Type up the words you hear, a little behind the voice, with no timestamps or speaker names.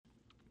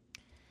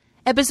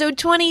Episode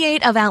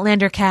 28 of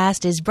Outlander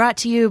Cast is brought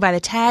to you by the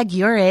Tag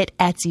You're It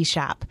Etsy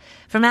shop.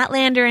 From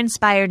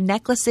Outlander-inspired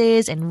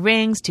necklaces and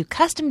rings to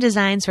custom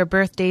designs for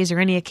birthdays or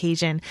any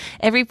occasion,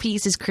 every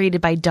piece is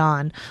created by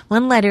Dawn,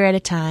 one letter at a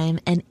time,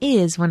 and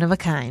is one of a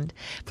kind.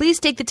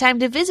 Please take the time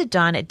to visit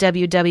Dawn at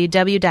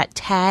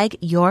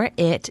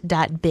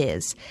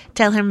www.tagyourit.biz.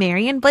 Tell her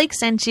Mary and Blake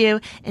sent you,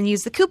 and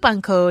use the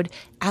coupon code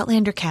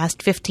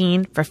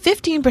OutlanderCast15 for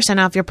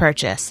 15% off your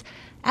purchase.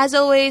 As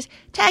always,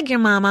 tag your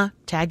mama,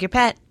 tag your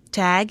pet,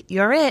 tag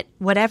your it,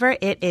 whatever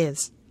it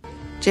is.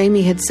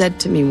 Jamie had said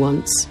to me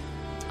once,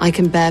 I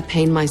can bear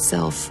pain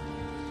myself,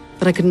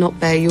 but I could not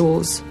bear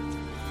yours.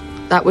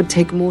 That would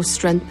take more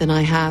strength than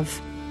I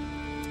have.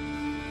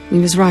 He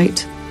was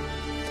right.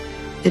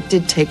 It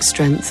did take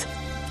strength.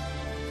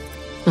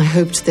 I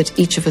hoped that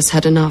each of us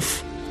had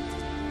enough.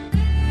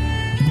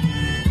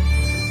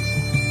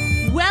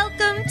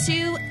 Welcome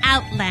to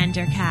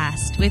Outlander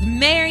Cast with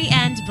Mary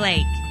and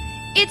Blake.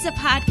 It's a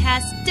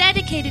podcast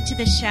dedicated to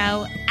the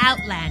show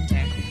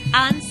Outlander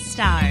on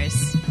Stars.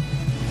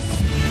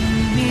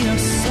 Sing me a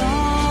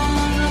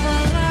song of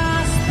a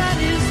lass that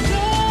is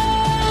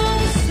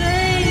gone,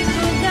 save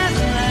for that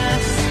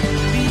lass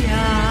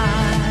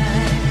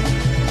behind.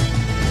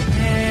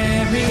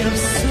 Mary of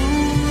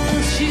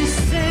soul, she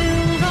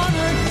sailed on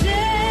a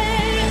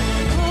day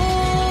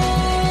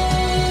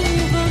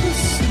over the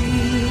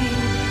sea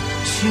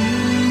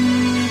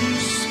to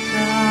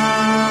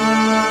sky.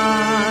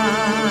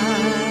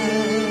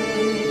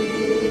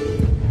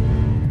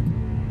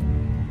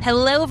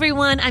 Hello,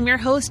 everyone. I'm your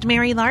host,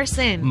 Mary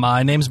Larson.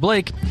 My name's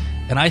Blake,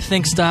 and I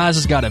think Stars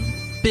has got a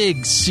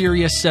big,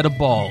 serious set of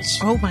balls.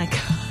 Oh, my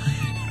God.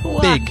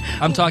 What? Big.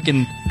 I'm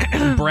talking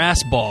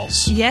brass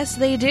balls. Yes,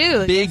 they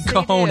do. Big Yes, they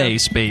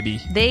cojones, do. baby.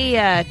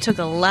 They took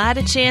a lot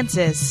of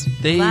chances.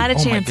 Oh my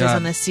God.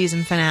 On this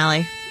season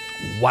finale.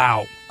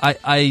 Wow.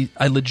 I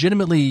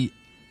legitimately...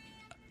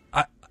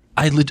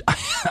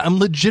 I'm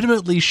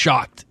legitimately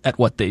shocked at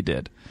what they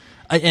did.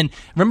 And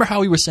remember how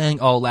we were saying,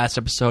 last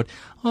episode,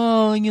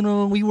 we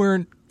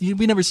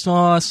never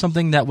saw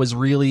something that was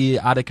really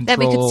out of control.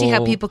 That we could see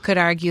how people could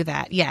argue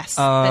that. Yes.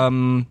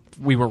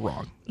 We were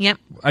wrong. Yep.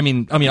 I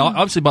mean,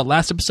 obviously about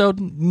last episode,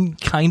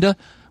 kinda,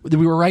 we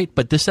were right,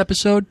 but this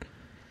episode,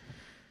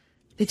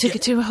 They took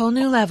it to a whole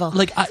new level.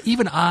 like,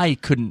 even I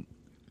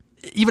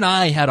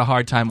had a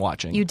hard time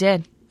watching. You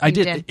did. I You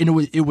did.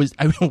 And it was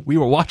we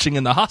were watching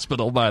in the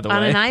hospital, by the way.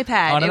 On an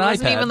iPad. On an it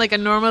wasn't iPad. even like a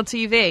normal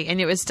TV, and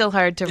it was still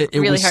hard to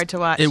hard to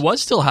watch. It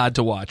was still hard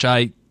to watch.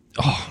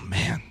 Oh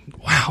man,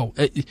 wow!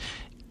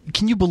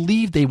 Can you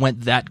believe they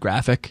went that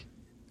graphic?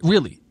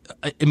 Really?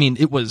 I mean,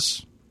 it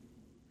was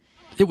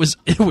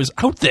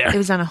out there. It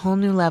was on a whole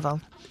new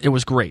level. It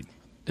was great.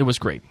 It was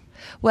great.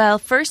 Well,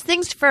 first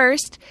things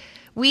first.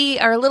 We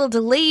are a little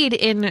delayed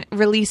in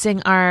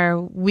releasing our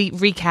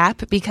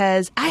recap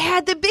because I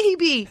had the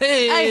baby.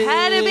 Hey! I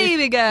had a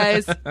baby,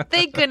 guys.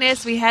 Thank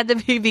goodness we had the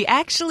baby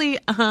actually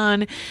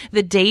on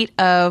the date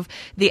of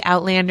the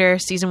Outlander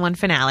season 1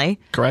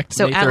 finale. Correct.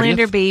 So May 30th.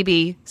 Outlander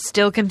baby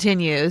still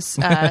continues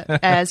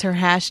as her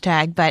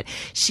hashtag, but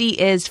she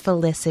is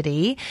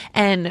Felicity,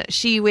 and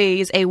she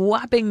weighs a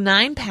whopping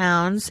 9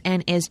 pounds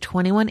and is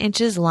 21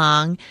 inches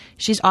long.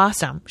 She's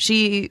awesome.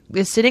 She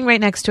is sitting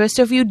right next to us.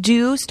 So if you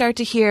do start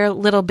to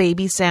hear little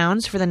baby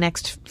sounds for the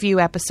next few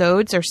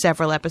episodes or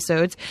several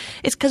episodes,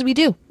 it's because we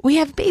do. We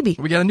have a baby.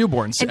 We got a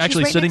newborn And she's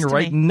actually right sitting next to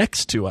right me.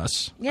 next to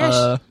us.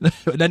 Yeah,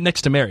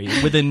 Next to Mary,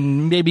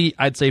 within maybe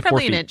I'd say 4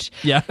 Probably feet. an inch.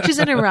 Yeah. She's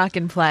in a rock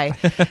and play.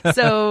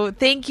 So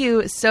thank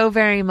you so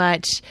very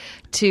much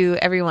to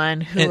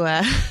everyone who...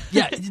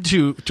 Yeah,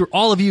 to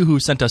all of you who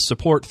sent us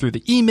support through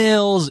the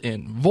emails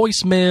and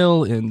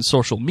voicemail and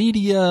social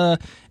media,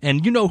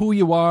 and you know who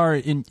you are,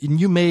 and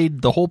you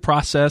made the whole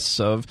process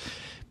of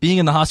being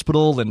in the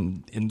hospital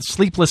and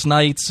sleepless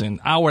nights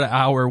and hour to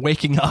hour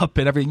waking up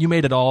and everything. You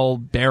made it all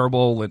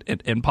bearable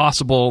and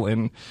possible,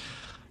 and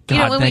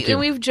God, thank you.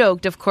 And we've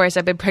joked, of course,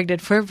 I've been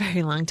pregnant for a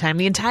very long time.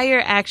 The entire,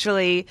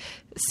 actually,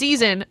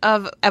 season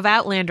of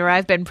Outlander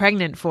I've been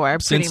pregnant for,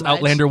 pretty Since much.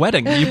 Outlander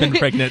Wedding, you've been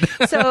pregnant.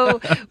 So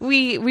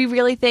we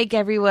really thank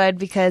everyone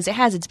because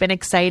it's been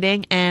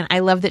exciting, and I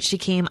love that she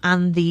came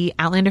on the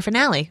Outlander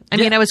finale. I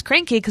mean, I was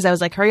cranky because I was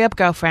like, hurry up,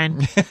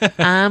 girlfriend.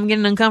 I'm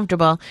getting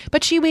uncomfortable.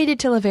 But she waited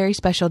till a very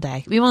special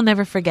day. We will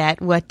never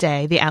forget what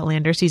day the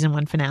Outlander season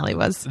 1 finale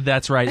was.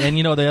 That's right. And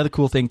the other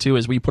cool thing too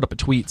is we put up a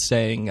tweet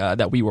saying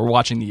that we were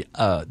watching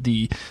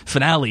the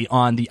finale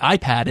on the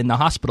iPad in the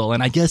hospital,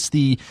 and I guess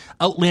the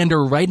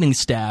Outlander writing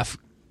staff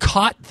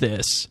caught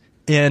this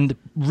and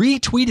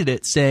retweeted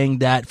it saying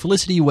that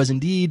Felicity was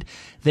indeed,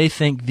 they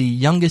think, the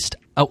youngest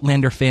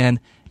Outlander fan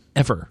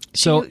ever.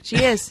 So She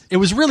is. It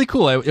was really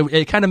cool.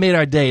 It kind of made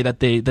our day that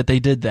they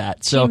did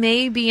that. So She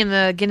may be in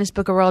the Guinness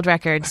Book of World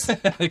Records.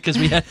 because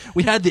we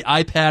had the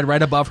iPad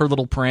right above her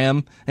little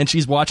pram, and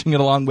she's watching it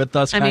along with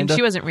us. I mean, kinda.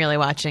 she wasn't really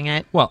watching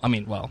it. Well,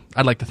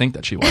 I'd like to think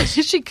that she was.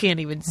 She can't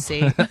even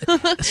see.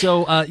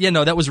 So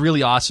that was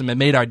really awesome. It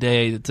made our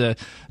day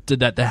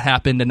that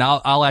happened, and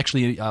I'll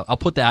actually I'll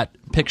put that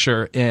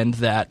picture and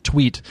that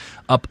tweet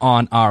up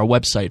on our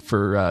website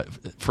for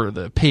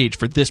the page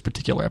for this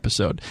particular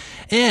episode.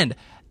 And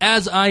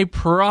as I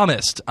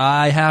promised,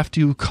 I have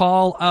to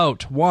call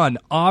out one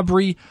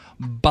Aubrey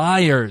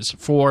Byers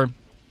for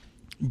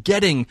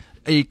getting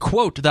a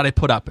quote that I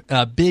put up.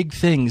 Big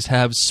things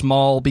have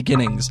small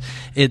beginnings.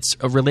 It's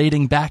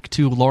relating back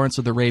to Lawrence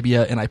of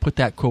Arabia, and I put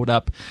that quote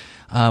up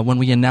when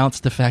we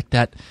announced the fact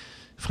that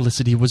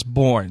Felicity was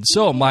born.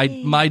 So,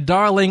 my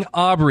darling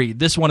Aubrey,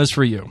 this one is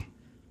for you.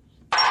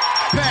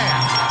 Bam!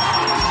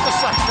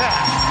 Just like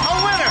that. A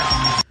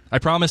winner! I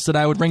promised that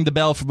I would ring the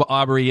bell for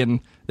Aubrey,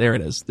 and there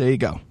it is. There you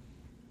go.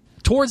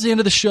 Towards the end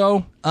of the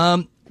show,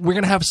 we're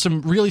going to have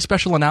some really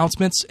special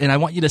announcements, and I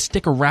want you to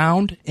stick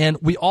around. And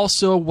we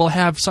also will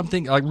have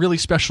something, a really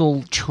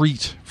special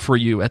treat for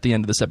you at the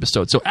end of this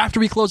episode. So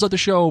after we close out the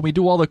show, we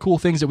do all the cool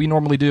things that we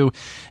normally do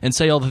and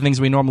say all the things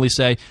we normally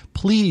say,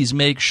 please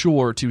make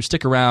sure to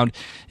stick around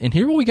and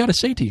hear what we got to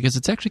say to you, because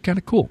it's actually kind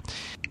of cool.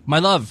 My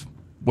love,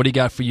 what do you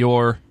got for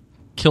your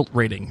kilt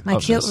rating? My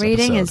kilt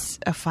rating is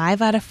a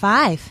 5 out of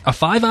 5. A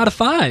 5 out of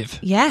 5.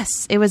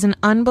 Yes, it was an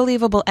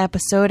unbelievable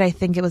episode. I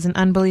think it was an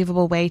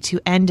unbelievable way to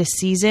end a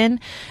season.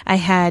 I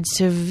had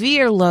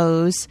severe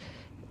lows,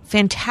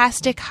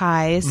 fantastic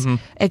highs,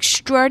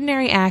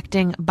 extraordinary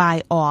acting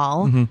by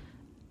all.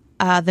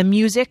 The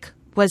music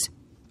was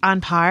on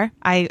par.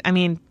 I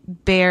mean,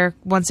 Bear,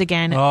 once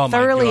again, Oh, my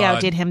thoroughly God.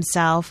 outdid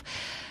himself.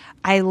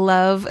 I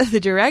love the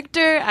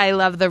director. I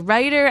love the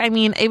writer. I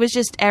mean, it was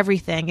just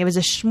everything. It was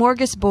a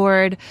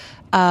smorgasbord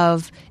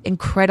of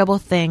incredible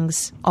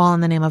things, all in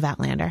the name of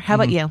Outlander. How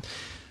about you?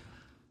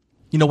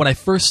 You know, when I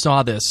first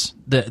saw this,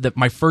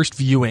 my first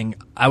viewing,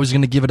 I was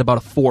going to give it about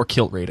a 4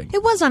 kilt rating.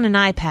 It was on an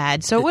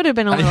iPad, so it would have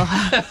been a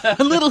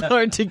little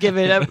hard to give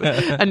it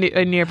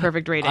a near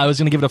perfect rating. I was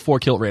going to give it a 4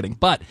 kilt rating.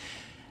 But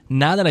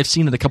now that I've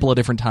seen it a couple of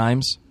different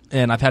times,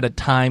 and I've had a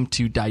time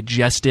to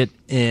digest it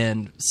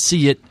and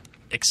see it,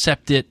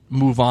 accept it,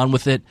 move on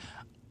with it,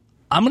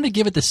 I'm going to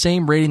give it the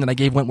same rating that I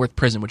gave Wentworth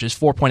Prison, which is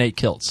 4.8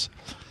 kilts.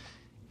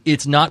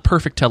 It's not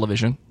perfect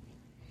television.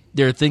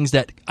 There are things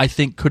that I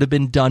think could have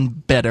been done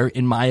better,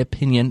 in my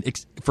opinion.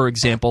 For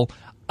example,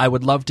 I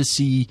would love to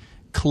see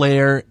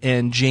Claire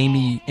and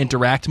Jamie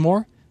interact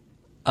more,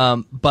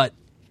 but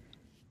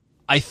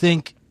I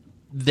think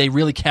they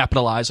really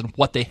capitalized on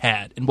what they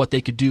had and what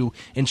they could do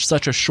in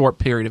such a short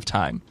period of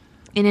time.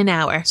 In an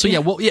hour. So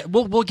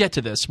we'll get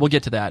to this. We'll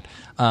get to that.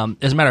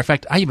 As a matter of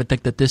fact, I even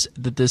think that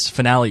this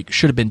finale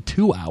should have been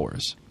 2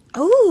 hours.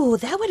 Oh,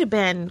 that would have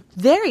been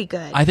very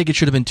good. I think it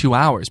should have been 2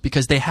 hours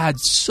because they had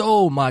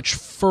so much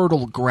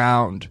fertile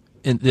ground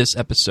in this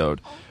episode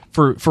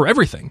for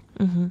everything.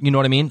 You know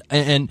what I mean?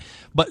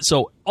 But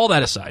so all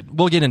that aside,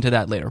 we'll get into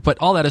that later. But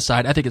all that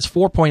aside, I think it's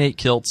 4.8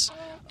 kilts,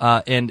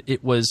 and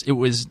it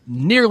was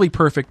nearly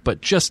perfect,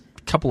 but just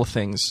a couple of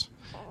things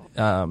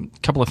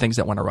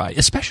that went awry.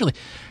 Especially,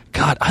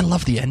 God, I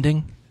love the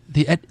ending.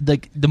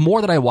 The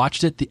more that I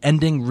watched it, the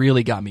ending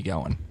really got me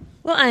going.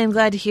 Well, I am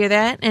glad to hear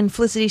that. And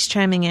Felicity's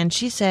chiming in.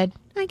 She said,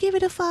 I gave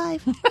it a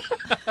 5.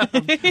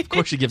 Of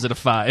course she gives it a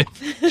 5.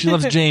 She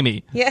loves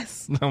Jamie.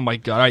 Yes. Oh, my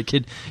God. All right,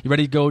 kid. You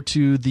ready to go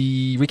to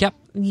the recap?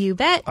 You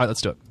bet. All right,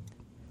 let's do it.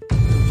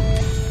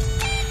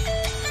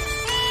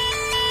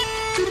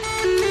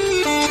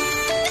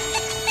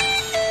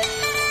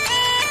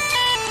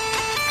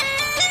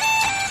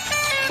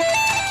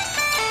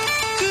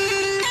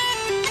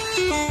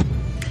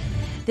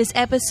 This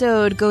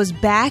episode goes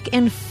back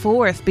and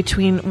forth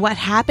between what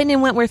happened in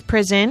Wentworth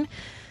Prison,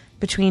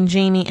 between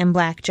Jamie and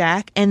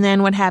Blackjack, and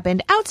then what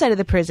happened outside of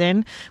the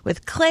prison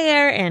with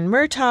Claire and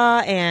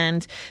Murtaugh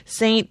and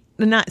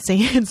not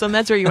St. Anselm,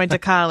 that's where you went to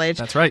college.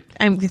 That's right.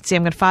 I'm going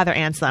to Father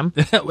Anselm.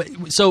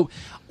 So,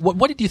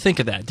 what did you think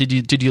of that?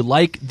 Did you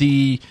like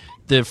the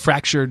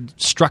fractured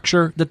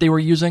structure that they were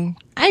using?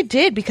 I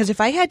did, because if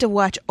I had to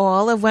watch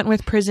all of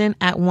Wentworth Prison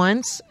at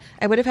once,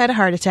 I would have had a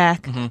heart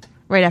attack.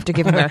 Right after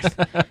giving birth.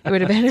 It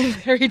would have been a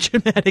very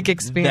traumatic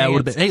experience. That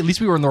would have been. Hey, at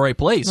least we were in the right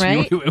place.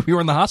 Right? We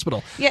were in the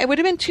hospital. Yeah, it would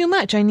have been too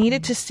much. I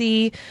needed to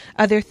see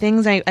other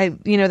things. I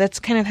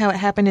that's kind of how it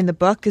happened in the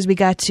book, is we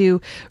got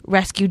to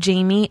rescue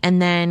Jamie and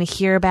then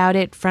hear about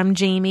it from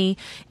Jamie.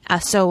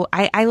 So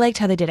I liked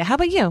how they did it. How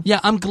about you?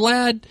 Yeah, I'm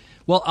glad.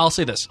 Well, I'll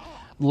say this.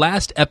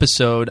 Last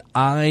episode,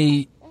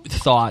 I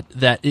thought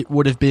that it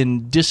would have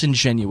been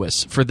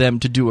disingenuous for them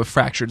to do a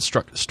fractured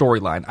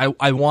storyline.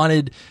 I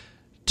wanted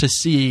to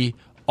see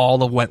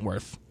all of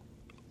Wentworth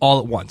all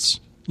at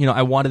once. You know,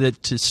 I wanted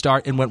it to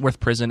start in Wentworth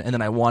Prison, and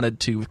then I wanted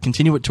to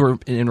continue it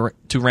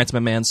to Ransom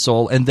a Man's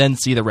Soul, and then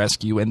see the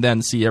rescue, and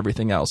then see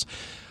everything else.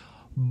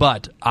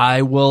 But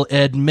I will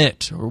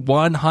admit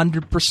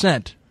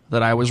 100%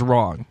 that I was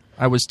wrong.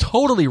 I was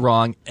totally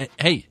wrong.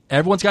 Hey,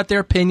 everyone's got their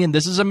opinion.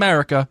 This is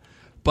America.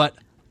 But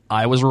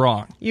I was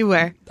wrong. You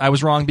were. I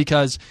was wrong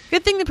because...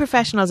 Good thing the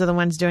professionals are the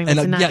ones doing this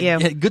and not you.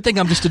 Good thing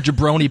I'm just a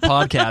jabroni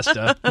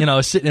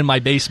podcaster, sitting in my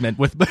basement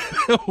with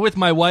with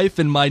my wife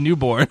and my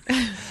newborn.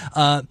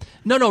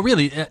 No,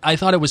 really. I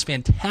thought it was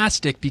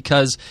fantastic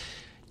because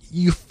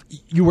you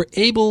were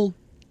able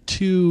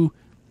to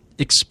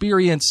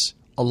experience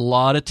a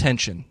lot of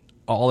tension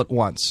all at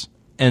once.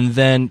 And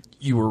then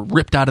you were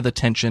ripped out of the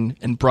tension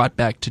and brought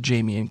back to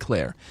Jamie and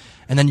Claire.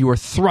 And then you were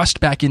thrust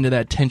back into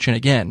that tension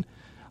again.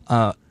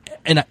 It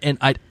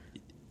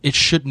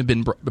shouldn't have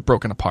been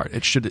broken apart.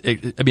 It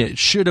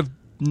should have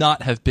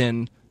not have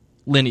been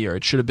linear.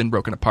 It should have been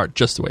broken apart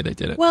just the way they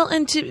did it. Well,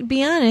 and to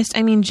be honest,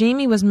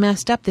 Jamie was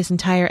messed up this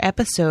entire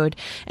episode,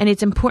 and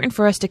it's important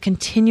for us to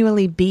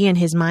continually be in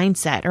his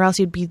mindset, or else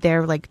you'd be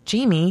there like,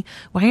 Jamie,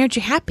 why aren't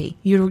you happy?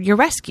 You're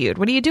rescued.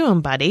 What are you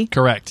doing, buddy?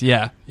 Correct.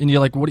 Yeah, and you're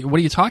like, what are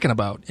you talking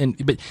about?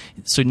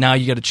 So now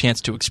you got a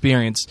chance to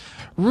experience.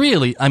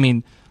 Really,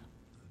 to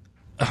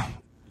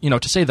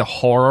say the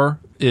horror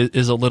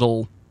is a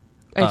little.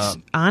 It's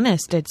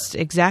honest. It's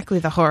exactly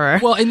the horror.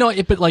 Well,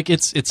 but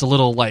it's a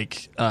little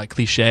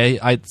cliche.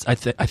 I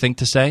think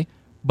to say,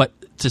 but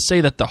to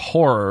say that the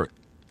horror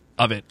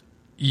of it,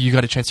 you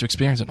got a chance to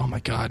experience it. Oh my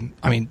God!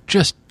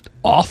 Just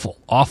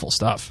awful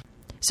stuff.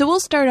 So we'll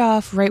start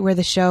off right where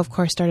the show, of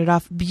course, started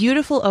off.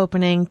 Beautiful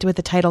opening with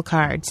the title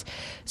cards.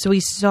 So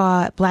we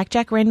saw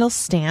Blackjack Randall's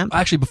stamp.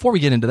 Actually, before we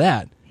get into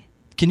that,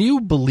 can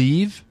you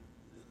believe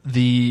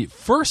the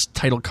first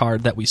title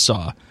card that we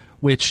saw,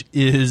 which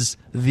is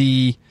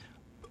the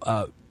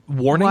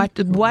warning?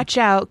 Watch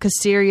out, because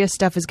serious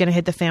stuff is going to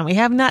hit the fan. We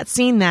have not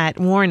seen that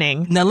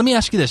warning. Now, let me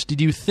ask you this. Did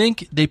you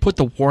think they put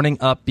the warning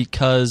up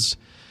because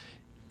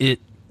it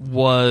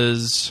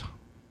was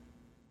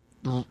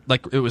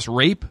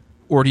rape?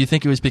 Or do you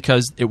think it was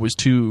because it was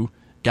two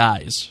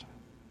guys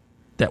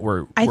that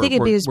were I think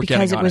it was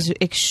because it was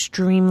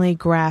extremely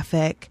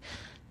graphic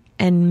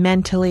and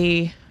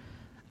mentally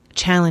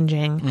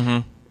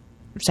challenging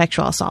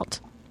sexual assault.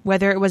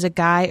 Whether it was a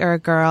guy or a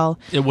girl,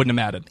 it wouldn't have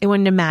mattered. It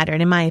wouldn't have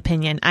mattered, in my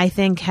opinion. I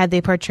think had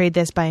they portrayed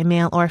this by a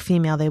male or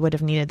female, they would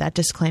have needed that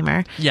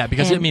disclaimer. Yeah,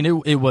 because it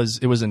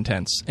was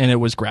intense and it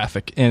was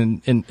graphic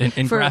and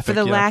graphic. For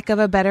the lack of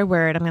a better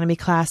word, I'm going to be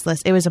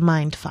classless. It was a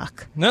mind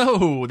fuck.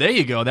 No, there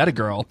you go. That a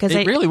girl.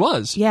 It really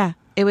was. Yeah,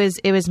 it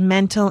was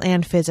mental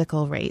and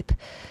physical rape.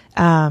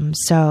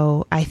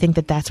 So I think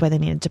that's why they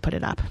needed to put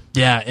it up.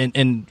 Yeah,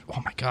 and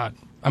oh my God,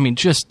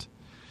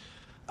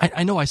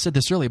 I know I said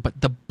this earlier,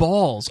 but the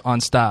balls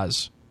on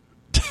Stas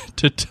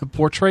to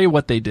portray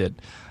what they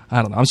did.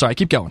 I don't know. I'm sorry.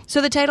 Keep going.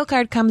 So the title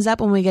card comes up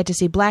when we get to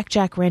see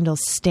Blackjack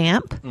Randall's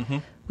stamp. Mm-hmm.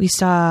 We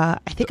saw,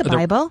 I think, a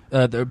Bible.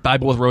 The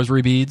Bible with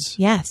rosary beads.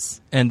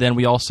 Yes. And then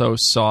we also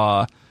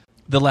saw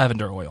the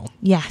lavender oil.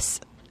 Yes.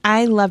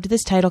 I loved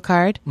this title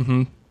card.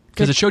 Mm-hmm.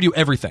 Because it showed you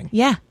everything.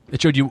 Yeah.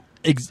 It showed you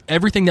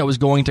everything that was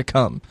going to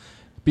come.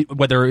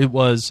 Whether it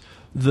was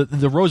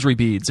the rosary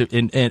beads at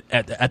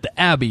the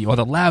Abbey, or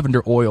the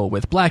lavender oil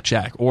with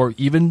Blackjack, or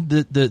even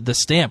the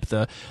stamp,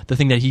 the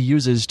thing that he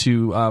uses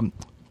to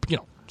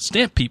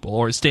stamp people,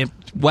 or stamp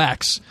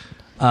wax.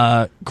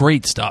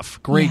 Great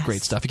stuff.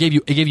 Great stuff. It gave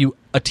you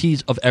a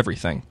tease of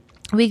everything.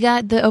 We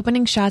got the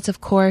opening shots,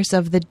 of course,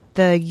 of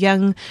the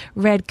young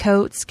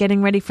redcoats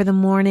getting ready for the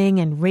morning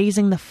and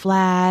raising the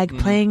flag,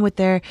 playing with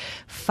their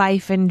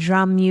fife and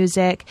drum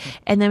music.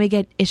 And then we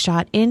get a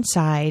shot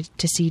inside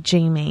to see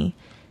Jamie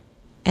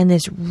and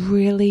this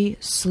really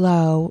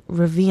slow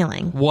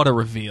revealing. What a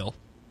reveal.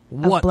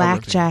 Of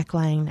Blackjack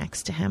lying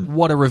next to him.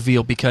 What a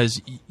reveal,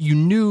 because you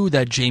knew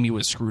that Jamie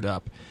was screwed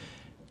up,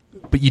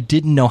 but you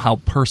didn't know how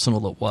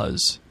personal it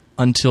was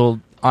until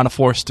Anna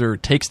Forster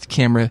takes the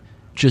camera,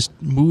 just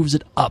moves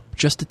it up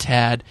just a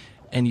tad,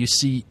 and you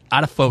see,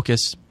 out of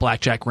focus,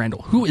 Blackjack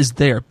Randall, who is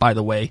there, by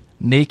the way,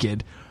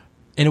 naked.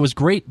 And it was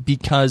great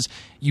because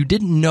you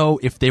didn't know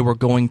if they were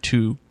going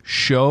to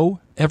show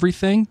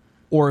everything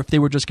or if they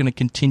were just going to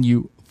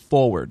continue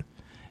forward.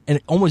 And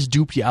it almost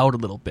duped you out a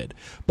little bit.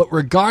 But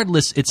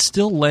regardless, it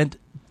still lent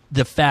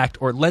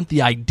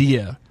the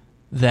idea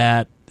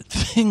that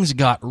things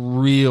got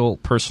real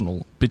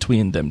personal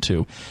between them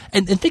two.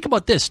 And think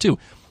about this, too.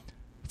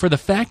 For the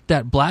fact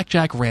that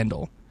Blackjack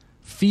Randall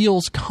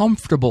feels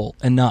comfortable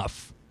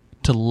enough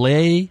to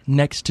lay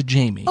next to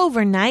Jamie.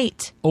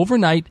 Overnight,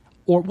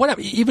 or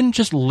whatever, even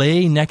just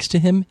lay next to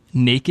him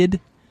naked.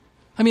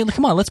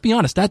 Come on, let's be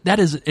honest. That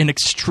is an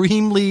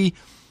extremely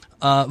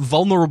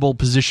vulnerable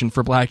position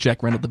for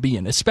Blackjack Randall to be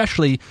in,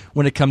 especially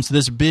when it comes to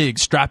this big,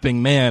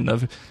 strapping man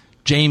of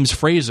James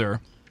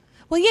Fraser.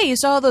 Well, yeah, you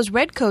saw all those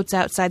redcoats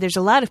outside. There's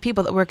a lot of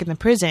people that work in the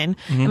prison.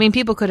 Mm-hmm.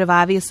 People could have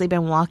obviously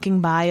been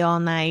walking by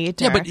all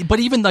night. Yeah, but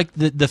even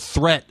the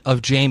threat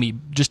of Jamie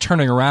just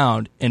turning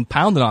around and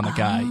pounding on the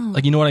guy.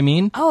 You know what I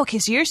mean? Oh, okay,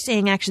 so you're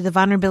seeing actually the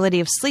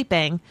vulnerability of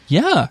sleeping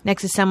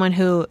next to someone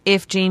who,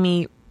 if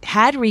Jamie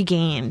had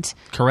regained.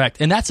 Correct.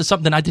 And that's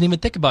something I didn't even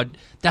think about.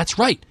 That's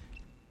right.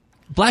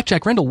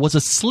 Blackjack Randall was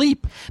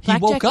asleep. He woke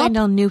up. Blackjack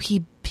Randall knew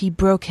he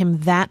broke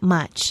him that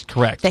much.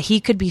 Correct. That he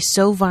could be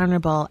so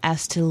vulnerable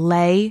as to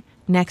lay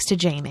next to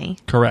Jamie.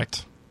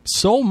 Correct.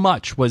 So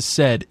much was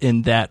said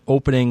in that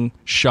opening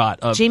shot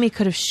of Jamie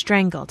could have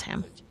strangled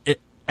him.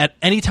 At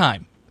any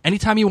time.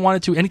 Anytime he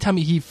wanted to, anytime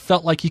he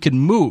felt like he could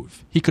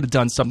move, he could have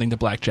done something to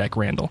Blackjack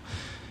Randall.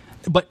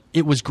 But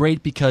it was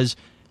great because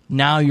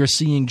now you're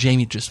seeing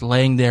Jamie just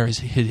laying there.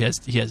 He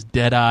has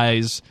dead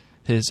eyes.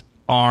 His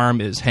arm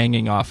is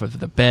hanging off of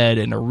the bed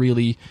in a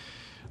really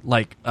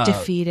like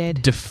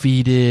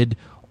defeated,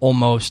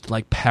 almost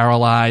like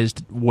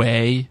paralyzed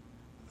way.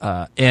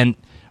 And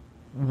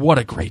what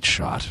a great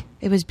shot.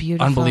 It was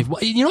beautiful. Unbelievable.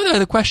 You know, the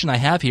other question I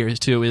have here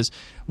is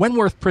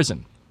Wentworth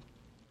Prison.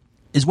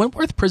 Is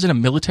Wentworth Prison a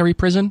military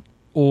prison,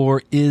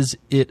 or is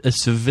it a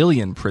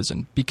civilian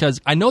prison? Because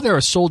I know there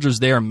are soldiers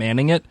there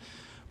manning it,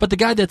 but the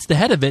guy that's the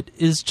head of it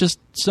is just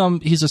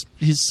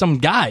he's some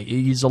guy.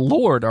 He's a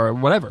lord or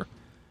whatever.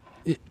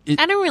 I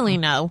don't really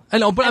know. I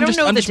know, but I'm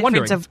just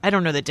wondering. I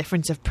don't know the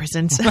difference of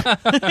prisons.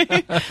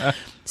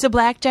 So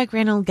Blackjack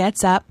Randall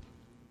gets up,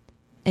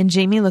 and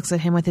Jamie looks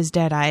at him with his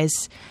dead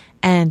eyes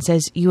and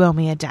says, "You owe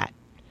me a debt."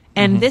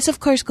 And this, of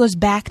course, goes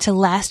back to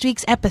last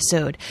week's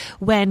episode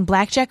when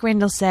Blackjack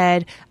Randall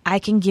said, I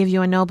can give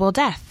you a noble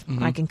death.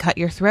 I can cut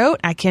your throat.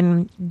 I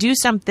can do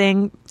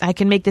something. I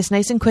can make this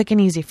nice and quick and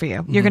easy for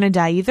you. You're going to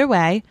die either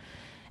way,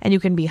 and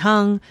you can be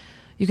hung,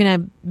 you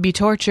can be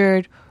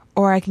tortured,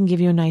 or I can give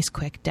you a nice,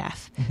 quick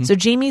death. So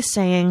Jamie's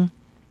saying,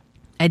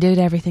 I did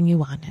everything you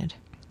wanted.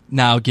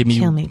 Now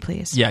kill me,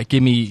 please. Yeah,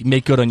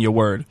 make good on your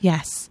word.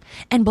 Yes.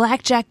 And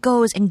Blackjack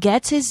goes and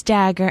gets his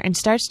dagger and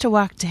starts to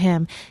walk to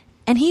him.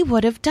 And he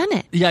would have done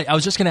it. Yeah, I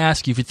was just going to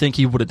ask you if you think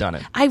he would have done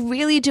it. I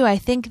really do. I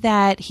think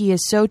that he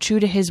is so true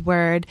to his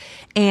word,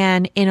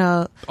 and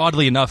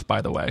oddly enough,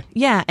 by the way.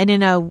 Yeah, and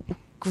in a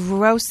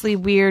grossly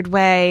weird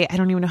way, I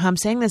don't even know how I'm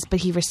saying this, but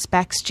he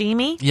respects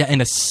Jamie. Yeah, in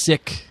a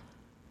sick...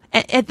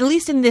 At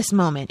least in this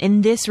moment,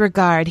 in this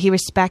regard, he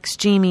respects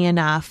Jamie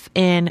enough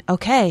in,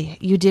 okay,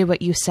 you did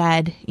what you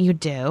said you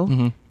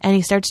do. And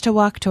he starts to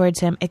walk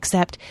towards him,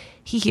 except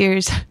he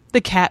hears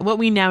the cat, what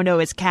we now know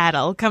as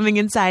cattle, coming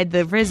inside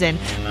the prison.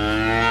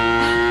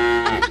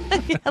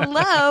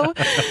 Hello.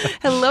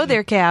 Hello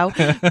there, cow.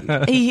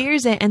 He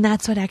hears it, and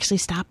that's what actually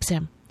stops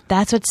him.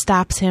 That's what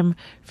stops him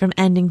from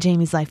ending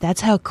Jamie's life.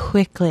 That's how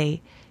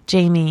quickly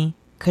Jamie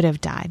could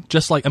have died.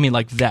 Just like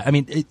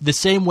that. The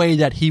same way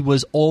that he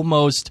was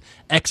almost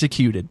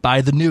executed by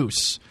the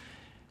noose,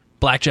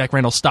 Blackjack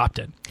Randall stopped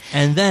it.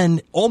 And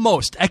then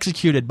almost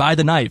executed by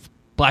the knife,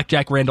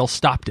 Blackjack Randall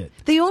stopped it.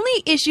 The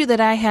only issue that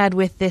I had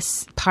with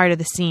this part of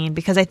the scene,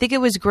 because I think it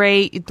was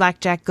great,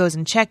 Blackjack goes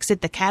and checks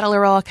it, the cattle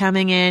are all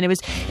coming in, it was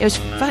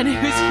fun,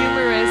 it was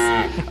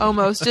humorous,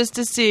 almost, just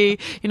to see,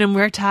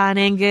 Murtaugh and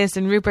Angus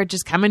and Rupert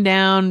just coming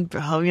down,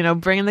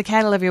 bringing the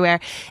cattle everywhere.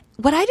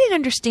 What I didn't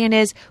understand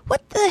is,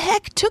 what the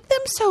heck took them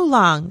so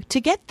long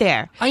to get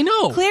there? I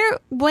know. Claire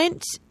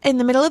went in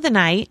the middle of the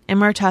night, and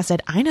Murtaugh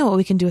said, I know what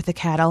we can do with the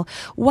cattle.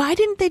 Why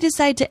didn't they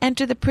decide to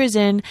enter the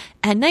prison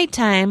at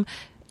nighttime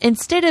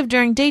instead of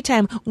during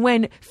daytime,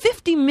 when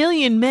 50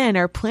 million men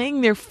are playing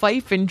their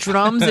fife and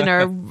drums and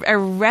are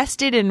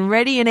rested and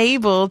ready and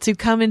able to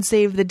come and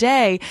save the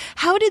day?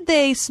 How did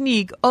they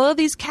sneak all of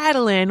these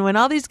cattle in when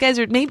all these guys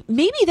are...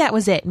 Maybe that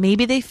was it.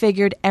 Maybe they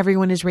figured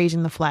everyone is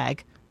raising the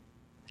flag.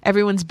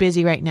 Everyone's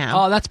busy right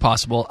now. Oh, that's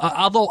possible.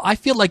 Although I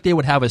feel like they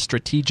would have a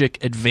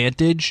strategic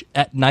advantage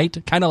at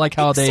night, kind of like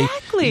how they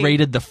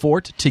raided the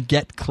fort to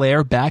get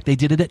Claire back. They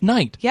did it at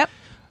night. Yep.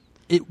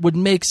 It would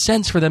make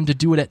sense for them to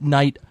do it at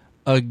night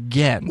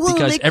again. Well,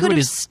 because they could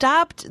have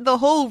stopped the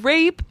whole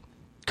rape.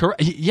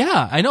 Correct.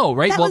 Yeah, I know,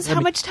 right? That was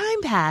how much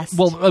time passed.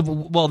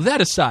 Well,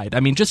 that aside,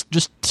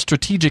 just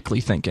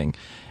strategically thinking,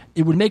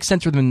 it would make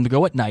sense for them to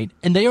go at night,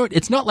 and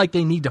it's not like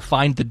they need to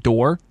find the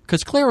door,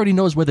 because Claire already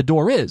knows where the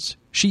door is.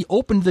 She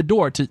opened the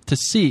door to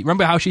see.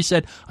 Remember how she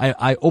said,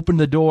 I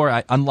opened the door,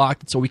 I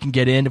unlocked it so we can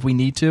get in if we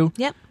need to?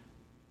 Yep.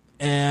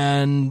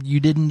 And you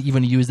didn't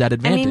even use that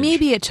advantage.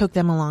 Maybe it took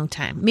them a long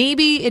time.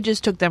 Maybe it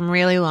just took them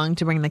really long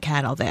to bring the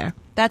cattle there.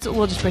 That's what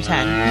we'll just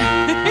pretend.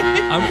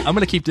 I'm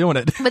going to keep doing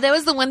it. But that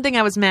was the one thing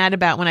I was mad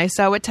about when I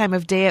saw what time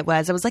of day it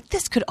was. I was like,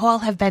 this could all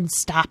have been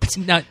stopped.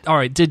 Now, all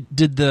right, did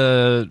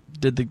the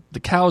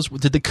cows,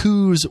 did the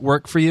coos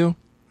work for you?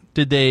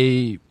 Did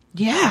they?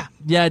 Yeah.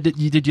 Yeah.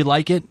 Did you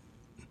like it?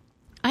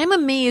 I'm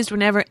amazed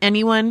whenever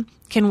anyone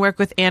can work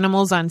with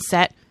animals on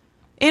set.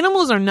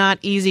 Animals are not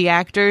easy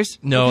actors.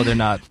 No, they're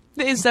not.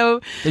 So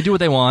they do what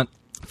they want.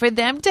 For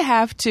them to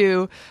have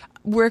to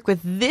work with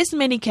this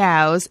many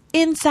cows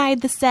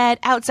inside the set,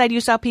 outside, you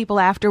saw people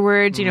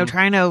afterwards,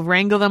 trying to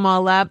wrangle them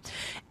all up.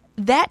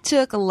 That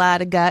took a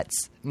lot of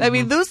guts. I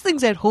mean, those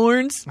things had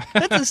horns.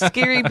 That's a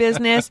scary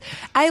business.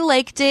 I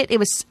liked it. It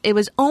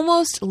was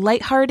almost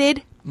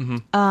lighthearted.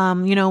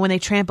 When they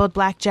trampled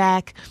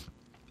Blackjack.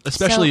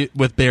 Especially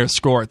with Bear's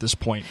score at this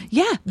point.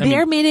 Yeah,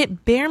 Bear made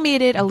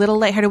it a little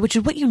lighthearted, which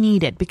is what you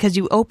needed, because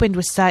you opened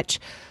with such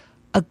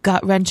a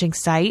gut-wrenching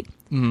sight.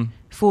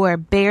 for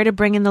Bear to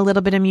bring in the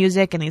little bit of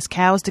music and these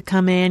cows to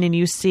come in, and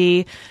you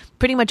see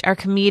pretty much our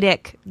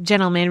comedic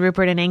gentlemen,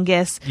 Rupert and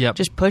Angus,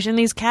 just pushing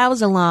these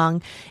cows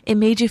along. It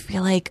made you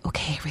feel like,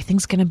 okay,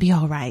 everything's going to be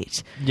all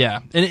right. Yeah.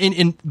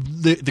 And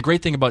the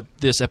great thing about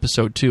this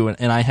episode, too,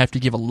 and I have to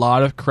give a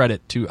lot of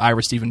credit to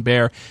Ira Stephen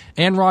Bear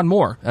and Ron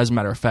Moore, as a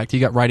matter of fact. He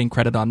got writing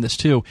credit on this,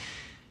 too,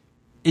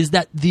 is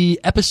that the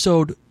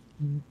episode,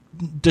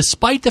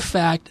 despite the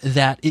fact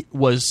that it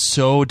was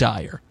so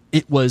dire,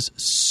 it was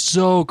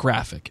so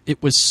graphic,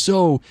 it was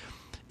so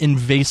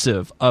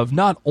invasive of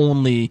not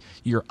only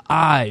your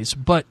eyes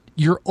but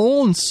your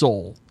own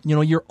soul,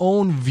 your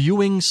own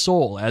viewing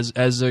soul as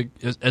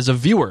a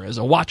viewer, as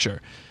a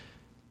watcher.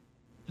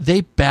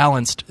 They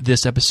balanced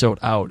this episode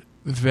out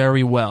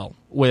very well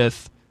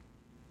with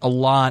a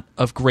lot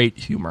of great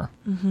humor.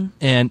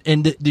 And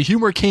the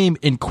humor came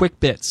in quick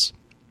bits,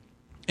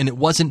 and it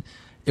wasn't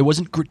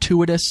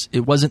gratuitous.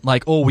 It wasn't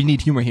like, oh, we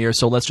need humor here,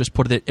 so let's just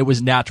put it. It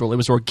was natural. It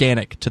was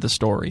organic to the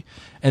story.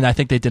 And I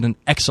think they did an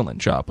excellent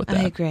job with that.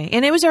 I agree.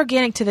 And it was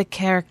organic to the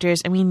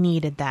characters, and we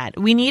needed that.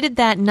 We needed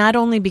that not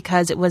only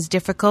because it was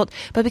difficult,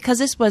 but because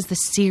this was the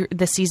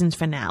season's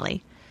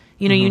finale.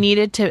 You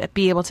needed to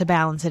be able to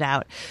balance it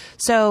out.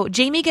 So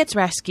Jamie gets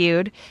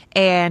rescued,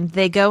 and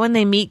they go and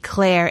they meet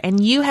Claire,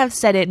 and you have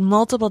said it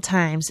multiple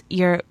times,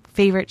 your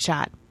favorite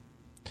shot.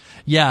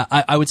 Yeah,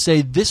 I would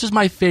say this is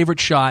my favorite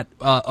shot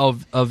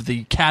of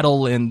the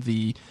cattle and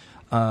the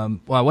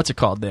what's it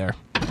called there?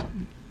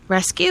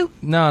 Rescue?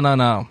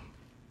 No.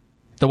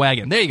 The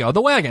wagon. There you go.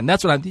 The wagon.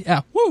 That's what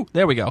woo,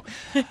 there we go.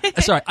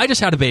 Sorry, I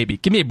just had a baby.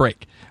 Give me a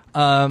break.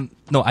 No,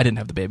 I didn't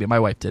have the baby. My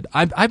wife did.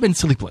 I've been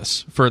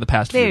sleepless for the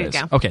past few days.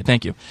 There you go. Okay,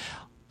 thank you.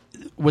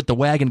 With the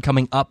wagon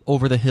coming up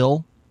over the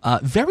hill,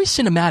 very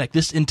cinematic.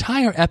 This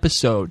entire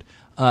episode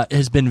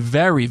has been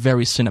very,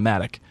 very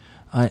cinematic.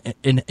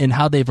 In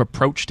how they've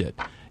approached it.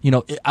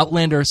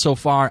 Outlander so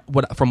far,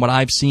 from what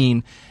I've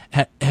seen,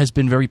 has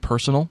been very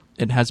personal.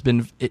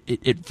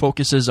 It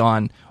focuses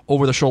on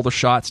over-the-shoulder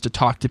shots to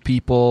talk to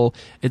people.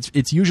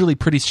 It's usually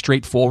pretty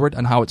straightforward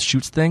on how it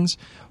shoots things.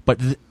 But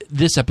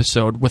this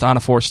episode with Anna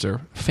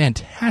Forster,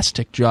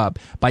 fantastic job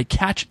by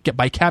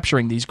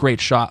capturing these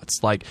great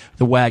shots, like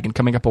the wagon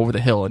coming up over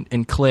the hill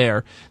and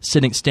Claire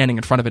standing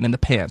in front of it in the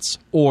pants,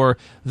 or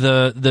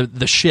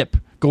the ship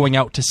going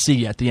out to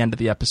sea at the end of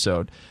the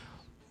episode.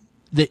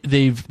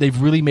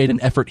 They've really made an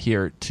effort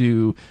here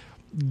to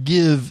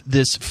give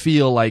this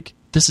feel like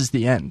this is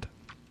the end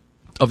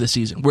of the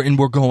season.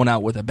 We're going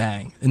out with a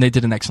bang, and they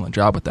did an excellent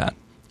job with that.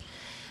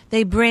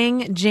 They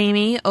bring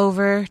Jamie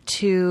over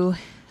to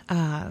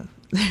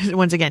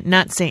once again,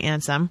 not St.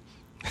 Anselm,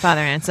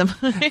 Father Ransom.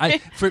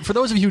 For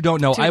those of you who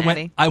don't know,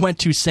 I went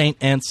to St.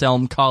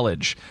 Anselm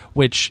College,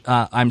 which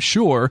I'm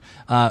sure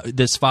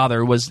this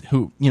father was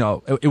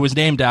it was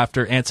named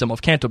after Anselm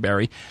of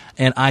Canterbury,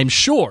 and I'm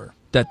sure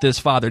that this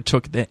father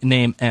took the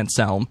name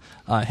Anselm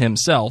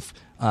himself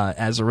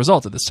as a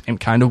result of the same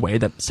kind of way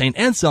that St.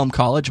 Anselm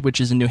College, which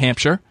is in New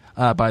Hampshire,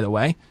 by the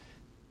way,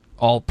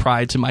 all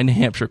pride to my New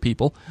Hampshire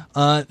people,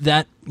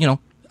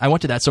 I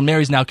went to that. So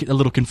Mary's now a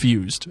little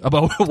confused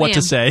about what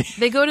to say.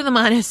 They go to the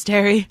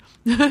monastery,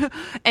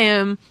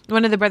 and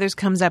one of the brothers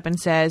comes up and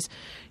says,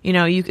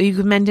 you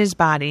could mend his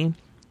body,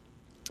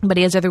 but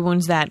he has other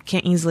wounds that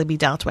can't easily be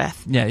dealt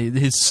with. Yeah,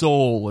 his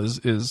soul is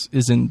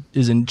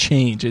in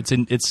change. It's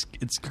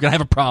gonna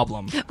have a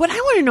problem. What I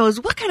want to know is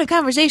what kind of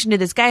conversation did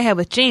this guy have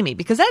with Jamie?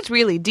 Because that's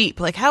really deep.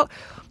 Like how,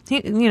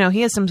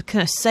 he has some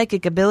kind of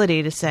psychic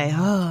ability to say,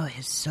 "Oh,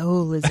 his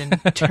soul is in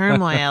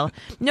turmoil."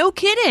 No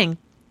kidding.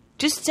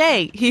 Just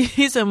say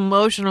he's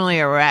emotionally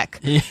a wreck.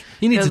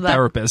 He needs a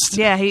therapist.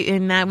 Yeah,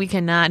 in that we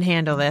cannot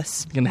handle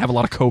this. You're going to have a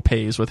lot of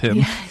co-pays with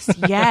him.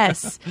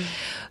 Yes.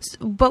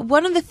 But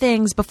one of the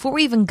things, before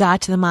we even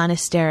got to the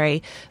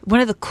monastery, one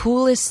of the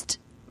coolest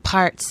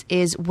parts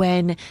is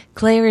when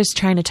Claire is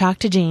trying to talk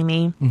to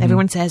Jamie. Mm-hmm.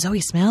 Everyone says, oh, he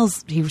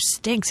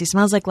stinks. He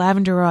smells like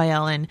lavender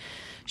oil. And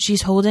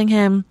she's holding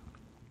him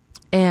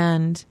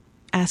and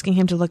asking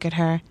him to look at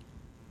her.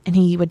 And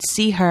he would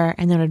see her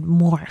and then would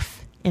morph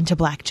into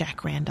Black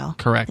Jack Randall.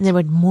 Correct. And they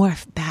would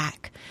morph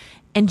back.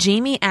 And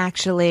Jamie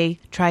actually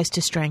tries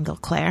to strangle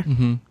Claire.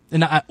 Mm-hmm.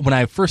 And when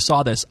I first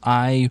saw this,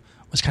 I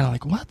was kind of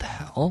like, what the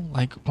hell?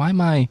 Like, why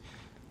am I...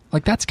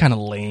 Like, that's kind of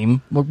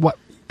lame. What?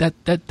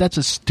 That's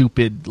a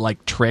stupid,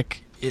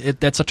 trick.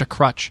 That's such a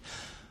crutch.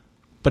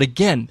 But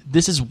again,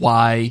 this is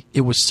why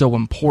it was so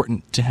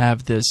important to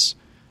have this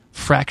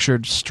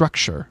fractured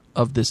structure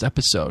of this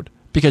episode.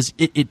 Because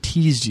it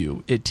teased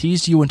you. It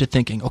teased you into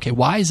thinking, okay,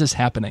 why is this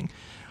happening?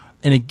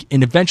 And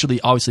eventually,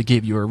 obviously,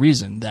 gave you a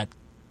reason that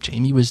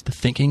Jamie was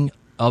thinking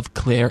of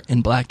Claire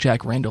and Black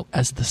Jack Randall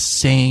as the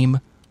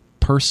same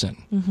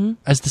person. Mm-hmm.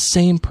 As the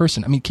same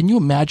person. I mean, can you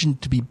imagine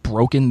to be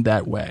broken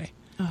that way?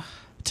 Ugh.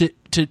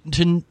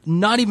 To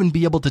not even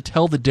be able to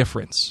tell the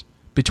difference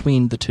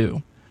between the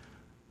two.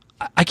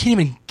 I can't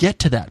even get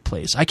to that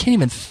place. I can't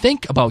even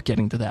think about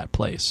getting to that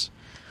place.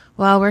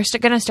 Well, we're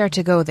going to start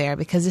to go there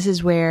because this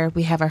is where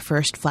we have our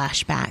first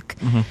flashback.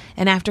 Mm-hmm.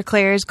 And after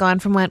Claire is gone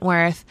from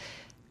Wentworth,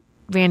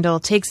 Randall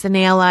takes the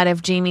nail out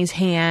of Jamie's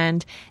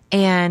hand,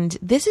 and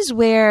this is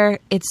where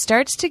it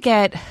starts to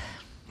get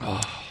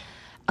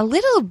a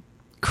little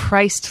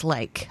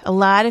Christ-like. A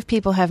lot of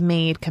people have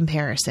made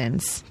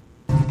comparisons.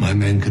 My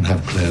men can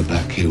have Claire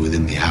back here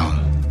within the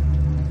hour.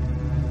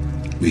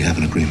 We have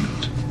an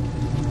agreement.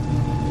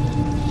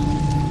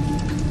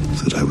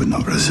 That I would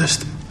not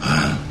resist.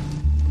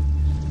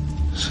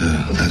 So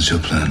that's your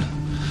plan?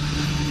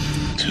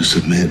 To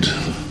submit,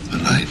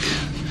 but like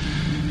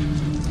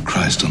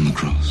Christ on the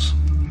cross.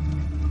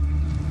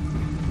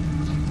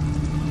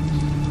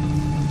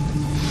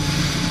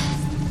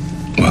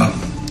 Well,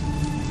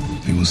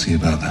 we will see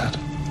about that.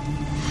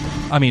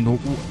 I mean,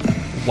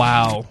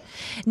 wow.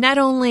 Not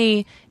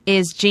only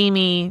is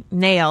Jamie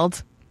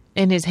nailed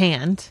in his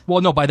hand.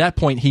 Well, no, by that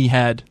point he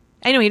had...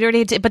 I know, he'd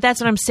already did, but that's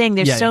what I'm saying.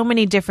 There's so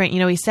many different,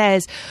 he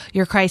says,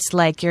 you're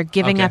Christ-like, you're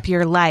giving up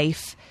your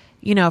life,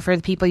 for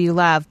the people you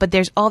love. But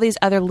there's all these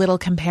other little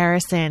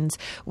comparisons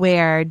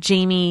where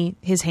Jamie,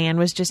 his hand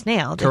was just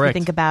nailed, Correct. if you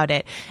think about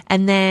it.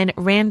 And then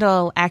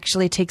Randall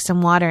actually takes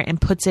some water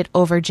and puts it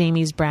over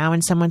Jamie's brow,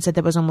 and someone said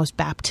that was almost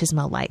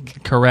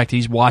baptismal-like. Correct.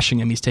 He's washing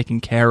him. He's taking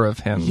care of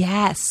him.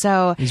 Yes,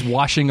 so... He's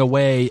washing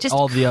away just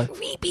all the...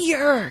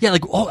 creepier. Yeah,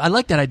 I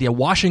like that idea.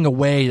 Washing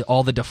away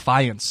all the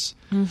defiance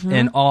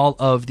and all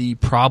of the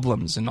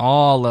problems and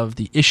all of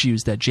the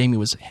issues that Jamie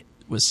was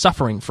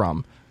suffering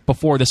from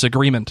before this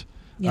agreement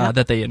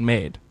that they had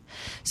made.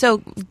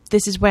 So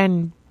this is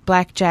when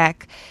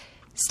Blackjack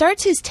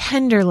starts his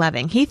tender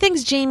loving. He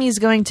thinks Jamie's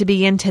going to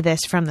be into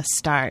this from the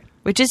start,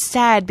 which is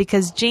sad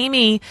because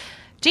Jamie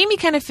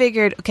kind of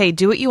figured, okay,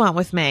 do what you want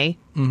with me.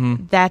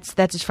 Mm-hmm. That's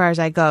as far as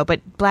I go.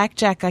 But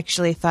Blackjack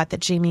actually thought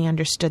that Jamie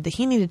understood that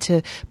he needed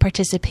to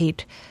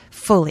participate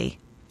fully.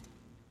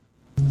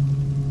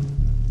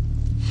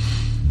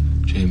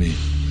 Jamie,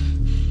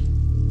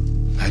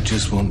 I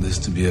just want this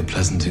to be a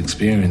pleasant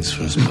experience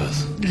for us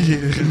both.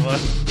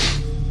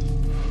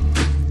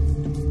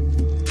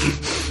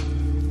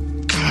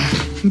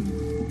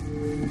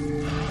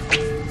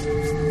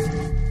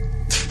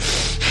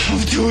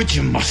 Do what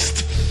you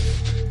must.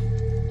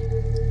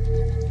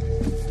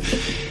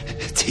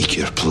 Take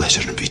your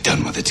pleasure and be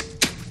done with it.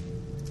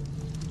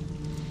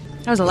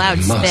 That was a loud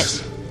I must.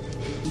 spit.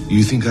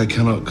 You think I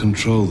cannot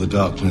control the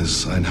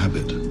darkness I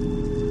inhabit?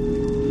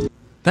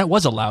 That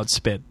was a loud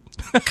spit.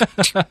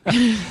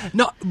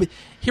 No, but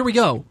here we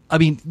go. I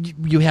mean,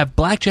 you have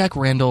Blackjack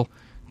Randall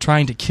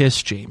trying to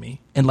kiss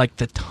Jamie, and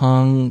the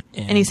tongue,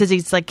 And he says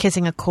he's like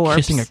kissing a corpse.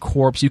 Kissing a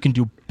corpse. You can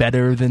do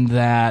better than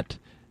that.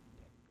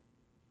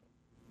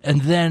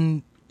 And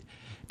then,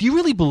 do you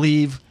really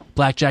believe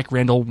Blackjack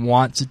Randall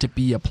wants it to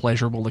be a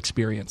pleasurable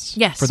experience?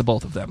 Yes. For the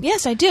both of them?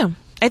 Yes, I do.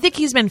 I think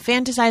he's been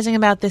fantasizing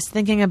about this,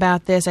 thinking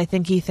about this. I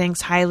think he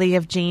thinks highly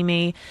of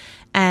Jamie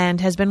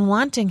and has been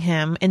wanting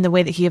him in the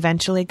way that he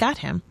eventually got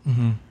him.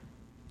 Mm-hmm.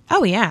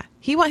 Oh, yeah.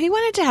 He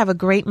wanted to have a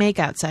great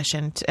makeout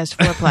session as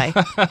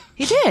foreplay.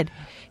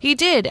 He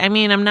did. I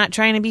mean, I'm not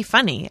trying to be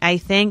funny. I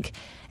think,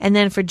 and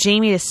then for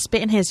Jamie to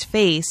spit in his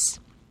face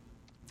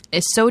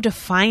is so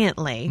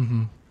defiantly.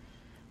 Mm-hmm.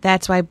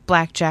 That's why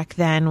Blackjack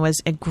then was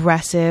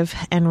aggressive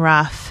and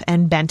rough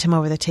and bent him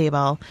over the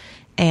table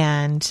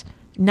and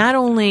not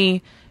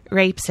only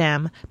rapes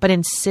him, but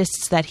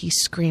insists that he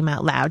scream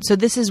out loud. So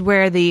this is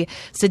where the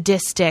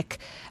sadistic,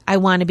 I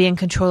want to be in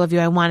control of you,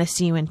 I want to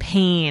see you in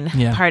pain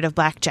part of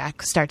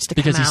Blackjack starts to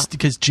come out.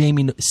 Because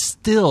Jamie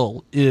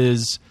still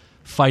is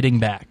fighting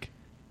back.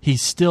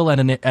 He's still at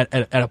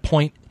a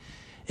point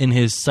in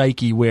his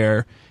psyche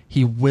where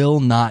he will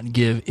not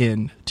give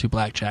in to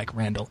Blackjack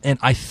Randall. And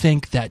I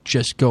think that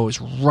just goes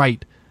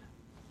right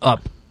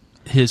up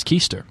his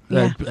keister,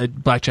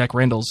 Blackjack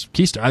Randall's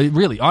keister.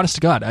 Really, honest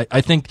to God,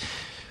 I think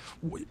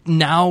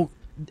now,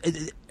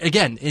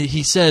 again,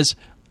 he says,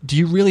 do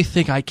you really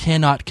think I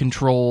cannot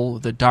control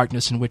the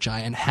darkness in which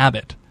I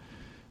inhabit?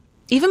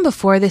 Even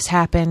before this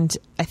happened,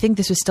 I think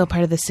this was still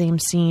part of the same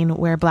scene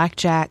where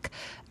Blackjack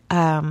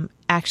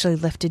actually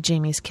lifted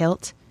Jamie's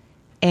kilt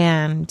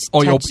and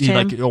touched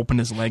him. He opened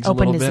his legs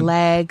opened his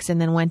legs and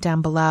then went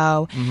down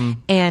below. Mm-hmm.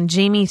 And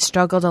Jamie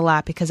struggled a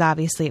lot because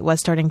obviously it was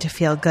starting to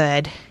feel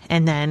good.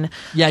 And then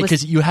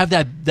because you have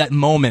that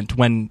moment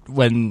when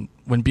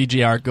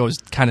BGR goes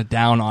kind of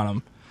down on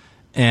him,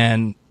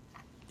 and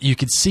you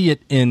could see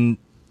it in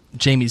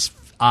Jamie's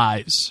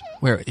eyes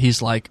where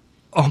he's like,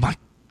 "Oh my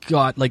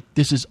God,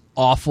 this is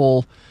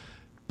awful."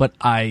 But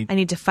I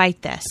need to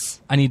fight this.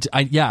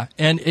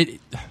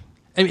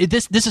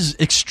 This is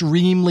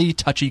extremely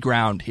touchy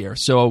ground here.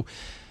 So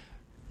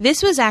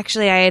this was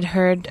actually, I had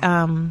heard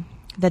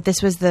that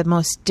this was the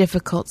most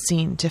difficult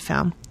scene to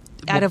film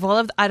out of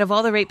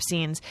all the rape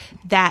scenes.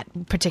 That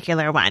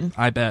particular one,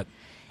 I bet,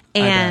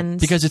 and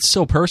because it's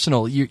so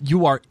personal.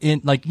 You are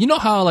in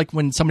how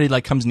when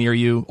somebody comes near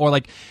you, or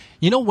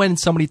when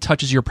somebody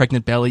touches your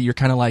pregnant belly, you're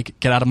kind of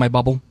get out of my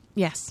bubble.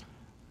 Yes.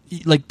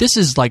 This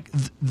is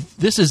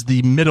this is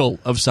the middle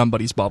of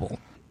somebody's bubble.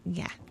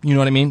 Yeah. You know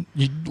what I mean?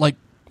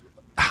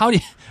 How do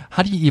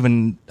you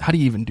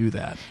even do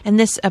that? And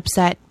this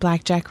upset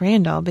Blackjack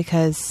Randall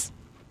because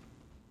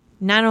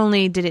not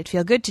only did it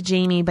feel good to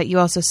Jamie, but you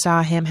also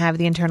saw him have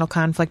the internal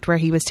conflict where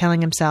he was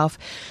telling himself,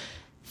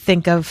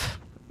 think of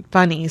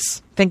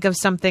bunnies, think of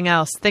something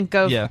else, think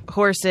of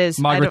horses.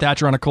 Margaret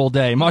Thatcher on a cold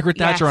day. Margaret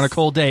Thatcher on a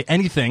cold day.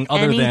 Anything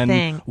other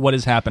than what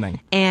is happening.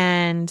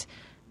 And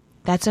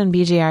that's when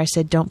BJR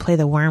said, don't play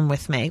the worm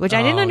with me, which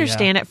I didn't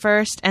understand at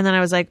first. And then I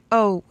was like,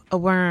 oh, a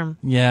worm.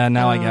 Yeah,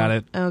 now I got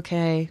it.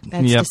 Okay,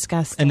 that's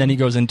disgusting. And then he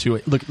goes into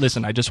it. Look,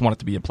 listen, I just want it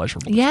to be a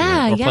pleasurable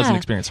pleasant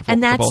experience for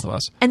both of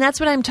us. And that's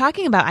what I'm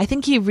talking about. I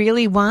think he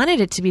really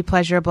wanted it to be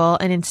pleasurable.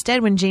 And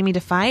instead, when Jamie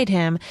defied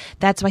him,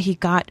 that's why he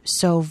got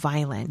so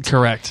violent.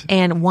 Correct.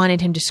 And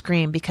wanted him to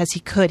scream because he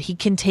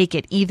can take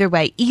it either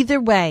way.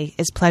 Either way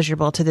is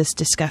pleasurable to this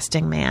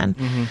disgusting man.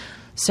 Mm-hmm.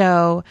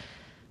 So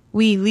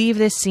we leave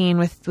this scene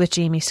with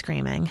Jamie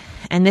screaming.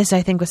 And this,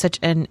 I think, was such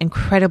an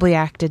incredibly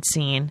acted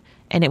scene.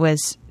 And it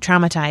was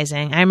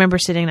traumatizing. I remember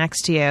sitting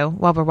next to you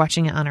while we're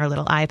watching it on our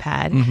little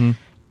iPad. Mm-hmm.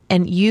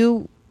 And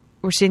you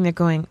were sitting there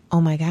going,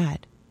 oh, my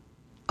God.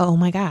 Oh,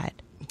 my God.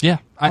 Yeah.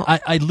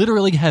 I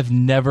literally have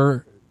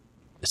never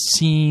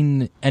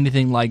seen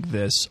anything like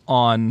this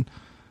on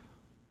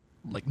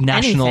like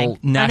national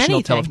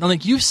television.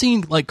 Like you've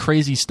seen like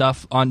crazy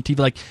stuff on TV.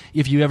 Like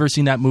if you ever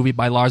seen that movie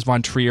by Lars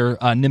von Trier,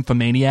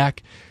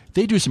 Nymphomaniac,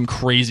 they do some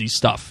crazy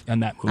stuff in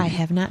that movie. I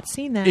have not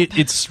seen that.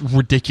 It's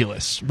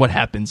ridiculous what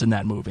happens in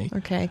that movie.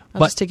 Okay,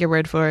 I'll just take your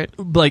word for it.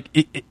 Like,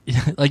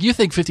 like you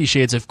think 50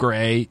 Shades of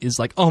Grey is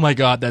like, oh my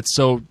God, that's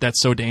so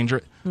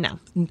dangerous. No,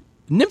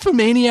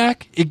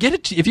 Nymphomaniac.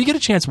 If you get a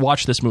chance,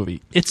 watch this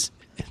movie.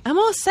 I'm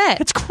all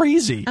set. It's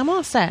crazy. I'm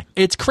all set.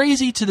 It's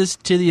crazy to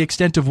the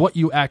extent of what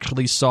you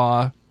actually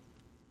saw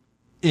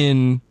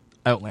in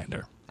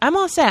Outlander. I'm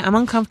all set. I'm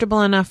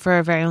uncomfortable enough for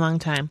a very long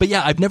time. But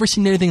yeah, I've never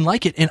seen anything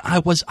like it, and I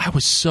was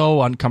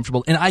so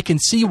uncomfortable. And I can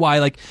see why.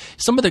 Like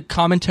some of the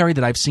commentary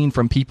that I've seen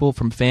from people,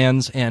 from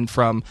fans, and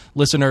from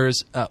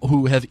listeners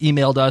who have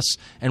emailed us,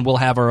 and we'll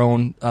have our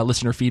own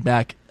listener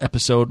feedback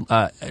episode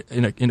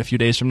in a few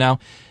days from now.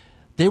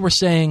 They were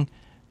saying,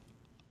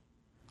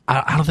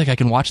 I don't think I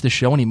can watch this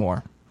show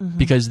anymore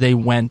because they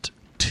went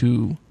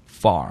too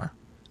far.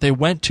 They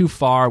went too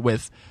far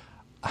with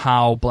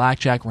how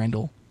Blackjack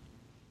Randall,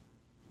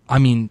 I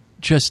mean,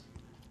 just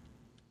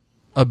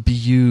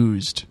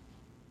abused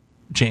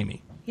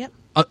Jamie. Yep.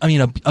 I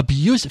mean,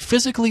 abused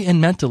physically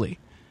and mentally.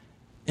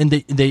 And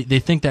they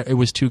think that it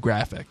was too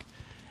graphic.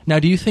 Now,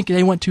 do you think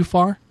they went too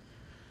far?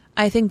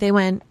 I think they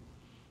went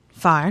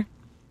far.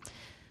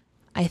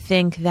 I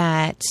think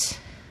that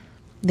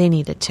they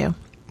needed to.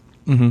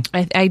 Mm-hmm.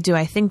 I do.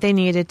 I think they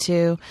needed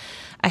to.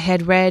 I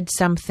had read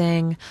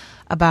something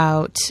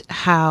about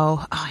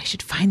how, I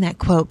should find that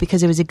quote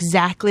because it was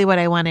exactly what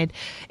I wanted.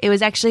 It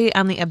was actually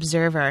on The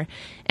Observer,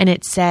 and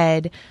it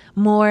said,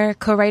 more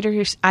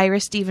co-writers Ira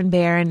Stephen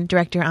Bear and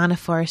director Anna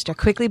Forrester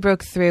quickly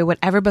broke through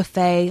whatever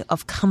buffet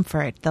of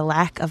comfort the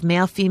lack of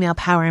male-female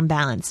power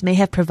imbalance may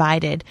have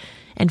provided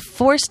and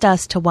forced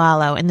us to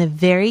wallow in the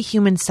very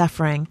human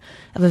suffering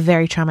of a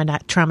very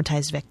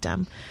traumatized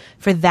victim.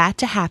 For that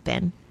to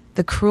happen,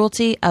 the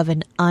cruelty of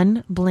an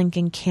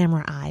unblinking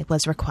camera eye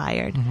was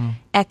required. Mm-hmm.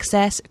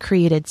 Excess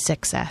created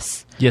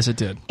success. Yes, it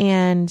did.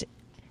 And,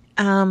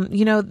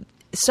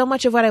 so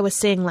much of what I was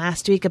saying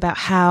last week about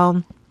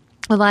how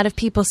a lot of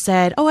people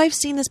said, oh, I've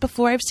seen this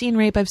before. I've seen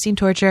rape. I've seen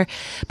torture.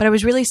 But I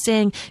was really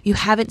saying you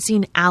haven't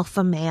seen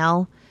alpha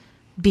male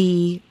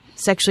be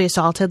sexually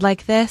assaulted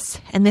like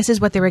this. And this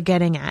is what they were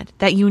getting at,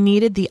 that you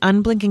needed the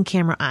unblinking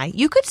camera eye.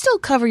 You could still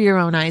cover your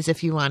own eyes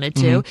if you wanted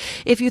to,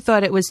 if you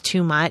thought it was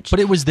too much. But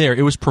it was there.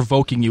 It was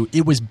provoking you.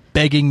 It was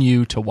begging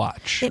you to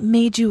watch. It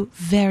made you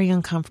very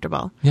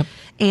uncomfortable. Yep.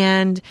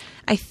 And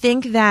I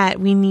think that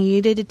we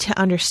needed to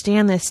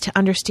understand this, to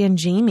understand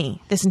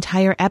Jamie, this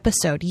entire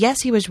episode.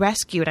 Yes, he was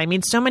rescued. I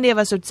mean, so many of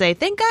us would say,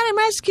 thank God I'm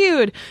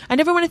rescued. I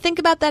never want to think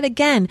about that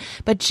again.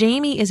 But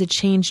Jamie is a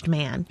changed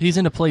man. He's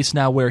in a place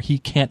now where he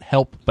can't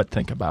help but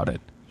think about it.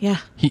 Yeah.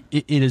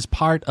 It is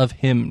part of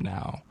him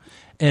now.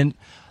 And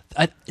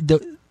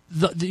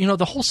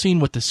the whole scene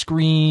with the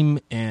scream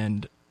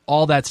and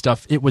all that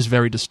stuff, it was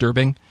very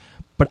disturbing.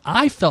 But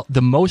I felt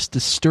the most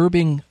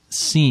disturbing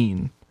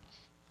scene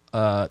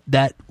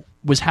that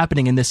was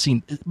happening in this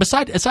scene,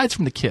 aside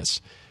from the kiss,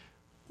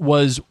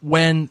 was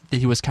when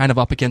he was kind of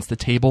up against the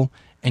table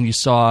and you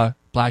saw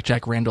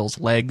Blackjack Randall's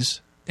legs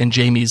and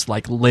Jamie's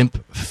like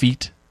limp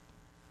feet.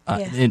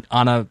 And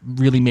Anna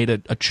really made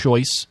a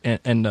choice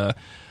and a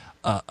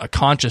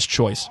conscious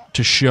choice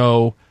to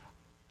show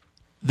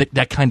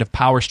that kind of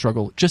power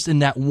struggle just in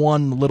that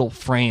one little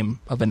frame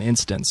of an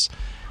instance,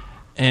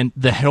 and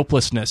the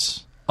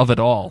helplessness of it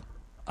all.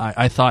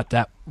 I thought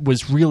that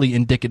was really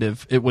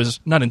indicative. It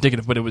was not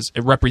indicative, but it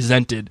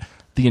represented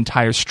the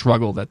entire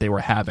struggle that they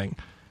were having.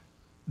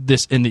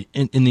 This in the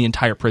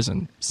entire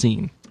prison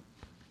scene.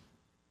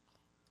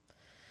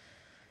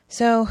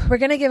 So we're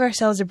going to give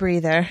ourselves a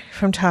breather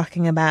from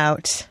talking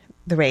about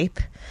the rape,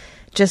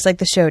 just like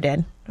the show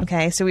did.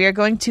 Okay, so we are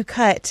going to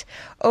cut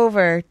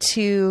over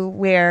to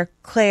where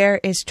Claire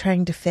is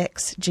trying to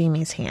fix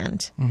Jamie's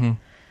hand. Mm-hmm.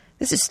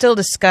 This is still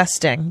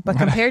disgusting, but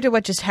compared to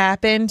what just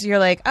happened, you're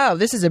like, oh,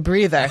 this is a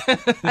breather.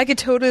 I could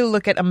totally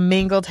look at a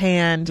mangled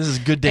hand. This is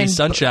good day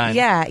sunshine.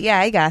 Yeah,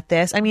 I got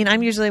this. I mean,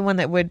 I'm usually one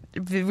that would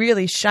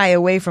really shy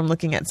away from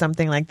looking at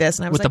something like this.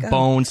 And I was With like, the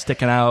bone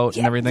sticking out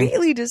and everything.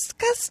 Really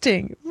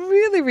disgusting.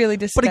 Really, really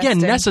disgusting.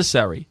 But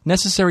again,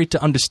 necessary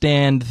to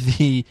understand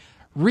the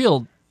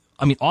real,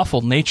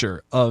 awful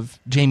nature of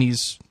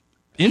Jamie's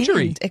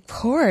injury. And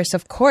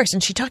of course.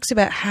 And she talks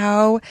about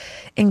how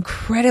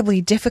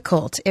incredibly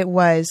difficult it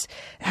was,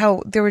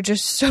 how there were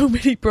just so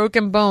many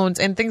broken bones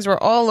and things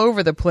were all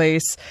over the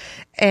place.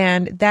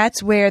 And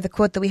that's where the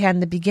quote that we had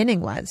in the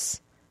beginning was,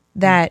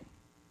 that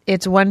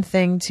it's one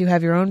thing to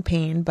have your own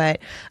pain, but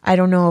I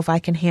don't know if I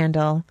can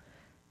handle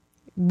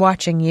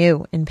watching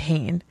you in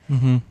pain.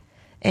 Mm-hmm.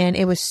 And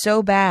it was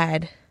so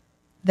bad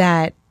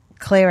that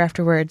Claire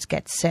afterwards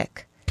gets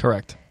sick.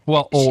 Correct.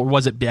 Well, or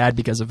was it bad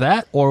because of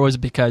that, or was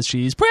it because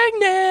she's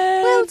pregnant?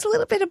 Well, it's a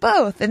little bit of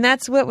both. And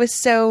that's what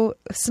was so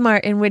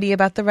smart and witty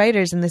about the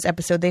writers in this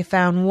episode. They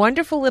found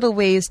wonderful little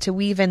ways to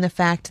weave in the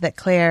fact that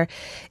Claire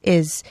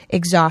is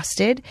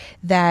exhausted,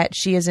 that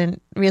she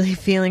isn't really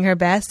feeling her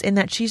best, and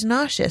that she's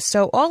nauseous.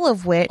 So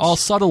all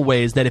subtle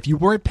ways that if you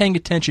weren't paying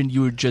attention,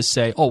 you would just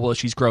say, oh, well,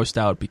 she's grossed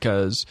out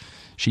because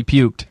she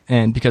puked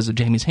and because of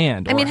Jamie's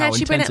hand. I mean, had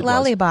she been at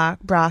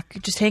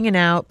Lollybrock, just hanging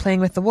out, playing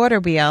with the water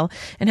wheel,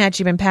 and had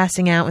she been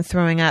passing out and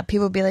throwing up,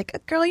 people would be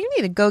like, girl, you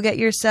need to go get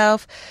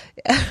yourself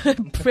a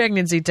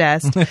pregnancy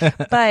test.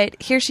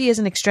 But here she is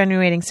in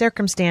extenuating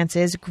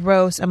circumstances,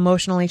 gross,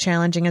 emotionally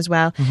challenging as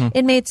well. Mm-hmm.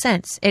 It made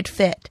sense. It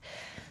fit.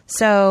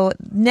 So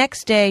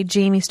next day,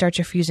 Jamie starts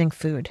refusing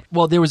food.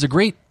 Well, there was a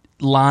great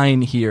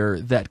line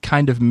here that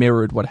kind of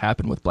mirrored what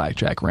happened with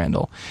Blackjack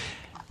Randall.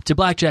 To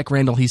Blackjack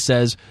Randall, he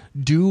says,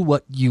 do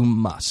what you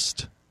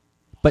must.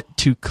 But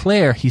to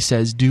Claire, he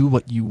says, do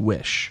what you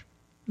wish.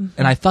 Mm-hmm.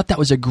 And I thought that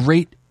was a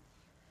great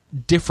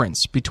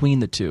difference between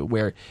the two,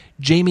 where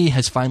Jamie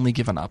has finally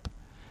given up.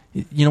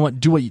 You know what?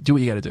 Do what you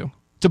got to do.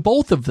 To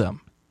both of them.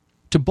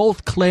 To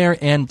both Claire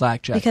and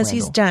Blackjack Because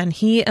Randall. He's done.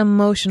 He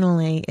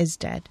emotionally is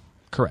dead.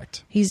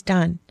 Correct. He's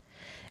done.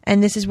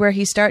 And this is where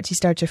he starts. He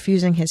starts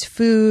refusing his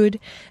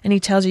food, and he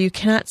tells her, you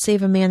cannot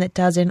save a man that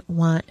doesn't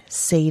want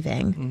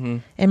saving. Mm-hmm.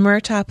 And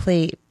Murtaugh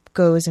Plate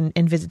goes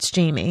and visits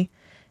Jamie.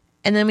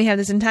 And then we have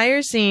this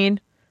entire scene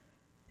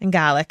in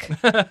Gaelic.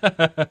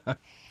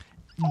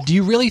 Do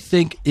you really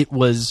think it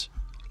was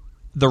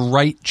the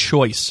right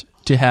choice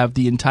to have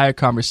the entire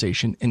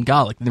conversation in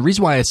Gaelic? And the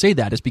reason why I say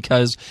that is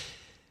because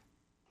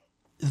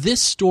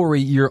this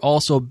story you're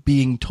also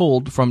being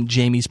told from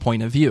Jamie's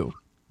point of view.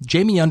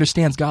 Jamie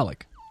understands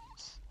Gaelic.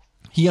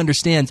 He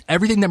understands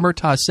everything that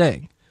Murtaugh is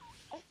saying.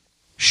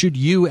 Should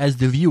you, as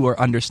the viewer,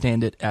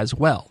 understand it as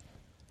well?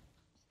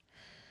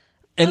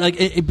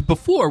 And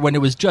before, when it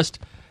was just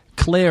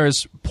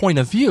Claire's point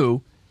of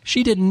view,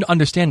 she didn't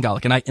understand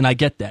Gaelic, and I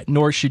get that.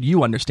 Nor should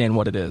you understand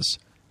what it is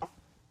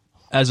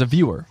as a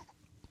viewer.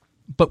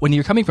 But when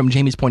you're coming from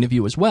Jamie's point of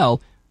view as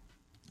well,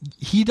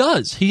 he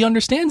does. He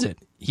understands it.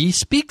 He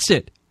speaks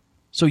it.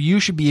 So you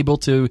should be able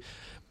to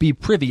be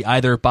privy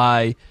either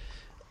by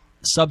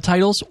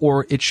subtitles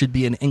or it should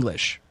be in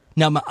English.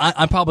 Now,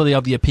 I'm probably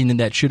of the opinion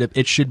that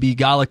it should be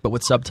Gaelic but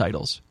with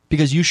subtitles,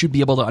 because you should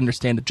be able to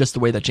understand it just the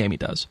way that Jamie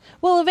does.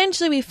 Well,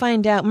 eventually we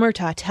find out,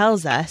 Murtaugh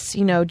tells us,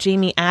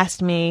 Jamie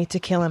asked me to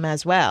kill him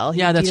as well.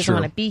 Yeah, that's true. He true.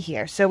 doesn't want to be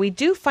here. So we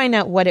do find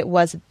out what it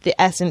was, the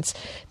essence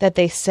that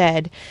they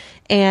said.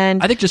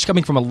 And I think just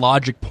coming from a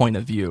logic point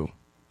of view,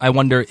 I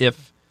wonder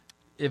if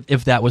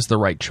that was the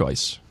right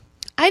choice.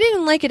 I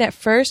didn't like it at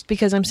first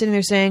because I'm sitting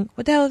there saying,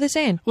 what the hell are they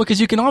saying? Well, because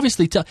you can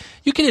obviously tell.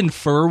 You can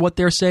infer what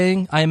they're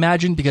saying, I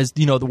imagine, because,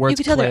 the words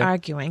You can tell Claire, they're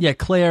arguing. Yeah,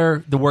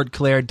 Claire, the word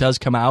Claire does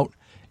come out,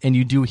 and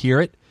you do hear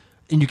it.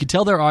 And you can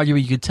tell they're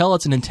arguing. You can tell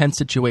it's an intense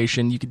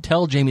situation. You can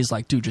tell Jamie's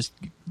like, dude, just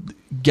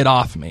get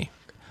off me.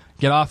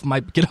 Get off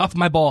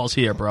my balls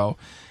here, bro.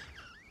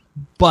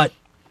 But,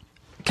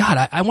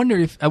 God, I wonder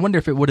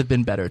if it would have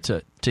been better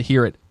to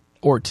hear it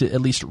or to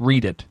at least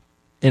read it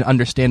and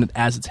understand it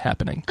as it's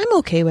happening. I'm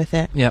okay with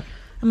it. Yep.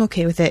 I'm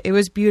okay with it. It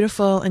was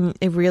beautiful, and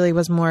it really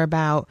was more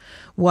about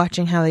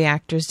watching how the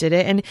actors did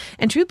it.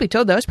 And truth be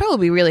told, that was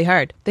probably really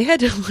hard. They had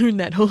to learn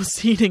that whole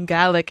scene in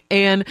Gaelic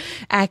and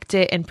act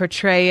it and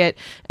portray it,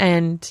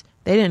 and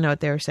they didn't know what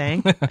they were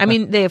saying. I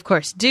mean, they of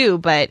course do,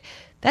 but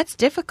that's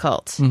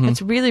difficult. Mm-hmm.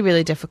 It's really,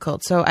 really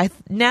difficult. So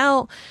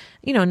now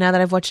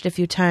that I've watched it a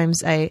few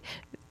times,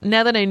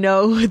 now that I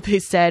know what they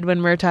said when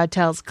Murtaugh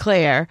tells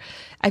Claire,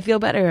 I feel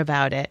better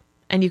about it.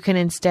 And you can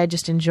instead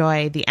just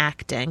enjoy the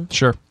acting.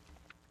 Sure.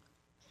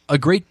 A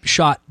great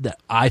shot that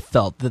I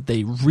felt that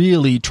they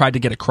really tried to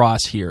get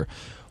across here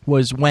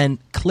was when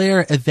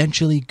Claire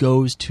eventually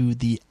goes to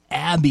the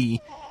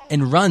Abbey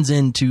and runs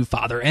into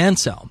Father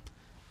Anselm.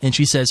 And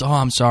she says, oh,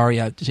 I'm sorry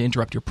to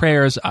interrupt your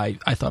prayers. I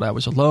thought I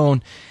was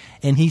alone.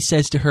 And he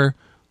says to her,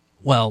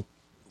 well,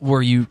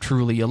 were you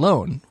truly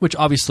alone? Which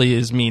obviously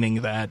is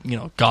meaning that,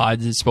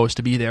 God is supposed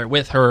to be there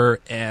with her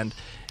and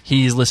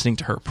he's listening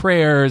to her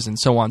prayers and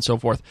so on and so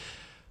forth.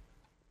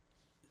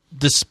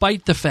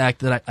 despite the fact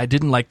that I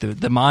didn't like the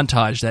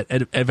montage that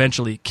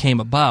eventually came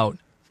about,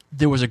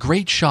 there was a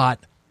great shot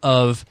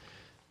of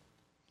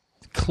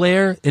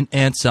Claire and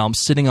Anselm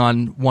sitting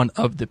on one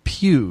of the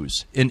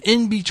pews, and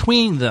in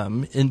between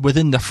them, and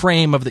within the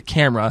frame of the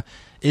camera,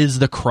 is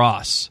the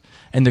cross.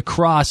 And the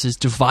cross is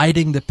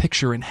dividing the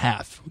picture in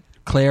half.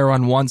 Claire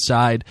on one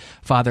side,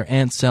 Father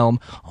Anselm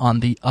on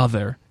the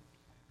other.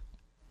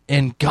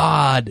 And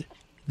God,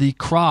 the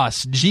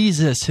cross,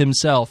 Jesus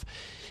himself,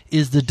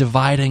 is the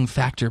dividing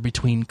factor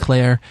between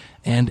Claire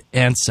and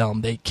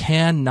Anselm. They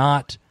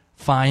cannot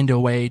find a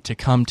way to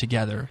come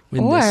together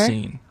in this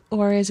scene.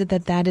 Or is it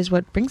that is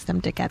what brings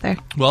them together?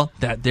 Well,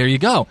 there you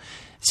go.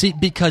 See,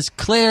 because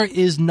Claire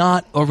is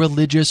not a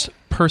religious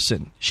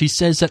person. She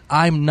says that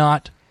I'm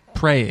not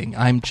praying.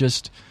 I'm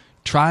just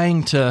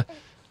trying to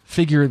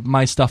figure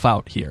my stuff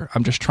out here.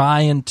 I'm just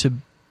trying to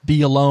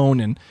be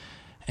alone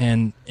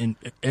and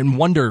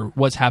wonder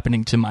what's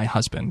happening to my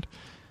husband.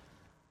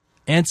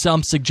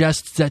 Anselm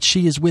suggests that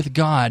she is with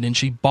God, and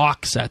she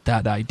balks at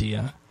that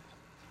idea.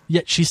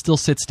 Yet she still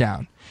sits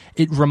down.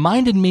 It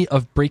reminded me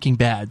of Breaking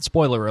Bad.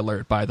 Spoiler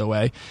alert, by the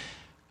way.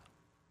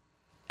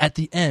 At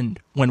the end,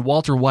 when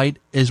Walter White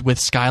is with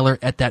Skylar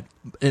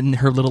in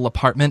her little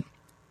apartment,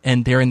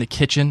 and they're in the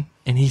kitchen,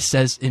 and he's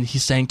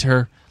saying to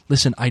her,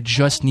 "Listen, I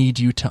just need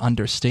you to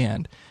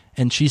understand."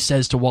 And she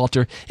says to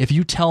Walter, "If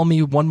you tell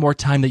me one more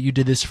time that you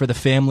did this for the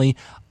family,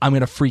 I'm going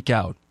to freak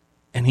out."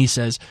 And he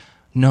says,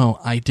 "No,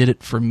 I did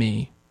it for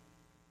me.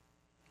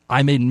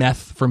 I made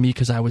meth for me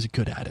because I was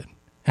good at it.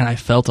 And I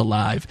felt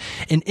alive."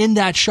 And in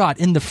that shot,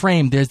 in the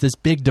frame, there's this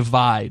big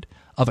divide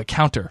of a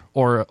counter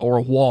or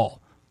a wall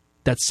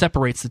that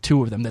separates the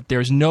two of them, that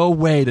there's no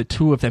way the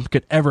two of them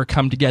could ever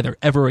come together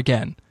ever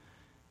again.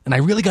 And I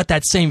really got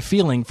that same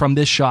feeling from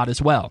this shot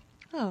as well,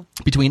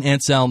 between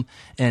Anselm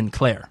and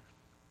Claire.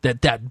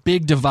 That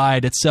big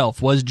divide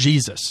itself was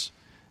Jesus,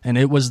 and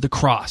it was the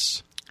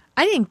cross.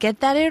 I didn't get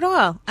that at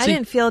all. I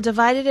didn't feel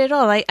divided at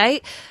all.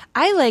 I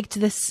liked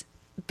this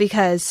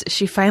because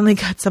she finally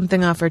got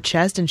something off her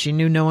chest and she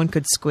knew no one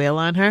could squeal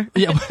on her.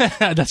 Yeah,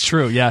 that's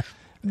true, yeah.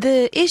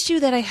 The issue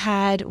that I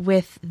had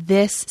with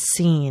this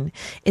scene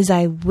is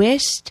I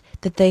wished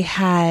that they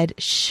had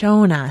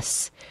shown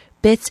us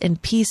bits and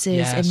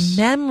pieces and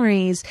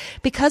memories.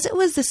 Because it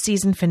was the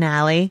season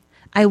finale,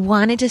 I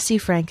wanted to see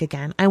Frank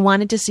again. I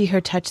wanted to see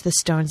her touch the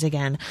stones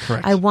again.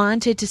 Correct. I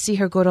wanted to see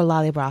her go to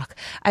Lollybrock.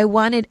 I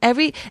wanted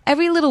every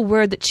little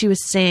word that she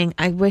was saying.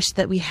 I wish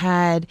that we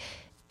had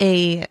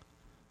a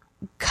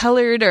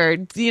colored, or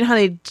you know how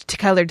they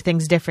colored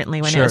things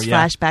differently when it was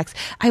flashbacks.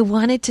 I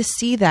wanted to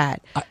see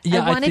that. I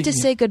wanted to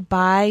say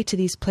goodbye to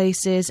these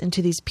places and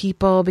to these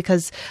people,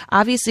 because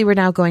obviously we're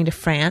now going to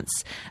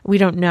France. We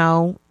don't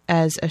know,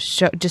 as a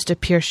show, just a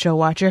pure show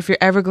watcher, if you're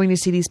ever going to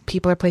see these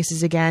people or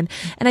places again.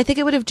 And I think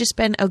it would have just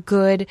been a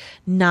good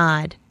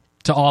nod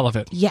to all of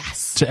it.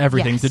 Yes. To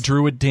everything. Yes. The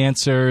Druid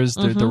dancers,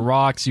 the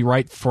rocks, you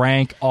write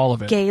Frank, all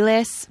of it.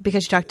 Gayless,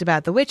 because you talked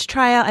about the witch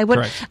trial.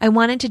 I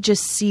wanted to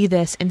just see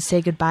this and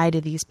say goodbye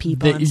to these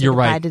people and say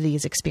goodbye to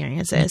these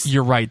experiences.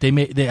 You're right.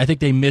 I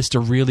think they missed a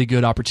really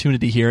good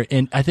opportunity here.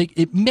 And I think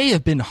it may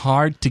have been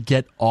hard to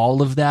get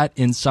all of that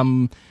in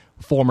some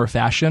form or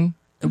fashion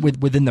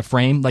within the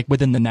frame, like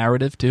within the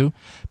narrative too.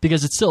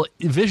 Because it's still,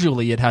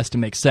 visually, it has to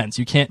make sense.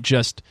 You can't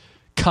just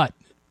cut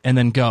and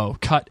then go,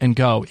 cut and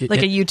go.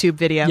 Like a YouTube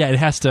video. Yeah, it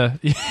has to,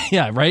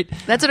 yeah, right?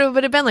 That's what it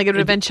would have been like. It would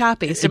have been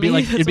choppy. So it'd be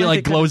like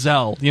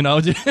Glozell, you know?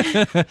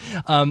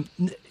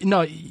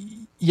 No,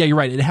 yeah, you're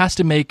right. It has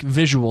to make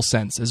visual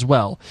sense as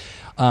well.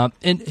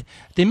 And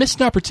they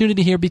missed an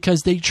opportunity here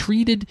because they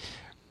treated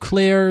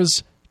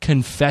Claire's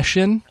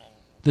confession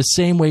the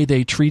same way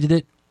they treated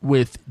it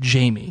with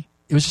Jamie.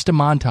 It was just a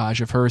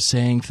montage of her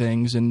saying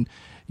things, and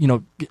you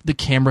know, the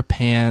camera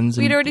pans.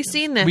 We'd already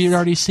seen this. We had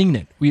already seen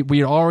it. We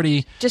had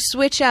already... Just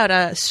switch out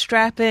a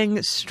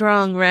strapping,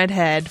 strong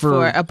redhead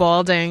for a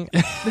balding...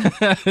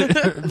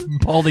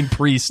 balding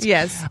priest.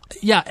 Yes.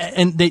 Yeah,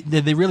 and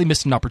they really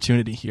missed an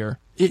opportunity here.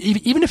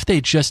 Even if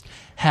they just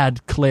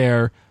had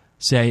Claire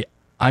say,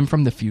 "I'm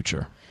from the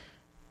future."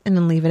 And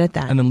then leave it at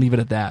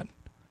that.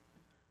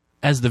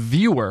 As the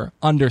viewer,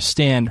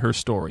 understand her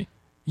story.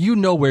 You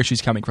know where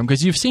she's coming from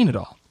because you've seen it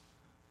all.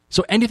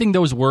 So anything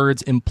those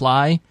words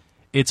imply,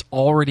 it's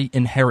already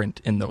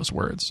inherent in those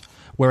words.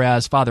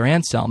 Whereas Father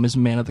Anselm is a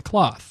man of the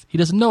cloth. He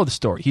doesn't know the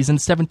story. He's in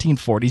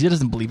 1740s. He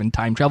doesn't believe in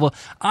time travel.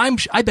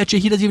 I bet you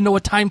he doesn't even know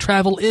what time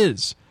travel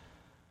is.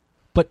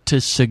 But to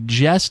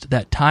suggest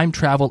that time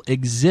travel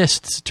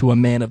exists to a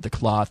man of the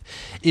cloth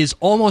is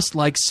almost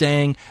like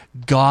saying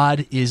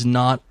God is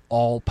not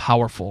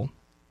all-powerful.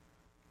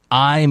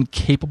 I am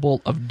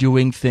capable of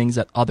doing things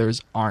that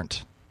others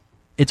aren't.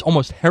 It's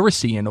almost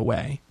heresy in a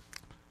way.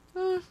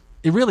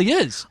 It really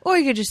is. Or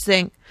you could just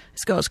think,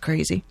 this girl's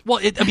crazy. Well,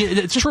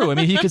 it's true. I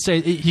mean, he could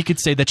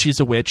say that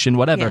she's a witch and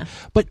whatever. Yeah.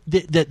 But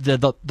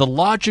the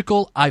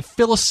logical,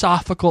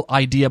 philosophical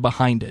idea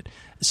behind it,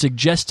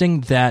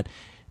 suggesting that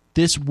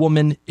this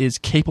woman is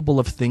capable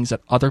of things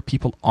that other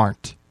people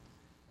aren't.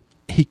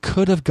 he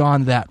could have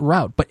gone that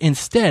route. But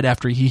instead,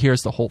 after he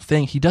hears the whole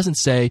thing, he doesn't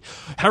say,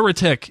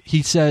 heretic.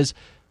 He says,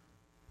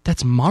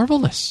 that's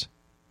marvelous.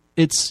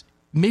 It's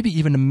maybe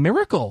even a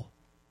miracle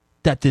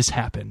that this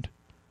happened.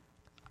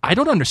 I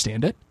don't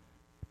understand it,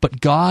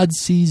 but God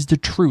sees the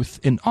truth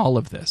in all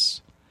of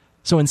this.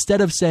 So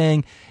instead of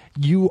saying,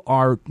 you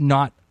are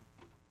not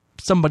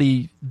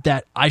somebody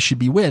that I should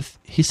be with,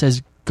 he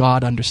says,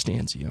 God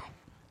understands you,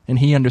 and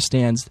he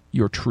understands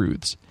your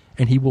truths,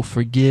 and he will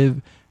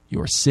forgive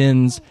your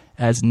sins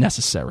as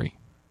necessary.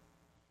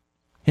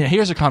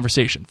 Here's a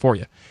conversation for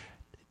you.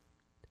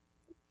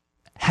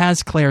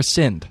 Has Claire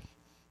sinned?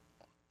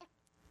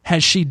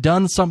 Has she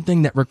done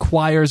something that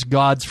requires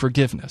God's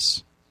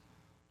forgiveness?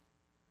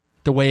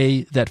 The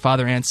way that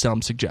Father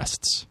Anselm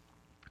suggests.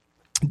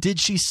 Did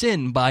she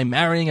sin by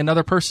marrying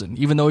another person,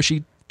 even though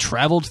she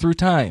traveled through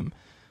time?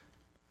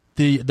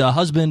 The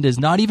husband is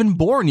not even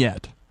born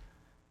yet.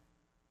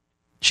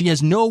 She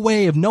has no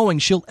way of knowing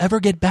she'll ever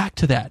get back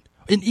to that.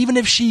 And even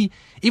if she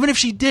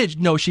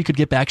did know she could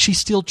get back, she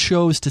still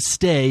chose to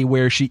stay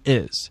where she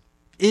is.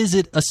 Is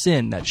it a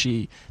sin that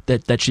she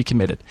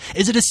committed?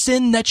 Is it a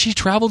sin that she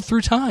traveled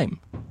through time?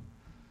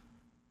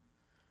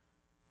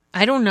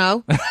 I don't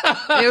know.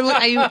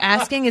 Are you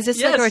asking? Is this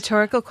like a Yes.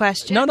 rhetorical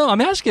question? No,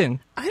 I'm asking.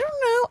 I don't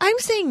know. I'm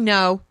saying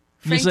no.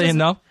 You're saying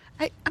no?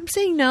 I'm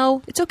saying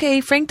no. It's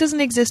okay. Frank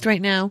doesn't exist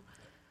right now.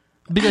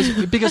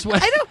 Because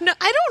what? I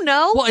don't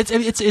know. Well,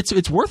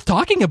 it's worth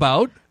talking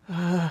about.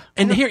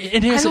 And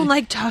here's I don't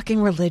like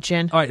talking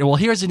religion. All right. Well,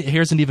 here's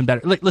an even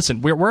better.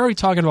 Listen, we're already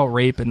talking about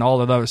rape and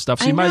all of the other stuff,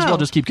 so you might as well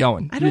just keep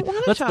going. I don't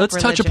want to talk Let's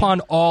touch religion. upon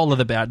all of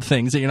the bad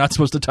things that you're not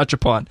supposed to touch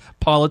upon: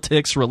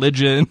 politics,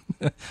 religion,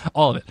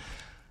 all of it.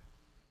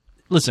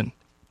 Listen,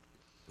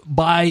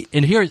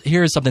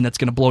 here's something that's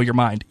going to blow your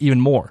mind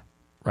even more,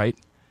 right?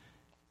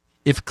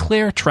 If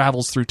Claire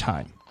travels through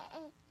time,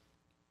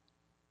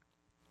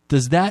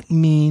 does that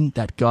mean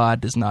that God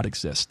does not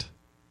exist?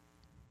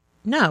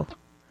 No.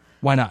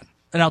 Why not?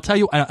 And I'll tell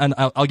you, and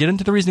I'll get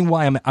into the reasoning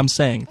why I'm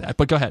saying that.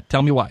 But go ahead,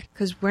 tell me why.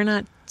 Because we're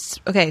not...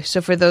 Okay,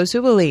 so for those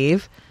who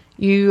believe,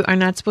 you are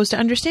not supposed to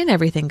understand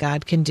everything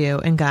God can do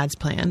and God's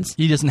plans.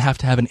 He doesn't have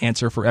to have an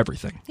answer for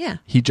everything. Yeah.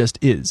 He just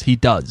is. He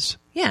does.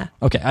 Yeah.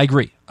 Okay, I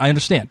agree. I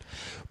understand.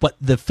 But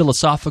the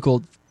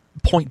philosophical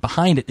point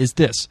behind it is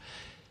this.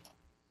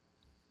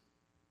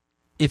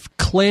 If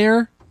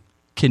Claire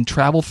can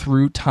travel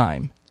through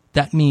time,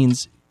 that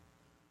means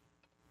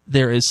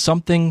there is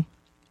something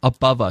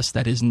above us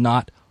that is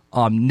not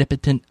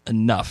omnipotent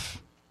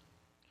enough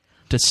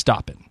to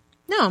stop it.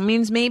 No, it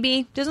means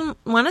maybe doesn't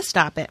want to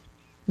stop it.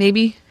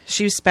 Maybe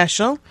she's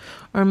special,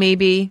 or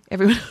maybe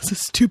everyone else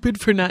is stupid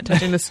for not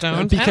touching the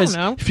stone. I don't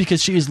know.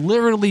 Because she is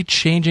literally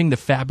changing the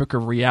fabric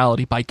of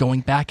reality by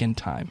going back in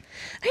time.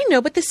 I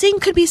know, but the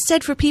same could be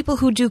said for people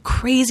who do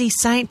crazy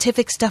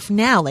scientific stuff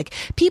now, like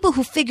people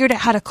who figured out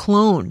how to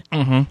clone.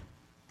 Mm-hmm.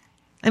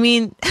 I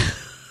mean,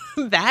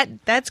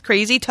 that's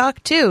crazy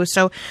talk too.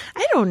 So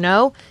I don't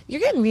know.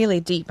 You're getting really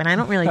deep, and I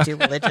don't really do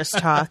religious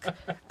talk.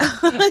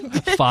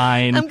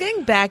 Fine. I'm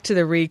getting back to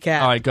the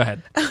recap. All right, go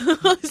ahead.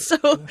 So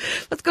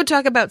let's go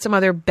talk about some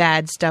other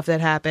bad stuff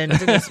that happened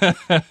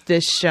in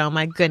this show.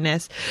 My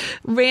goodness.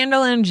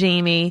 Randall and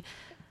Jamie,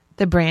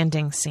 the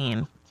branding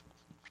scene.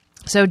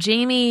 So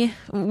Jamie,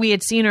 we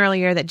had seen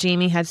earlier that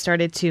Jamie had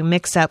started to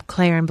mix up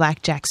Claire and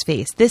Blackjack's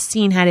face. This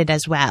scene had it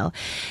as well.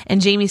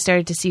 And Jamie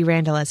started to see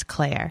Randall as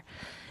Claire.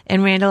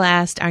 And Randall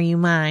asked, "Are you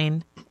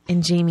mine?"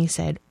 And Jamie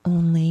said,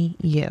 "Only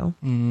you."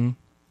 Mm-hmm.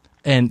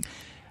 And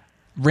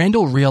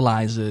Randall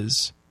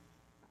realizes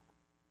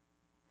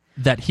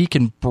that he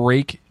can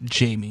break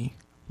Jamie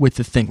with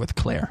the thing with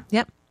Claire.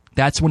 Yep.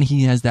 That's when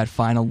he has that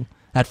final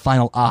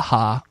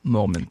aha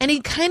moment. And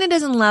he kind of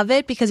doesn't love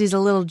it because he's a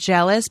little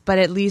jealous, but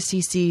at least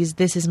he sees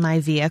this is my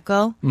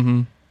vehicle.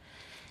 Mm-hmm.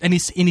 And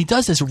he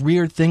does this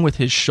weird thing with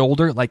his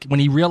shoulder. Like when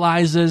he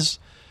realizes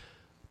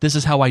this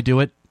is how I do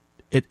it,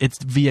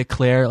 it's via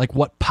Claire. Like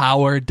what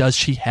power does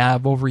she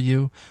have over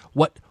you?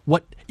 What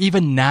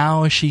even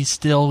now she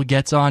still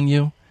gets on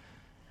you?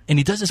 And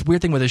he does this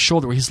weird thing with his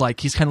shoulder where he's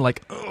kind of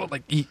like, oh,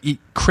 like he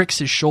cricks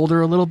his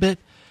shoulder a little bit.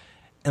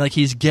 And like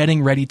he's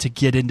getting ready to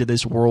get into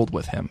this world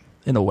with him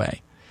in a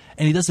way.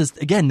 And he does this,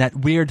 again, that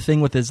weird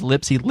thing with his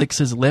lips. He licks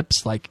his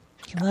lips like...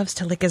 He loves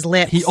to lick his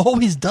lips. He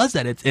always does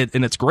that.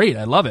 And it's great.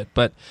 I love it.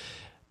 But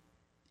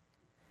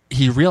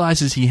he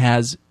realizes he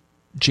has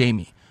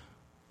Jamie.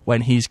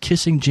 When he's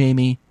kissing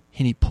Jamie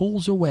and he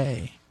pulls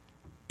away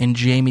and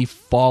Jamie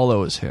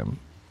follows him.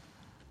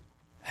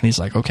 And he's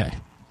like, okay,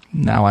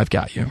 now I've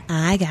got you.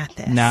 I got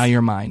this. Now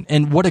you're mine.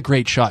 And what a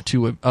great shot,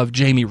 too, of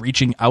Jamie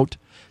reaching out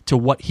to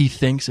what he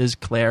thinks is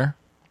Claire.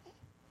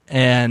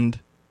 And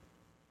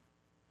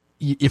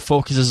it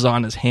focuses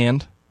on his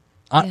hand.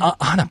 Yeah.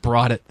 Anna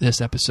brought it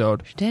this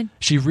episode. She did.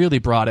 She really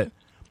brought it.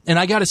 And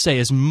I got to say,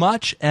 as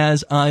much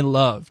as I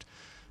loved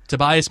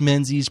Tobias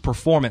Menzies'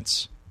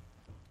 performance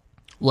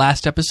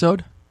last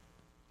episode,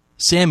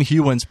 Sam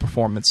Hewen's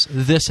performance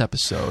this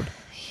episode,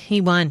 He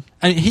won.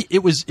 I mean,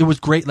 it was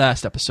great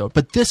last episode,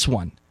 but this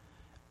one,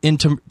 in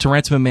To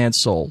Ransom a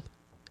Man's Soul,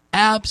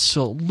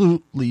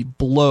 absolutely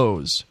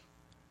blows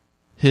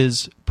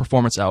his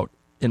performance out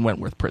in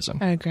Wentworth Prison.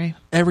 I agree.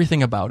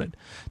 Everything about it.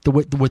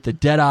 With the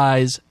dead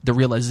eyes, the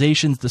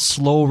realizations, the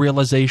slow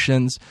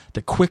realizations,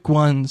 the quick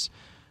ones,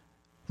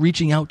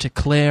 reaching out to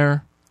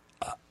Claire.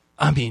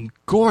 I mean,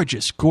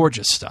 gorgeous,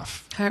 gorgeous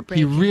stuff.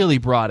 Heartbreaking. He really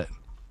brought it.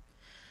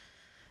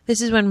 This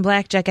is when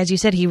Blackjack, as you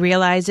said, he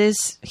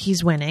realizes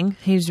he's winning.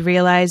 He's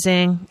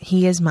realizing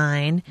he is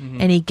mine.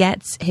 And he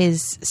gets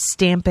his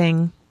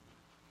stamping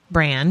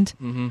brand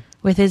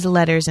with his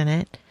letters in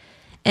it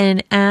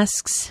and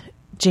asks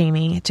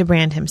Jamie to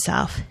brand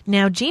himself.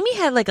 Now, Jamie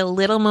had like a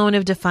little moment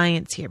of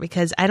defiance here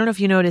because I don't know if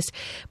you noticed,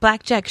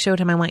 Blackjack showed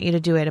him, I want you to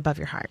do it above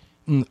your heart.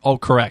 Oh,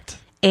 correct.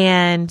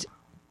 And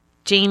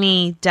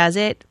Jamie does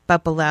it,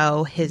 but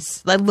below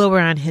his, like, lower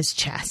on his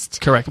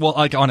chest. Correct. Well,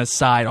 like on his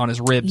side, on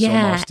his ribs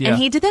almost. Yeah. And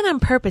he did that on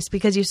purpose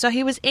because you saw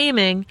he was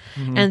aiming,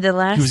 and the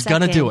last He was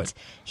gonna do it.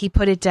 He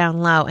put it down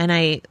low, and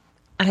I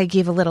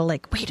gave a little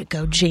like, way to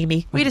go,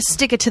 Jamie. Way to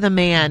stick it to the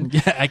man.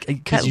 Yeah,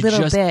 because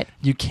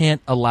you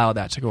can't allow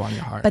that to go on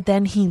your heart. But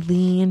then he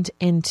leaned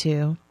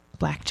into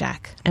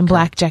Blackjack, and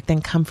Blackjack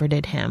then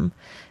comforted him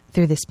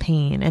through this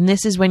pain. And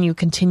this is when you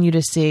continue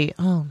to see,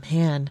 oh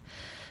man,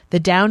 the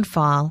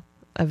downfall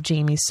of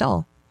Jamie's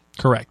soul.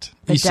 Correct.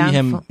 The You see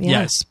him, downfall,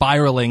 yeah.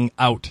 spiraling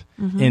out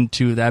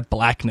into that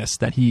blackness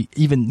that he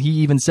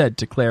even said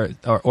to Claire,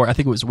 or I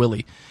think it was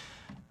Willie.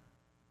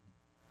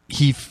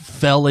 He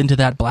fell into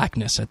that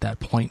blackness at that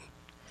point.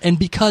 And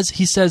because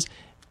he says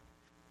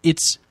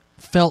it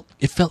felt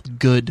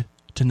good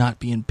to not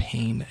be in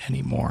pain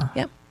anymore.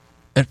 Yep.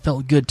 It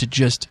felt good to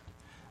just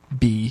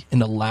be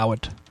and allow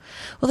it.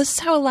 Well, this is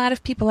how a lot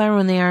of people are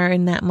when they are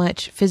in that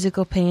much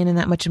physical pain and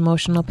that much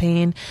emotional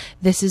pain.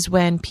 This is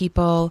when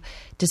people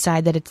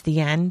decide that it's the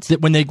end. That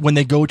when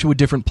they go to a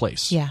different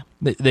place. Yeah.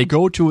 They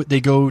go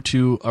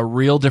to a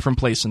real different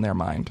place in their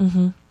mind.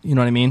 You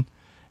know what I mean?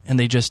 And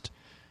they just,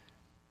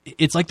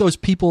 it's like those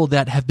people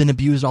that have been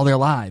abused all their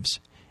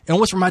lives. It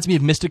almost reminds me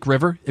of Mystic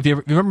River. If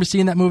you remember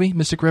seeing that movie,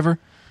 Mystic River,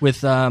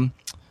 with what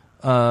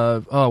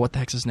the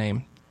heck's his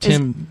name?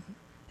 Tim.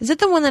 Is it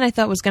the one that I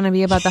thought was going to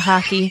be about the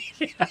hockey?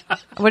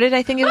 What did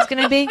I think it was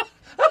going to be?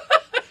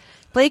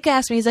 Blake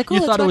asked me, he's like, oh,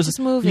 let's watch this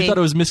movie. You thought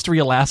it was Mystery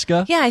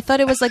Alaska? Yeah, I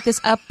thought it was like this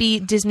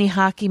upbeat Disney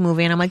hockey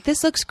movie, and I'm like,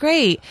 this looks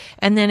great.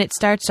 And then it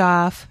starts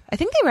off, I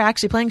think they were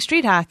actually playing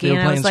street hockey. They were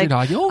and playing I was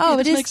like, street hockey. Oh,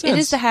 it makes sense.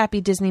 is the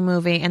happy Disney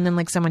movie, and then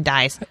like someone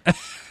dies.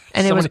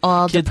 And it was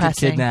all kids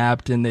depressing. Get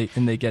kidnapped and they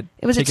get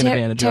It was taken a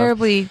advantage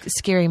terribly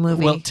scary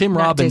movie. Well, Tim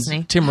not Robbins,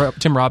 Disney.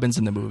 Tim Robbins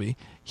in the movie,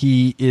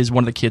 he is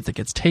one of the kids that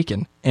gets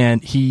taken,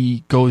 and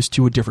he goes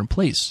to a different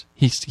place.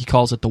 He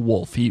calls it the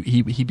Wolf.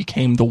 He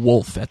became the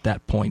Wolf at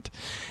that point,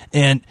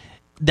 and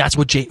that's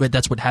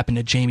what happened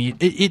to Jamie.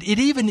 It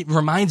even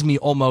reminds me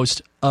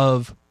almost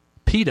of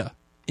PETA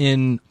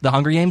in the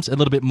Hunger Games, a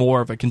little bit more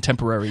of a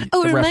contemporary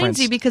Oh, it reference. reminds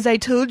you because I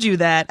told you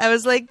that. I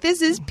was like,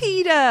 this is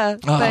PETA,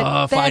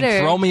 but fine, better.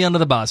 throw me under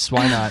the bus.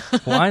 Why not?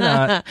 Why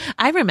not?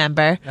 I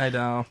remember. I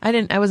know.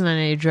 I wasn't on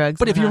any drugs.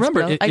 But in if the you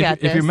remember, hospital.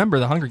 if you remember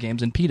the Hunger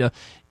Games and PETA,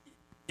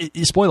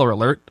 spoiler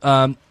alert,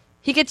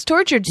 he gets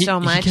tortured so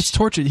much. He gets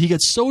tortured. He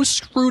gets so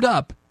screwed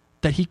up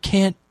that he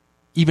can't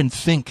even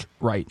think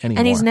right anymore.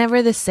 And he's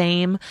never the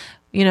same.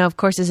 You know, of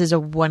course, this is a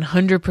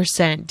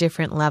 100%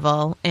 different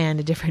level and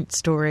a different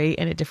story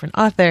and a different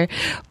author.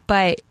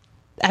 But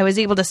I was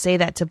able to say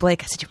that to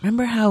Blake. I said, you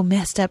remember how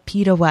messed up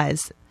PETA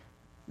was?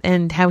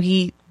 And how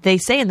they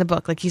say in the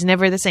book, like, he's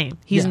never the same.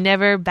 He's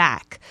never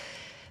back.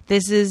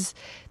 This is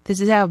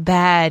how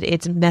bad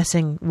it's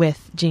messing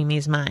with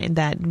Jamie's mind.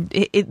 That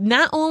it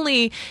not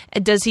only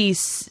does he,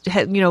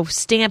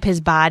 stamp his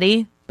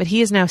body, but he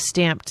has now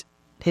stamped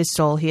his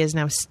soul. He has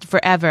now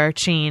forever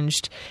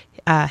changed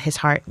his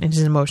heart and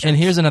his emotions. And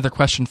here's another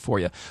question for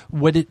you.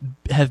 Would it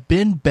have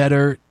been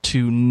better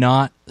to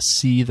not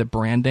see the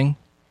branding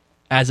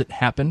as it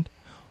happened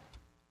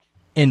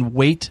and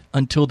wait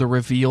until the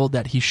reveal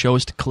that he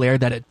shows to Claire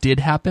that it did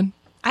happen?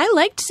 I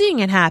liked seeing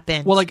it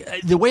happen. Well, like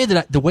the way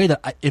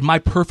that in my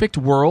perfect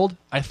world,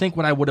 I think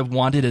what I would have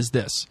wanted is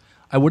this.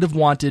 I would have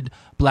wanted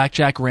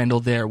Blackjack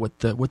Randall there with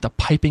the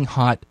piping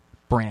hot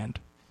brand,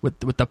 with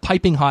the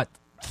piping hot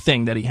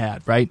thing that he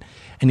had, right?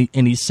 And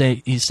he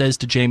says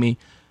to Jamie,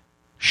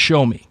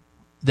 "Show me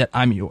that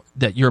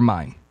that you're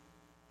mine.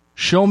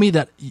 Show me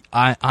that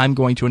I'm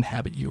going to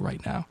inhabit you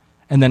right now."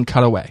 And then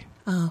cut away.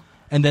 Oh.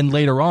 And then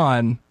later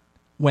on,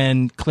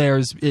 when Claire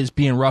is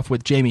being rough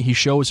with Jamie, he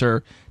shows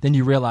her. Then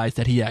you realize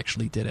that he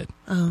actually did it.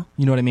 Oh.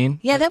 You know what I mean?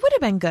 Yeah, that would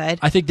have been good.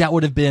 I think that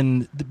would have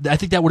been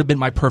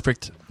my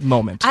perfect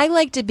moment. I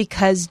liked it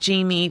because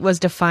Jamie was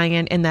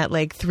defiant in that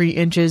like 3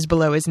 inches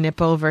below his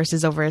nipple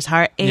versus over his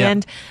heart,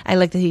 and I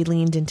liked that he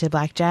leaned into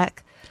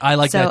Blackjack. I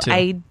like that too.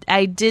 So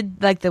I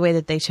did like the way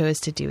that they chose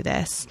to do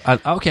this.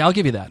 Okay, I'll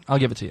give you that. I'll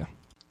give it to you.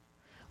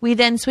 We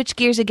then switch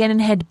gears again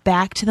and head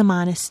back to the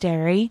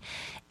monastery,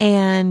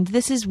 and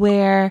this is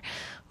where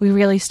we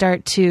really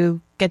start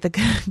to get the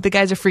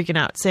guys are freaking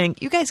out, saying,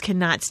 "You guys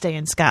cannot stay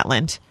in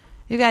Scotland.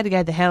 You got to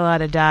get the hell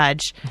out of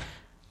Dodge."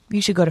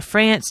 you should go to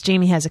France.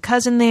 Jamie has a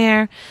cousin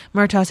there.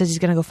 Murtaugh says he's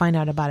going to go find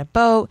out about a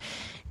boat.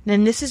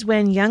 And this is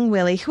when young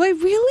Willie, who I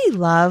really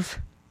love,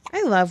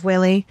 I love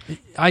Willie.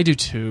 I do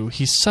too.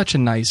 He's such a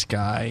nice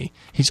guy.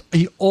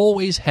 He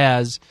always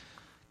has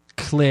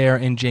Claire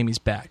and Jamie's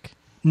back,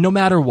 no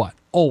matter what.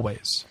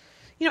 Always.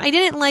 You know, I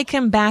didn't like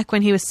him back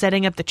when he was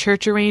setting up the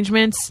church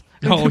arrangements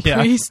with Oh, the yeah.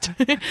 priest.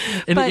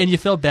 And you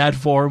felt bad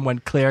for him when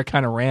Claire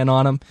kind of ran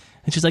on him.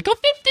 And she's like, go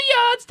 50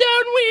 yards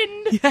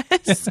downwind.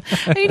 Yes.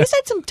 I mean, he's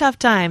had some tough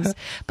times,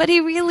 but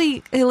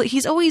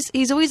he's always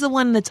the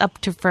one that's up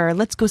to fur.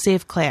 Let's go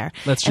save Claire.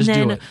 Let's just do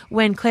And then it.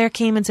 when Claire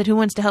came and said, who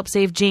wants to help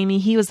save Jamie?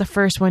 He was the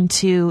first one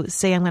to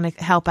say, I'm going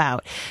to help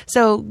out.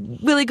 So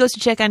Willie goes to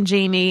check on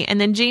Jamie, and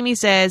then Jamie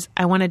says,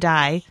 I want to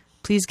die.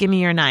 Please give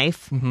me your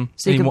knife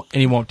so you can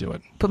And he won't do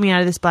it. put me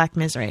out of this black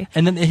misery.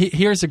 And then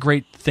here's a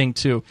great thing,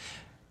 too.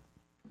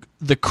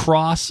 The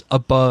cross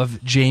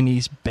above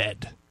Jamie's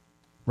bed,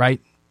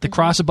 right? The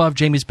cross above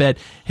Jamie's bed,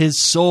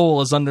 his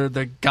soul is under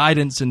the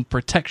guidance and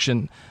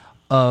protection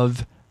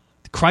of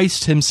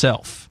Christ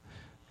himself.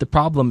 The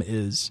problem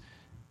is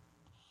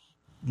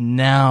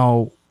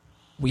now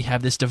we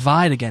have this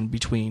divide again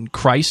between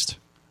Christ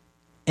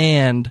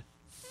and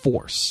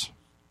force.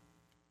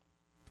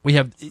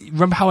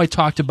 Remember how I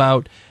talked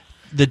about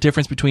the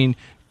difference between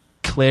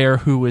Claire,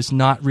 who is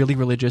not really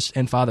religious,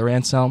 and Father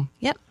Anselm?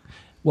 Yep.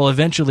 Well,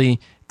 eventually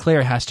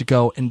Claire has to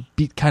go and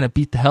beat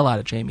the hell out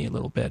of Jamie a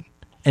little bit.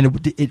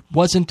 And it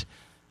wasn't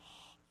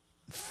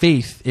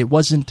faith. It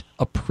wasn't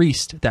a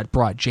priest that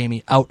brought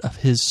Jamie out of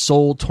his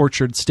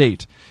soul-tortured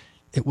state.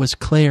 It was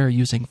Claire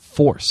using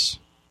force.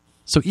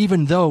 So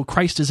even though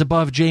Christ is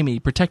above Jamie,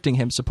 protecting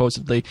him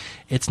supposedly,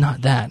 it's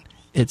not that.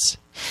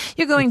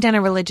 You're going down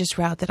a religious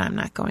route that I'm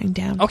not going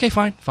down. Okay,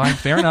 fine,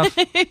 fair enough.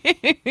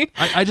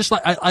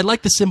 I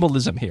like the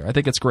symbolism here. I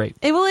think it's great.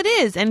 Well, it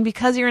is, and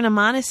because you're in a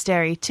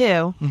monastery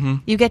too,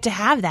 you get to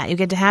have that. You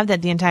get to have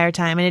that the entire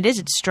time, and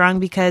it's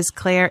strong because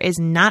Claire is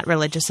not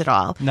religious at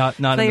all. Not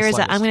in the Claire is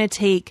slightest. I'm going to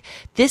take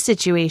this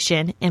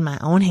situation in my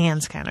own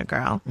hands kind of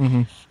girl.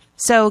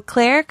 So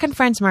Claire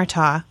confronts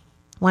Murtaugh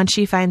once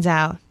she finds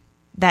out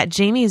that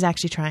Jamie is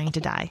actually trying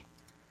to die.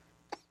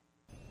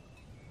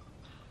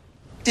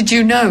 Did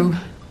you know?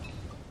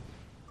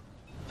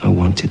 I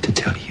wanted to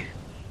tell you,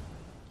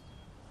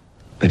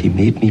 but he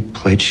made me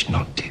pledge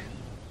not to.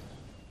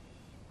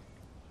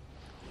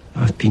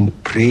 I've been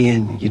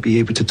praying you'd be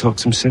able to talk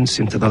some sense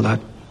into the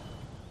lad.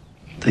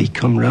 That he'd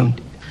come round.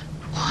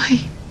 Why?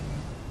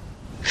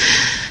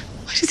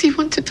 Why does he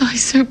want to die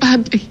so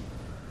badly?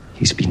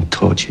 He's been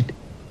tortured.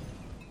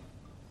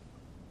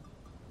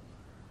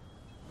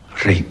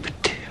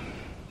 Raped.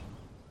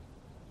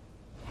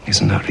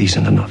 Isn't that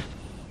reason enough?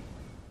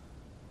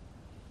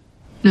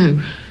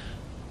 No.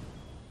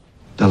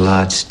 The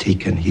lad's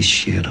taken his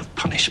share of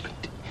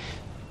punishment.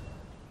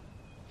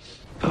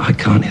 But I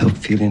can't help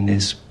feeling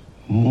there's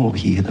more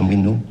here than we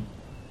know.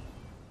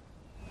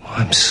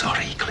 I'm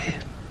sorry,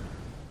 Claire.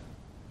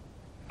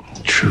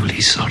 I'm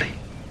truly sorry.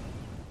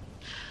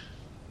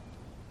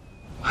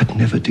 I'd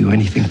never do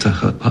anything to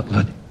hurt that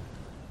lad.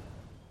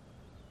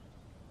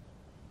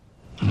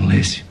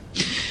 Unless...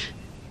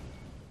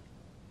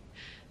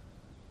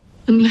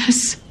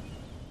 Unless...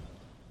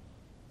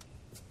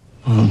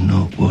 I'll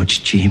not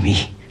watch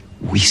Jamie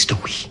waste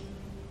away.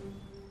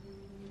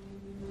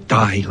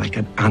 Die like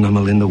an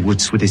animal in the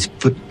woods with his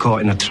foot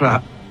caught in a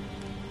trap.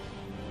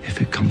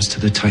 If it comes to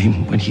the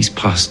time when he's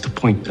past the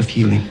point of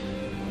healing.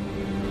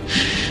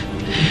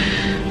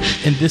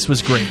 And this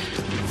was great.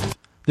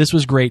 This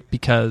was great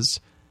because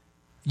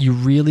you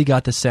really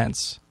got the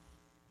sense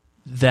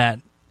that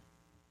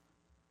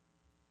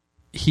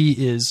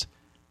he is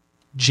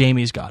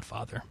Jamie's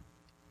godfather.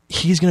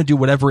 He's going to do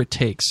whatever it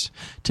takes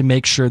to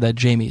make sure that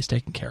Jamie is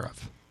taken care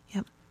of.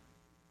 Yep.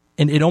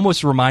 And it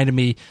almost reminded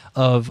me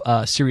of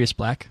Sirius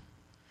Black,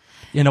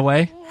 in a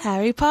way.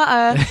 Harry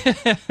Potter.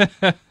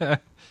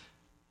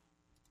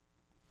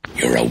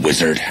 You're a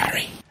wizard,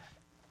 Harry.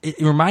 It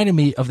reminded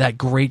me of that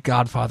great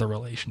godfather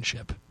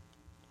relationship.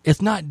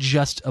 It's not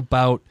just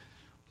about,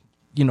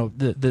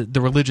 the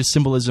religious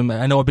symbolism.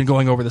 I know I've been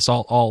going over this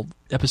all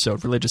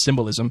episode, religious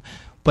symbolism,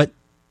 but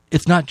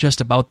it's not just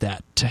about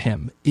that to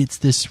him. It's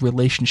this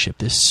relationship,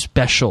 this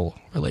special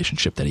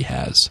relationship that he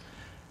has,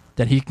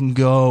 that he can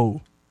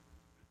go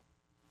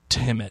to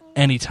him at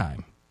any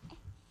time.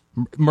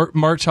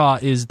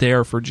 Murtaugh is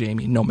there for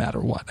Jamie no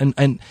matter what.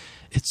 And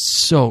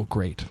it's so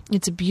great.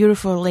 It's a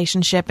beautiful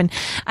relationship, and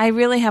I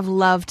really have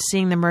loved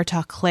seeing the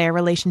Murtaugh-Claire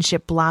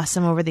relationship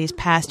blossom over these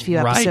past few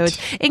Right. episodes,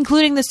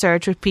 including The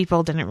Search, which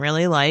people didn't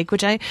really like,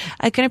 which I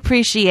can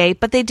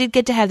appreciate, but they did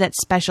get to have that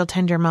special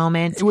tender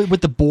moment.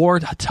 With the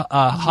board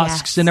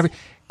husks Yes. and everything.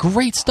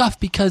 Great stuff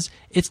because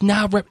it's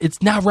now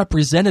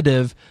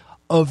representative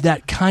of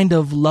that kind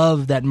of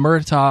love that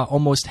Murtaugh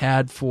almost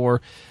had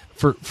for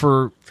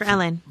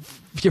Ellen.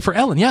 For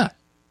Ellen, yeah.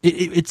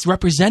 It's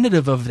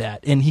representative of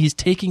that, and he's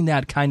taking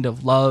that kind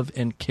of love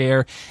and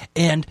care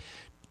and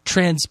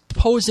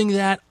transposing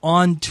that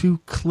onto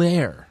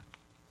Claire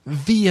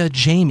via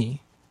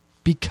Jamie.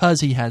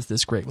 because he has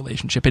this great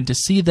relationship. And to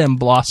see them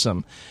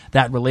blossom,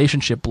 that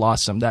relationship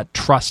blossom, that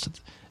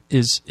trust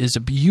is a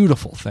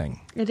beautiful thing.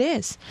 It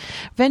is.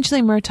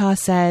 Eventually, Murtaugh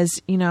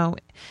says,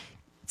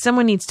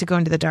 someone needs to go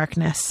into the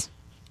darkness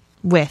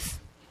with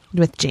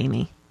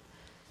Jamie.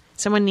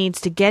 Someone needs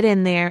to get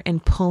in there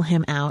and pull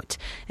him out.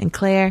 And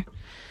Claire,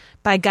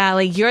 by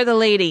golly, you're the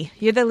lady.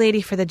 You're the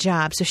lady for the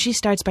job. So she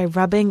starts by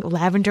rubbing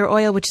lavender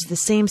oil, which is the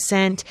same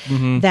scent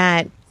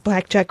that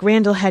Blackjack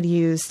Randall had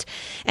used.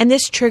 And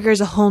this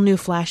triggers a whole new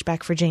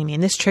flashback for Jamie.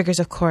 And this triggers,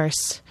 of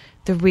course,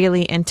 the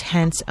really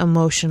intense,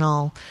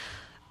 emotional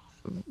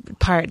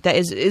part that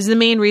is the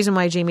main reason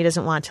why Jamie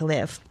doesn't want to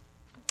live.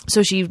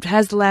 So she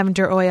has the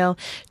lavender oil,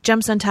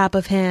 jumps on top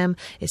of him,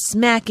 is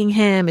smacking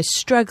him, is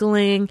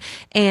struggling,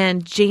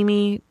 and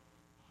Jamie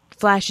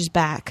flashes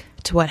back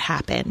to what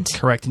happened.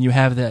 Correct. And you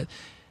have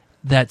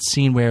that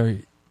scene where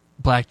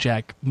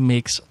Blackjack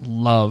makes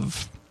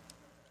love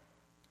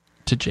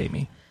to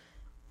Jamie.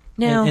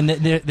 Now, and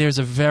there's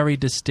a very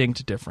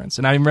distinct difference.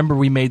 And I remember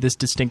we made this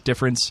distinct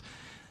difference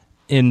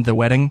in the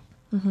wedding.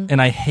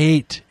 And I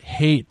hate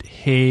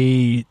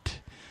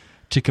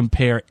to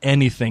compare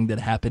anything that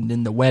happened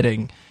in the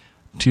wedding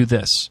to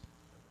this.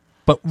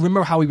 But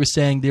remember how we were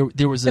saying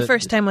there was the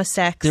first time was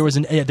sex. There was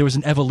an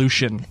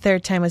evolution.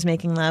 Third time was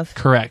making love.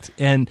 Correct.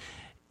 And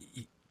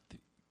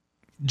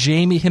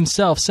Jamie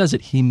himself says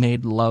it. He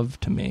made love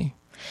to me.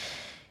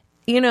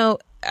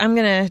 I'm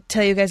going to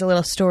tell you guys a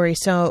little story.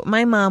 So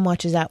my mom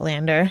watches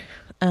Outlander.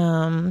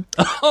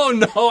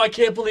 Oh no! I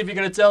can't believe you're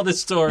going to tell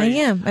this story. I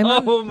am. My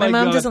mom, my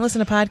God. doesn't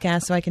listen to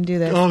podcasts, so I can do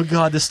this. Oh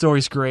God, this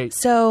story's great.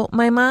 So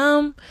my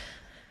mom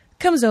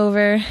comes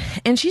over,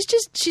 and she's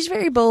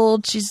very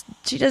bold. She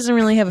doesn't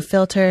really have a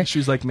filter.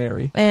 She's like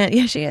Mary. And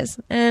yeah, she is.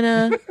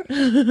 And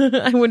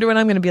I wonder what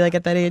I'm going to be like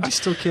at that age. I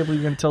still can't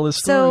believe you're going to tell this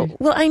story. So,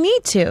 well, I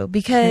need to,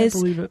 because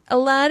Can't believe it. a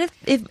lot of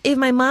if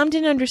my mom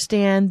didn't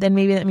understand, then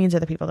maybe that means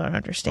other people don't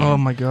understand. Oh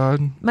my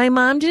God. My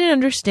mom didn't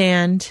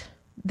understand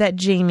that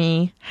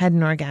Jamie had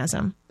an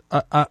orgasm.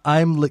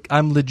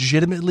 I'm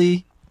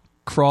legitimately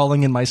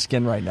crawling in my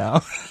skin right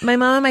now. My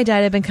mom and my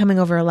dad have been coming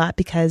over a lot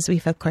because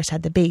we've, of course,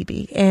 had the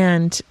baby.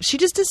 And she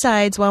just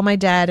decides while my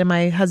dad and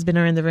my husband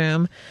are in the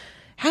room,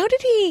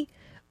 did he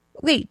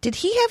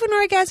have an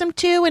orgasm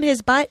too in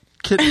his butt?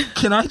 Can I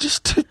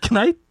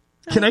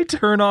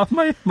turn off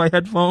my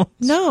headphones?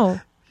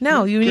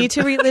 No, you need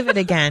to relive it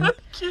again.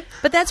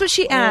 But that's what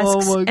she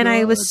asks. Oh my and I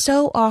God. was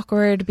so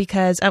awkward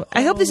because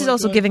I hope this is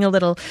also giving a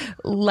little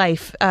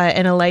life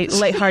and a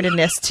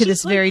lightheartedness to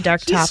this very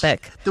dark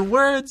topic. The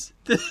words.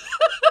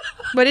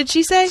 What did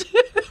she say?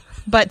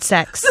 Butt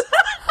sex.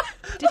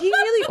 Did he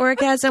really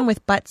orgasm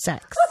with butt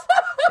sex?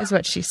 Is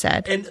what she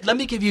said. And let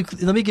me give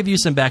you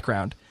some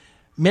background.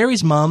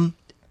 Mary's mom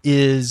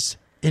is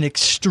an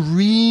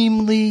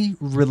extremely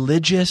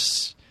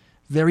religious,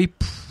 very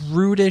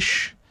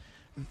prudish,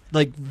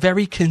 like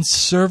very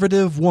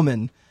conservative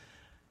woman.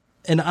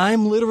 And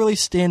I'm literally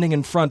standing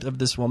in front of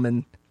this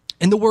woman,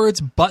 and the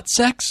words butt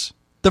sex,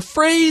 the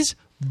phrase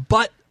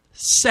butt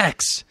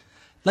sex.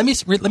 Let me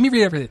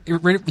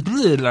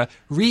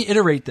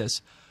reiterate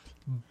this.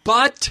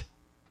 Butt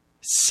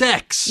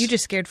sex. You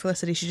just scared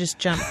Felicity. She just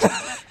jumped.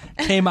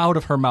 Came out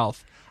of her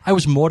mouth. I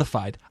was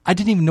mortified. I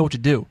didn't even know what to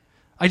do.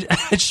 I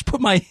just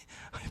put my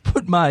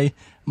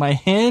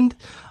hand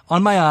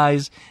on my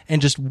eyes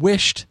and just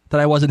wished that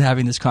I wasn't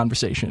having this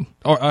conversation,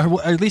 or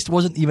at least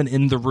wasn't even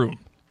in the room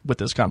with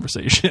this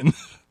conversation.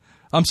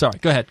 I'm sorry.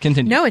 Go ahead.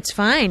 Continue. No, it's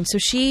fine. So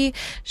she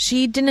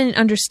didn't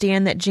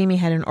understand that Jamie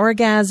had an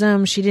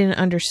orgasm. She didn't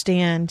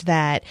understand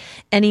that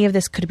any of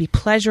this could be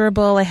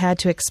pleasurable. I had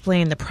to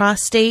explain the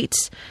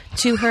prostate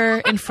to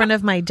her in front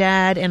of my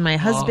dad and my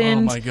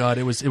husband. Oh my God,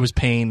 it was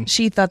pain.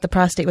 She thought the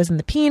prostate was in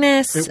the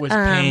penis. It was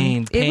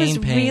pain. It was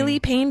really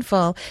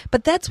painful.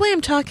 But that's why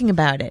I'm talking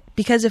about it,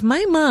 because if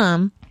my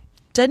mom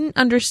didn't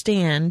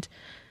understand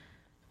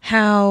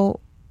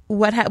what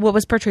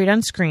was portrayed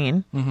on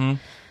screen. Mm-hmm.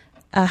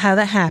 How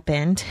that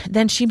happened,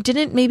 then she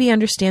didn't maybe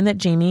understand that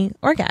Jamie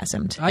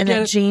orgasmed and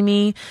that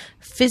Jamie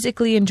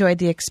physically enjoyed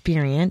the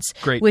experience,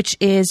 which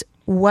is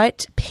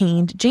what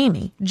pained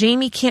Jamie.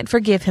 Jamie can't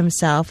forgive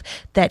himself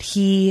that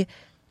he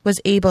was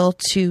able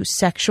to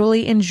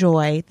sexually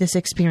enjoy this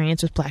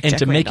experience with Blackjack Randall. And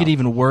to make it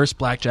even worse,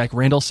 Blackjack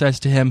Randall says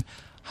to him,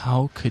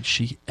 "How could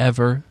she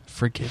ever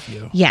forgive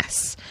you?"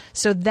 Yes.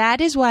 So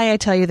that is why I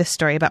tell you this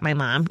story about my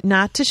mom.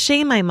 Not to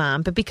shame my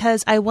mom, but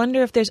because I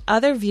wonder if there's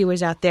other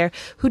viewers out there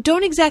who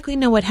don't exactly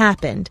know what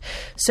happened.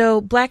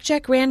 So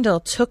Blackjack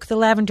Randall took the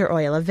lavender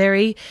oil,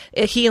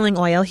 a healing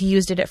oil. He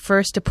used it at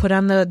first to put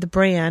on the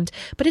brand,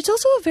 but it's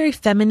also a very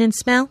feminine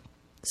smell.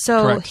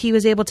 So Correct. He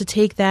was able to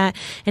take that,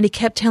 and he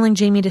kept telling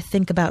Jamie to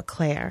think about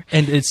Claire.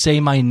 And it's say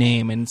my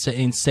name, and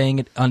saying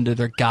it under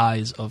the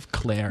guise of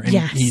Claire. And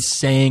yes. He's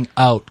saying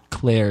out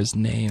Claire's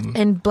name.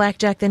 And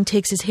Blackjack then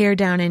takes his hair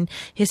down, and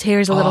his hair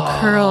is a little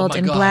curled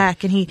and God.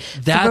 black, and he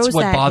That's throws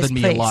what that bothered in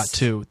me his a lot, place.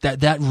 too.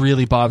 That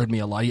really bothered me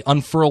a lot. He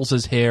unfurls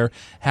his hair,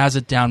 has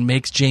it down,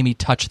 makes Jamie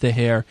touch the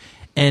hair.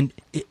 And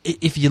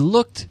if you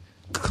looked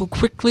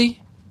quickly,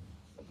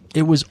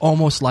 it was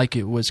almost like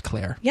it was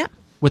Claire. Yeah.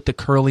 with the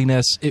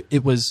curliness.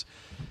 It was...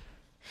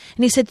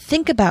 And he said,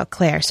 think about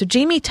Claire. So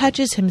Jamie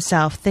touches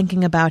himself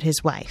thinking about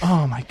his wife.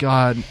 Oh, my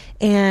God.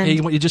 And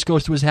he just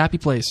goes to his happy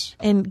place.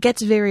 And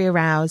gets very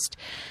aroused.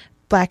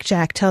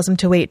 Blackjack tells him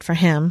to wait for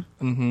him.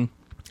 Mm-hmm.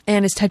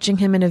 And is touching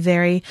him in a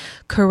very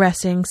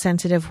caressing,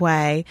 sensitive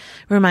way,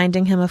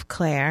 reminding him of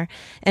Claire.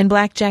 And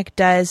Blackjack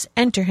does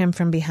enter him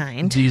from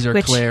behind. These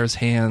are Claire's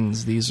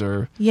hands. These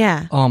are...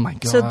 Yeah. Oh, my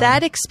God. So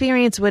that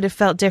experience would have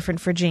felt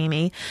different for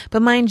Jamie.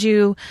 But mind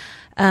you...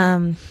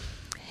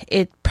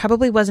 it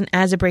probably wasn't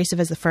as abrasive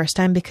as the first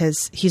time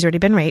because he's already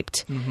been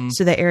raped. Mm-hmm.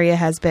 So the area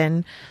has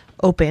been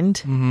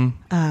opened.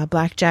 Mm-hmm.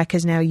 Blackjack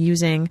is now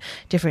using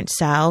different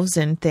salves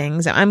and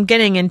things. I'm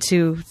getting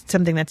into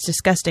something that's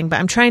disgusting, but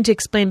I'm trying to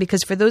explain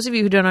because for those of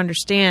you who don't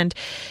understand,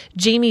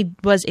 Jamie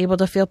was able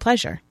to feel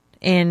pleasure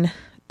in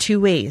 2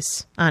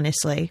 ways,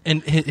 honestly.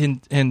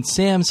 And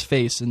Sam's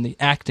face in the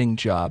acting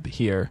job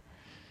here,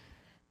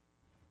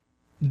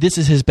 this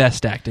is his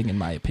best acting, in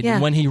my opinion.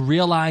 Yeah. When he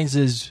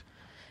realizes...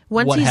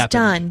 Once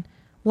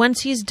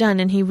he's done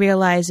and he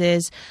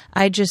realizes,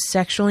 I just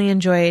sexually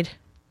enjoyed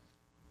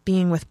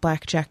being with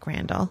Blackjack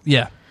Randall.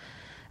 Yeah.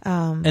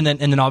 And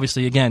then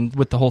obviously, again,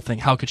 with the whole thing,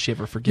 how could she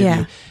ever forgive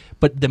you?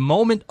 But the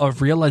moment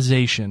of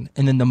realization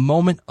and then the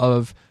moment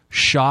of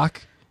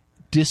shock,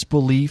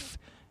 disbelief,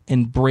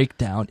 and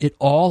breakdown, it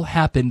all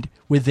happened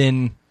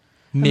within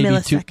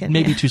maybe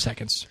 2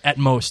 seconds at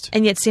most.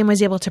 And yet Sam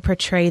was able to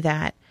portray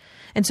that.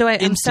 And so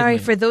I'm sorry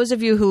for those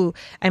of you who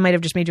I might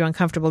have just made you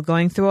uncomfortable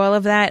going through all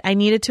of that. I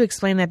needed to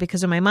explain that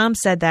because when my mom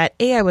said that,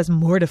 A, I was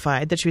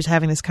mortified that she was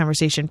having this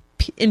conversation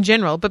in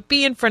general, but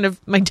B, in front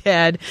of my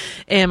dad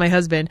and my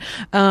husband.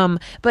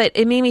 But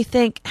it made me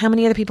think how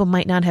many other people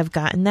might not have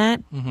gotten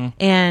that. Mm-hmm.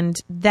 And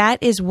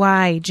that is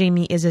why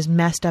Jamie is as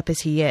messed up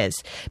as he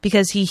is.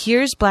 Because he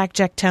hears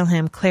Blackjack tell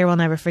him, Claire will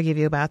never forgive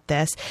you about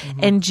this. Mm-hmm.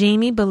 And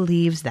Jamie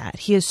believes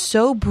that. He is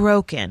so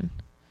broken.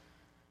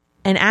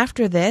 And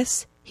after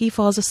this... he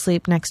falls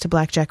asleep next to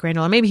Blackjack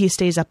Randall, or maybe he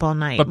stays up all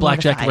night. But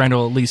Blackjack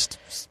Randall at least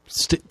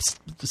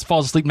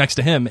falls asleep next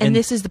to him. And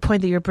this is the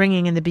point that you're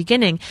bringing in the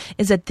beginning,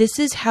 is that this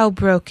is how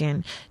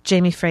broken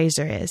Jamie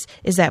Fraser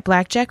is that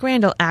Blackjack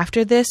Randall,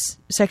 after this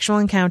sexual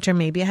encounter,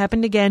 maybe it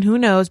happened again, who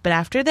knows, but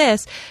after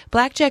this,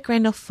 Blackjack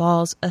Randall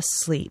falls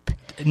asleep.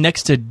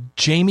 Next to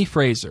Jamie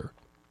Fraser.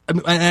 I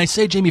mean, and I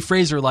say Jamie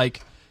Fraser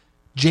like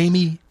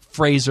Jamie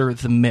Fraser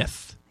the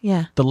myth.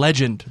 Yeah. The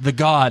legend, the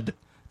god,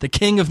 the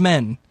king of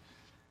men.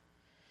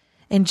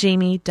 And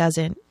Jamie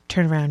doesn't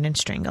turn around and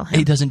strangle him.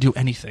 He doesn't do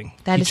anything.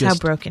 That is how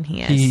broken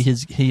he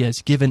is. He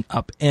has given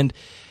up. And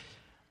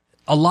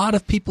a lot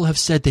of people have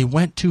said they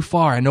went too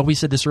far. I know we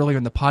said this earlier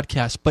in the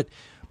podcast, but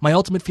my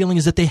ultimate feeling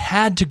is that they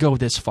had to go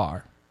this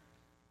far.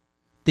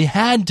 They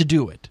had to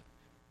do it.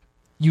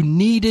 You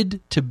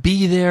needed to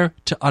be there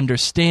to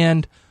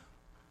understand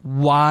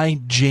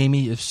why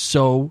Jamie is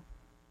so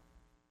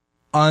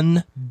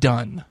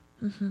undone.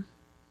 Mm-hmm.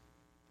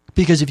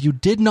 Because if you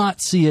did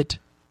not see it,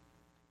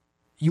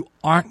 you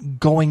aren't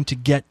going to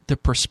get the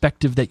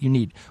perspective that you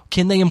need.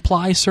 Can they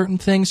imply certain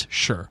things?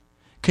 Sure.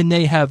 Can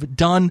they have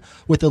done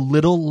with a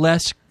little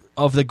less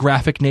of the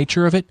graphic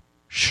nature of it?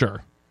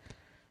 Sure.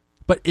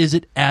 But is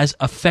it as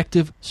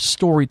effective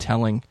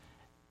storytelling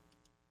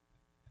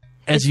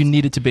as you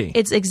need it to be?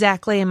 It's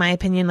exactly, in my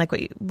opinion, like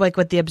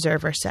what the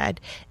Observer said.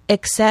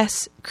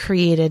 Excess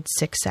created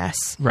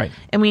success. Right.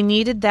 And we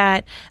needed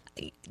that.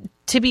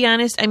 To be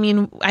honest, I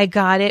mean, I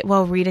got it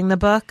while reading the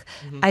book.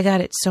 Mm-hmm. I got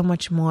it so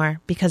much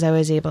more because I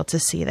was able to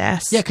see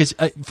this. Yeah, because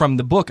from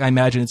the book, I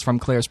imagine it's from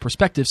Claire's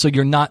perspective, so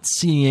you're not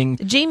seeing...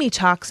 Jamie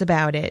talks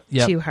about it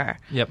to her.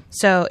 Yep.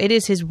 So it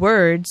is his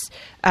words,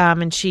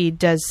 and she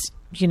does,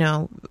 you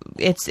know,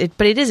 it's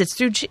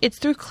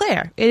through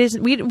Claire. It is,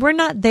 we're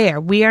not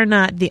there. We are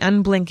not the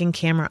unblinking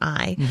camera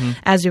eye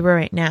as we were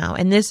right now.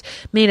 And this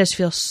made us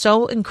feel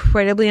so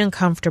incredibly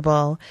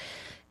uncomfortable.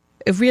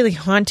 It really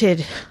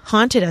haunted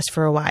us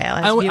for a while.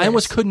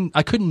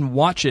 I couldn't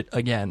watch it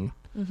again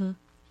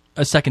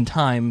a second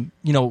time,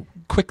 you know,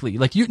 quickly.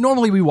 Like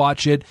normally we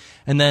watch it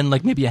and then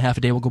like maybe a half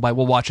a day will go by,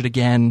 we'll watch it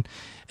again,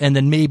 and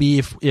then maybe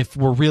if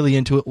we're really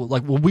into it,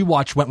 like we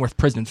watched Wentworth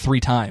Prison 3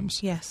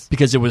 times. Yes.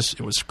 Because it was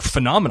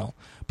phenomenal.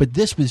 But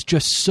this was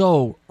just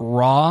so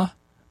raw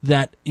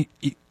that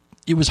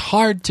it was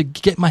hard to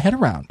get my head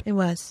around. It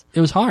was.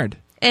 It was hard.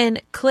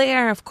 And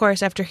Claire, of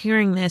course, after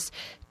hearing this,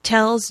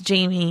 tells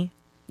Jamie,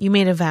 you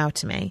made a vow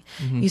to me.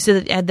 Mm-hmm. You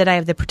said that I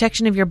have the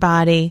protection of your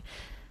body.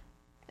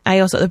 I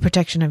also have the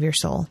protection of your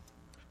soul.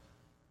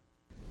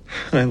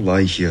 I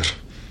lie here,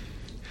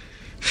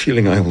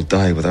 feeling I will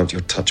die without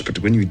your touch, but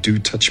when you do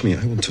touch me,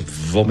 I want to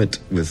vomit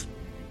with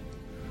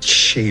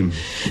shame.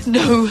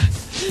 No,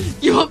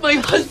 you are my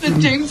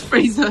husband, James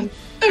Fraser.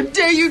 How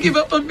dare you give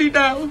up on me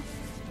now?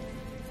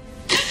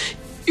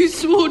 You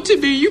swore to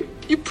me,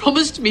 you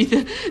promised me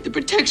the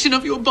protection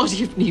of your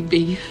body if need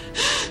be.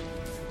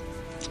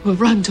 Well,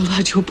 Randall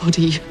had your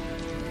body.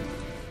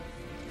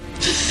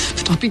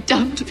 But I'll be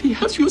damned if he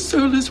has your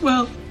soul as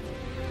well.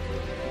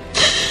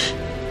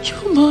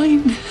 You're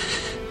mine.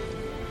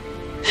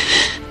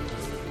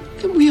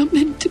 And we are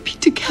meant to be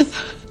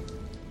together.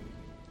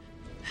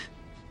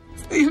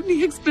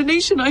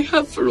 explanation I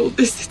have for all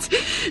this.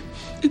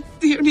 It's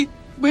the only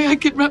way I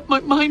can wrap my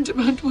mind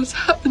around what's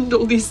happened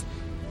all these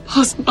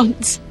past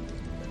months.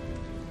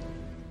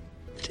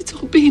 That it's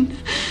all been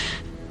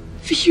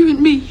for you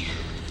and me.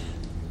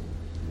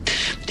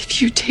 But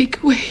if you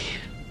take away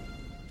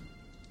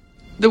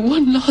the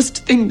one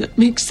last thing that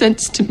makes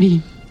sense to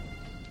me,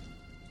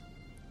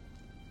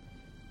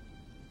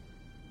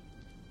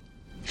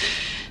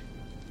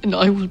 and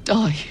I will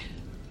die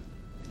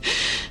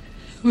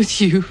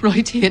with you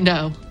right here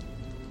now.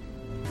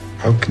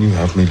 How can you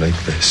have me like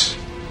this?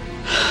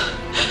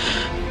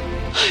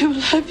 I will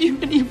have you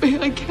any way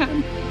I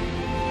can.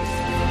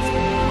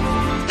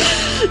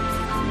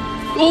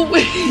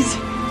 Always.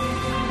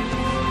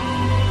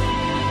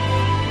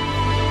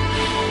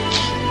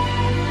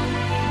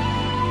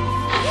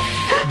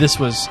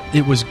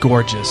 It was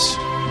gorgeous.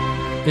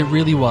 It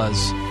really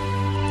was.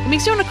 It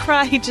makes you want to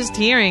cry just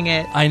hearing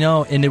it. I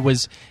know, and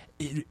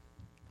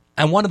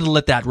I wanted to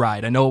let that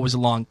ride. I know it was a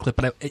long clip,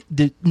 but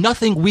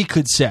nothing we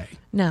could say.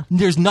 No.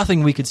 There's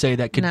nothing we could say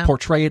that could No.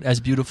 portray it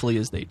as beautifully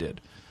as they did.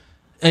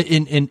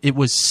 And it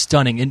was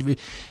stunning.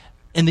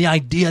 And the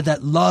idea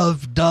that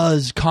love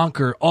does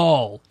conquer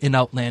all in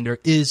Outlander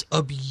is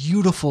a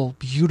beautiful,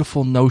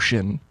 beautiful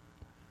notion.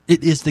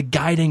 It is the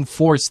guiding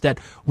force that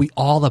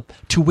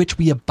to which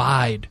we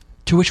abide,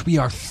 to which we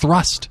are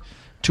thrust,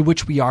 to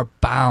which we are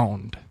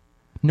bound.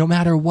 No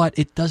matter what,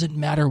 it doesn't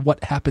matter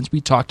what happens.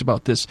 We talked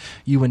about this,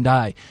 you and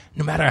I.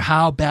 No matter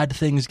how bad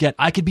things get,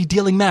 I could be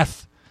dealing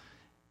meth,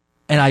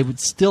 and I would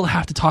still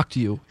have to talk to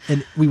you,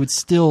 and we would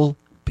still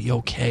be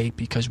okay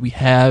because we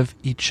have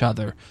each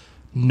other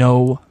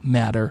no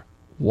matter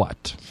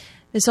what.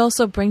 This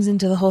also brings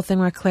into the whole thing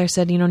where Claire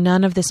said,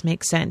 none of this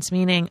makes sense,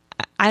 meaning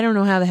I don't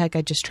know how the heck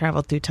I just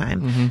traveled through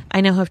time. Mm-hmm.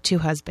 I now have two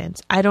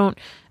husbands. I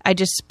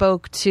just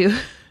spoke to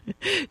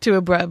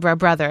a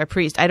brother, a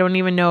priest. I don't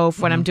even know if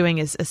what I'm doing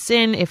is a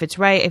sin, if it's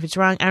right, if it's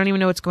wrong. I don't even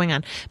know what's going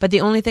on. But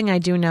the only thing I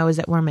do know is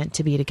that we're meant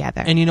to be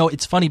together. And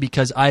it's funny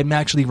because I'm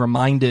actually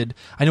reminded,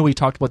 I know we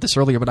talked about this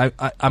earlier, but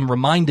I'm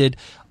reminded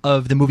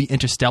of the movie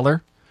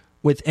Interstellar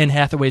with Anne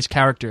Hathaway's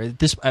character.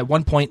 This, at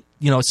one point,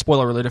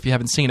 spoiler alert if you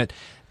haven't seen it,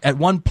 at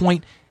one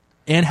point,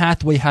 Anne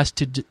Hathaway has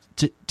to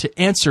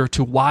answer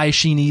to why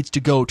she needs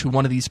to go to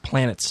one of these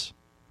planets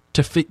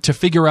to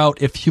figure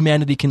out if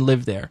humanity can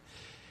live there.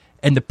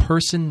 And the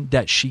person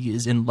that she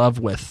is in love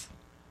with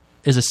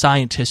is a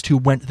scientist who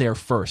went there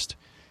first.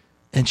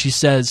 And she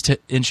says to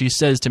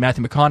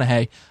Matthew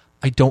McConaughey,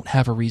 I don't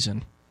have a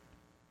reason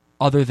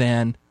other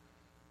than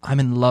I'm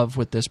in love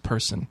with this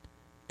person.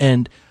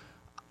 And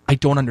I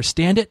don't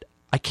understand it.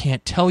 I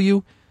can't tell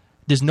you.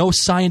 There's no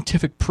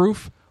scientific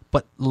proof,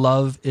 but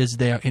love is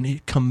there, and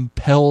it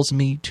compels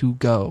me to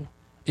go.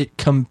 It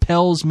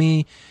compels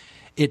me.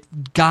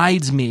 It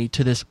guides me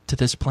to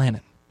this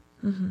planet.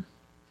 Mm-hmm.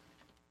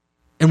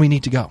 And we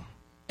need to go.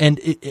 And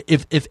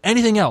if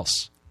anything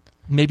else,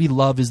 maybe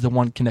love is the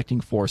one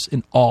connecting force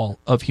in all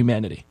of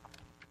humanity.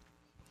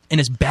 And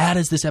as bad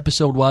as this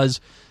episode was,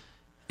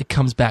 it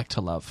comes back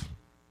to love.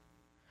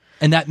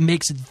 And that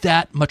makes it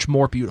that much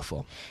more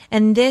beautiful.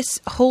 And this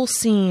whole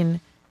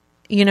scene,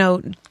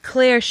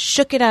 Claire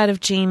shook it out of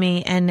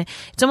Jamie, and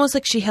it's almost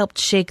like she helped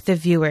shake the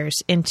viewers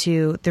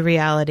into the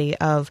reality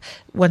of,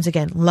 once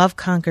again, love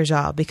conquers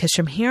all. Because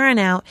from here on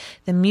out,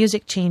 the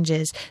music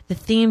changes, the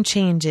theme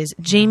changes,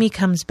 Jamie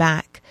comes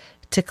back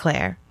to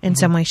Claire in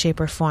some way, shape,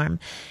 or form.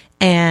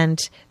 And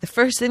the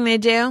first thing they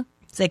do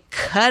is they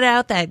cut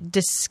out that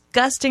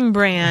disgusting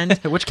brand.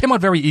 Which came out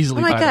very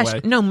easily, by the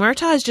way. No,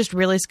 Murtaugh is just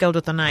really skilled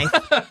with a knife.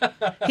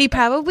 He's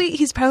probably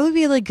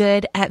really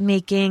good at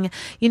making,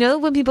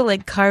 when people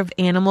carve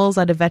animals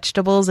out of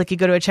vegetables, like you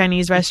go to a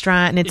Chinese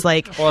restaurant and it's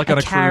like or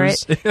a carrot.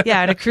 Cruise.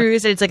 Yeah, on a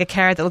cruise, and it's like a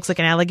carrot that looks like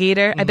an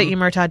alligator. Mm-hmm. I bet you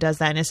Murtaugh does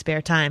that in his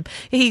spare time.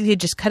 He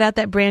just cut out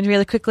that brand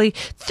really quickly,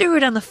 threw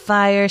it on the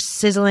fire,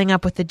 sizzling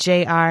up with the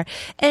JR,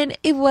 and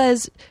it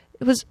was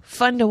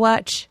fun to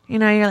watch.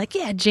 You're like,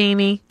 yeah,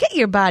 Jamie, get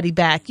your body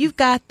back. You've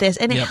got this.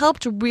 And it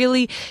helped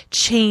really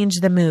change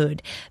the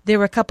mood. There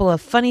were a couple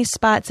of funny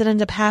spots that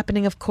ended up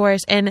happening, of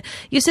course. And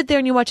you sit there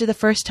and you watch it the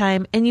first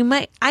time, and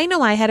I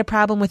know I had a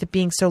problem with it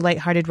being so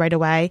lighthearted right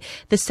away.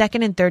 The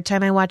second and third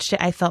time I watched it,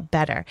 I felt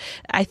better.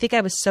 I think I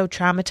was so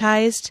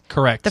traumatized.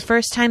 Correct. The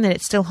first time that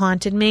it still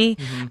haunted me.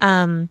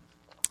 Mm-hmm.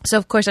 So,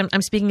 of course,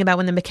 I'm speaking about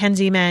when the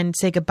Mackenzie men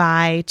say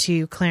goodbye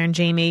to Claire and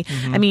Jamie.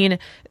 Mm-hmm. I mean,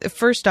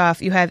 first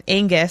off, you have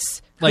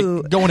Angus,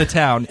 who... going to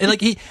town. And,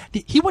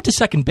 he went to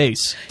second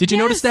base. Did you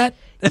notice that?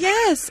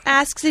 Yes.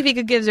 Asks if he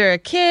could give her a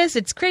kiss.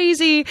 It's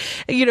crazy.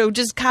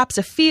 Just cops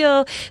a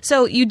feel.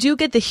 So you do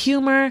get the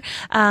humor.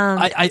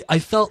 I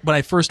felt when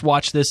I first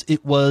watched this,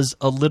 it was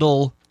a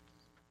little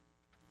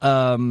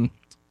out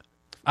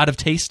of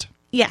taste.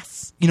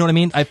 Yes. You know what I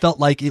mean? I felt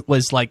like it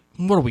was like,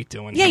 what are we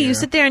doing here? You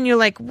sit there and you're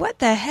like, what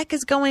the heck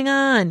is going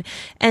on?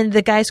 And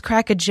the guys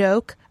crack a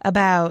joke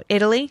about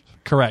Italy.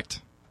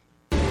 Correct.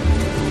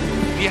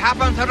 If you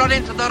happen to run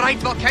into the right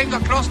King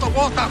across the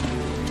water,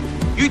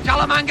 you tell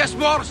him Angus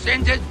Moore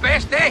sends his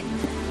best, eh?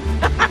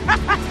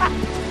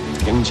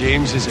 King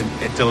James is in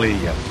Italy,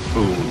 you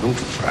fool, no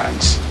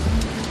France.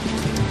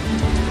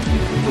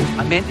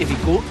 I meant if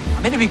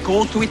we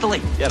go to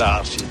Italy. Get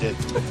out, she did.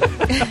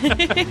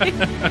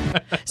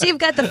 So you've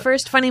got the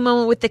first funny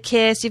moment with the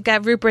kiss. You've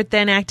got Rupert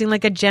then acting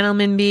like a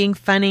gentleman being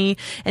funny.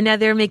 And now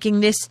they're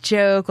making this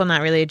joke. Well,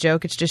 not really a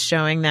joke. It's just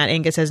showing that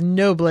Angus has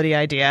no bloody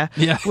idea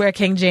where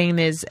King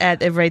James is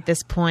at right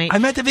this point. I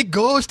meant if it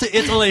goes to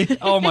Italy.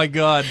 Oh, my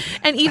God.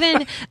 And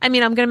even, I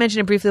mean, I'm going to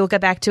mention it briefly. We'll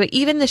get back to it.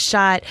 Even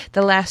the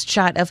last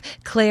shot of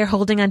Claire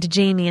holding onto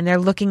Jamie and they're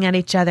looking at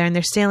each other and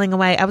they're sailing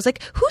away. I was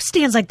like, who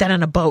stands like that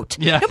on a boat?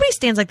 Yeah. Nobody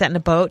stands like that in a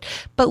boat.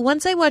 But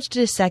once I watched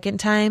it a second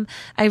time,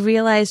 I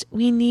realized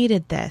we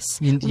needed this.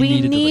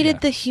 We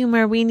needed the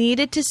humor. We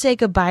needed to say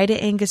goodbye to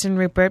Angus and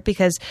Rupert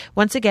because,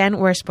 once again,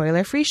 we're a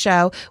spoiler-free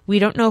show. We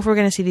don't know if we're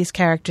going to see these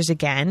characters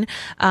again.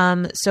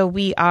 So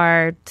we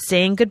are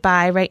saying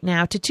goodbye right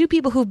now to two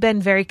people who've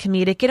been very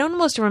comedic. It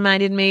almost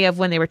reminded me of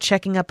when they were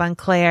checking up on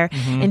Claire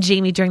and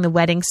Jamie during the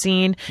wedding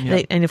scene.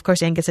 Yeah. And, of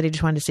course, Angus said he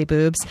just wanted to see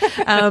boobs.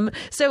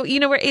 So,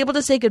 we're able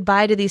to say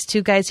goodbye to these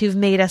two guys who've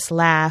made us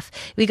laugh.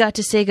 We got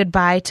to say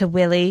goodbye to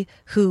Willie,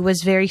 who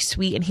was very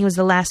sweet, and he was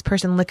the last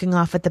person looking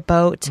off at the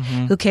boat,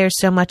 who cares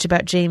so much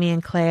about Jamie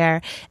and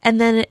Claire. And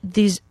then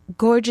these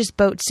gorgeous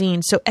boat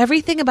scenes. So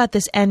everything about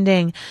this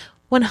ending,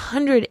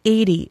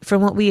 180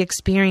 from what we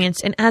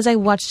experienced. And as I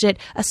watched it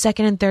a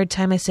second and third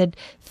time, I said,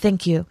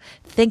 thank you.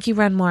 Thank you,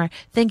 Ron Moore.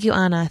 Thank you,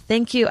 Anna.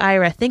 Thank you,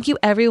 Ira. Thank you,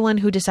 everyone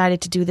who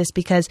decided to do this,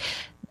 because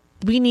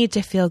we need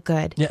to feel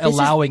good. Yeah,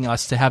 allowing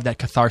us to have that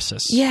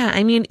catharsis. Yeah,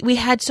 I mean, we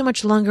had so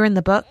much longer in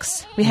the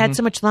books. We had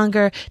so much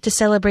longer to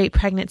celebrate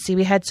pregnancy.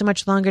 We had so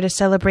much longer to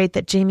celebrate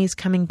that Jamie's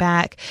coming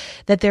back,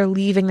 that they're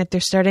leaving, that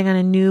they're starting on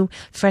a new,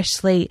 fresh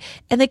slate.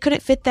 And they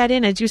couldn't fit that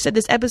in. As you said,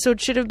 this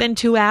episode should have been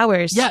 2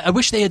 hours. Yeah, I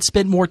wish they had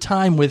spent more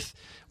time with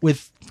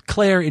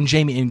Claire and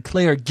Jamie, and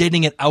Claire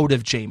getting it out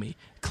of Jamie.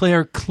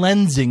 Claire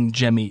cleansing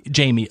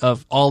Jamie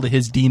of all of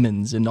his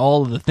demons and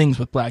all of the things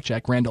with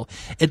Blackjack Randall.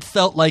 It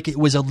felt like it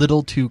was a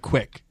little too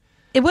quick.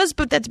 It was,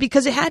 but that's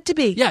because it had to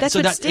be. Yeah, that's so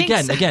what that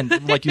stinks. again,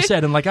 like you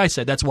said, and like I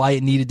said, that's why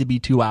it needed to be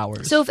 2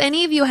 hours. So if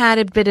any of you had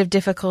a bit of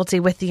difficulty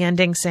with the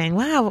ending, saying,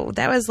 wow,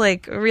 that was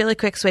like a really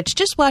quick switch,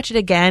 just watch it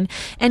again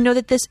and know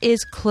that this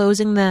is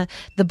closing the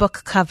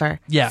book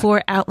cover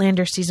for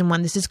Outlander Season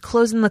 1. This is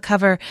closing the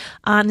cover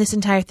on this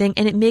entire thing,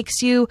 and it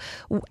makes you,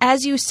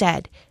 as you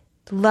said,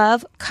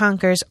 love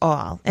conquers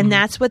all. And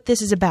that's what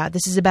this is about.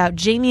 This is about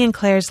Jamie and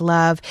Claire's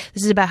love.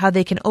 This is about how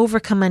they can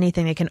overcome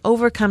anything. They can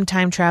overcome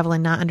time travel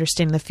and not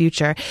understand the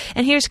future.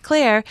 And here's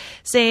Claire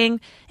saying,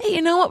 hey,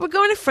 you know what? We're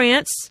going to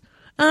France.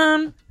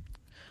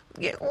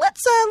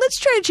 Let's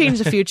try to change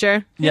the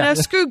future. You know,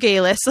 screw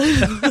Galis.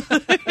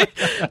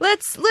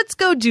 Let's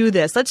go do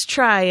this. Let's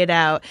try it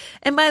out.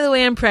 And by the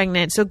way, I'm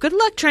pregnant, so good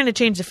luck trying to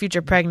change the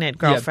future pregnant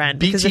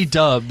girlfriend. Yeah, BT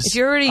dubs. If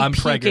you're already I'm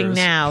puking preggers.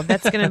 now,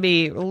 that's going to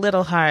be a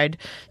little hard.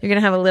 You're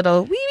going to have a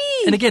little wee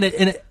wee. And again,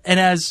 and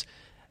as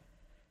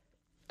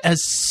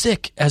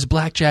sick as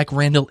Blackjack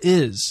Randall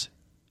is,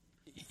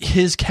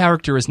 his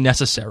character is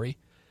necessary.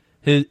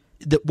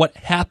 What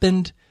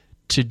happened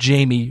to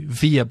Jamie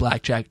via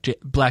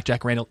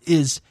Blackjack Randall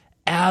is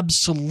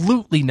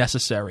absolutely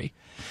necessary.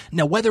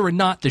 Now, whether or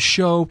not the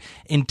show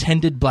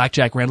intended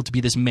Blackjack Randall to be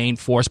this main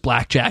force,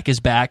 Blackjack is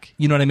back,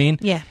 you know what I mean?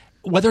 Yeah.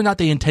 Whether or not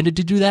they intended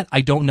to do that,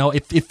 I don't know.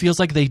 It feels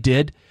like they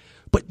did,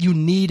 but you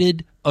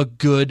needed a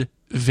good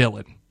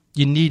villain.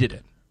 You needed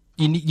it.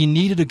 You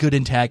needed a good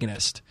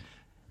antagonist.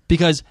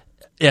 Because,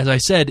 as I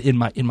said in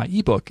my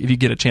ebook, if you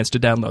get a chance to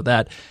download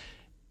that,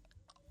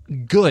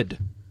 good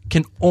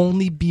can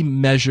only be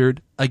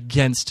measured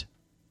against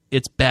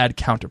its bad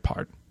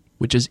counterpart,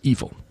 which is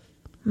evil.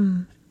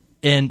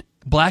 And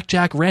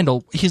Blackjack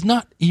Randall, he's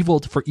not evil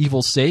for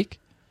evil's sake.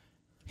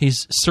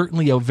 He's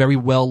certainly a very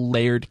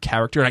well-layered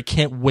character, and I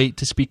can't wait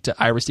to speak to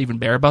Ira Stephen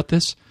Bear about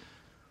this.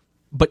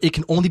 But it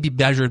can only be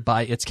measured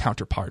by its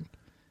counterpart.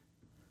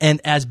 And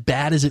as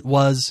bad as it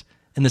was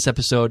in this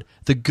episode,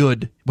 the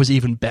good was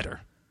even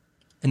better.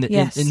 And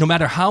no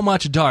matter how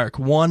much dark,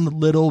 one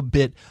little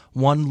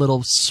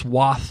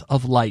swath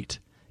of light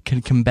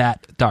can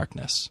combat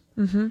darkness.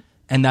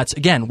 And that's,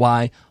 again,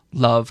 why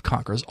love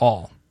conquers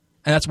all.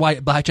 And that's why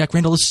Blackjack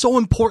Randall is so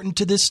important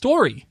to this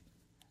story.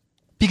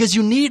 Because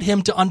you need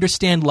him to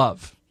understand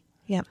love.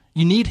 Yeah.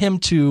 You need him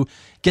to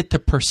get the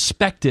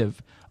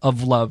perspective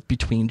of love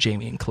between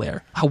Jamie and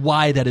Claire.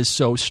 Why that is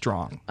so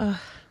strong.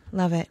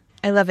 Love it.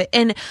 I love it.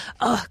 And,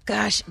 oh,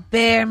 gosh,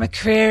 Bear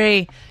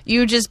McCreary,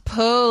 you just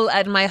pull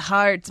at my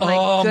heart.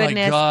 My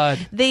goodness. My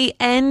God. They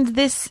end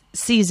this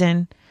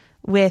season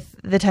with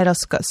the title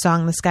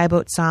song, the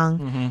Skyboat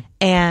song.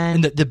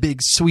 And the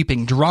big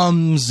sweeping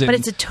drums. But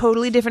it's a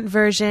totally different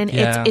version.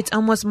 Yeah. It's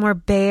almost more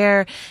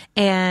Bear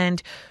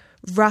and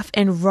rough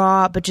and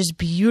raw, but just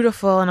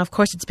beautiful. And of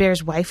course, it's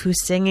Bear's wife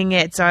who's singing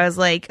it. So I was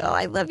like, oh,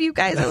 I love you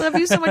guys. I love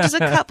you so much as a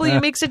couple. You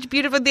make such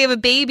beautiful, they have a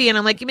baby. And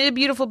I'm like, you made a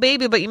beautiful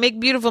baby, but you make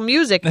beautiful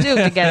music too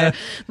together.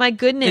 My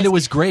goodness. And it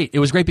was great. It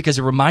was great because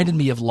it reminded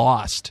me of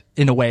Lost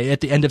in a way.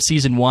 At the end of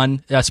season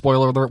 1,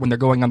 spoiler alert, when they're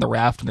going on the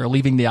raft and they're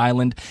leaving the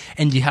island,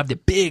 and you have the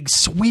big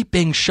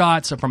sweeping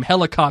shots from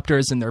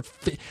helicopters, and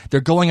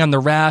they're going on the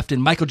raft,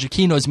 and Michael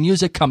Giacchino's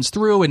music comes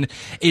through, and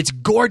it's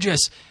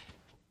gorgeous.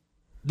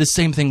 The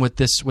same thing with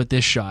this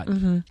shot.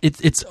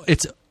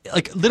 It's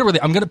like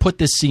literally. I'm going to put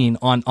this scene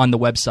on the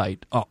website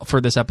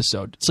for this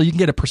episode, so you can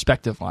get a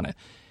perspective on it.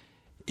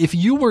 If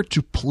you were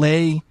to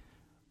play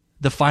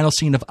the final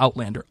scene of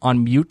Outlander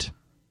on mute,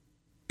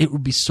 it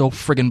would be so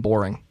friggin'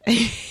 boring.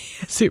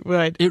 Yes, it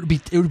would. It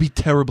would be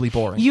terribly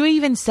boring. You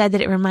even said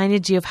that it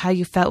reminded you of how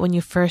you felt when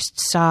you first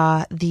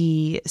saw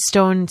the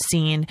stone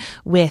scene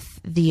with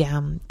the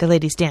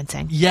ladies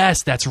dancing.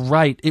 Yes, that's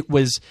right. It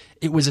was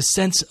a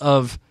sense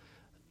of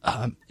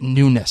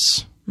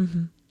newness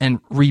and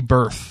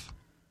rebirth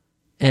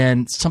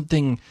and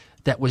something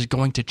that was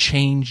going to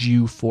change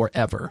you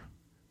forever.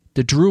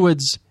 The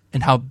Druids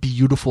and how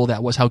beautiful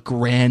that was, how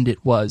grand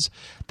it was.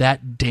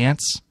 That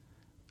dance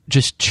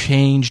just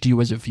changed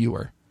you as a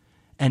viewer.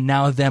 And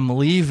now them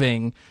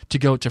leaving to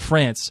go to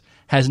France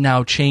has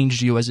now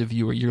changed you as a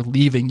viewer. You're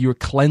leaving, you're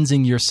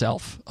cleansing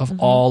yourself of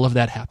all of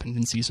that happened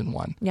in season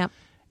 1. Yep.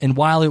 And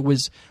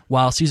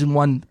while season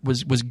 1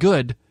 was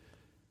good,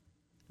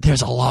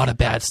 there's a lot of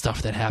bad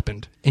stuff that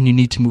happened, and you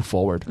need to move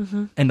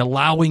forward. And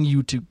allowing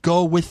you to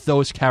go with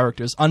those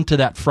characters onto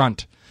that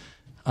front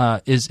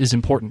is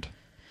important.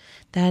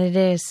 That it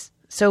is.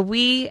 So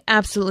we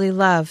absolutely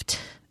loved,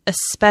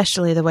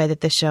 especially the way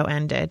that the show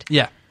ended.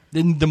 Yeah.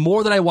 Then the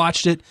more that I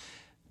watched it,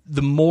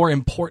 the more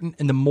important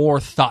and the more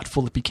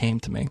thoughtful it became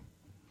to me.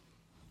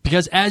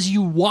 Because as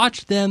you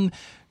watch them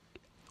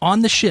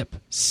on the ship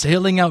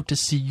sailing out to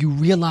sea, you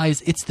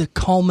realize it's the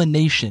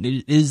culmination.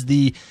 It is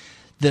the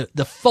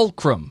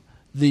fulcrum,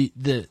 the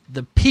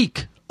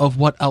peak of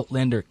what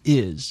Outlander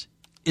is.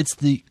 It's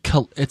the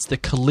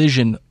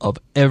collision of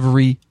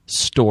every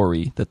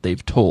story that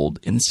they've told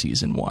in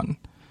season 1.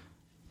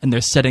 And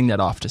they're setting that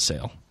off to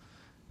sail.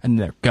 And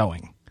they're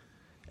going.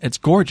 It's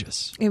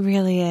gorgeous. It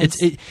really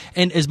is.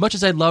 And as much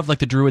as I love like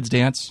the Druids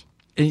dance,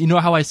 and you know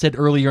how I said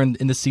earlier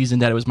in the season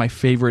that it was my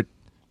favorite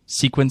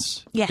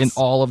sequence in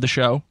all of the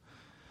show?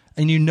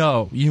 And you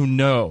know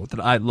that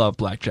I love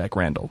Blackjack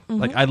Randall.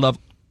 Like I love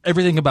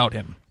everything about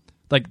him.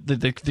 Like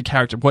the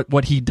character,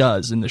 what he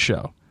does in the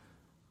show.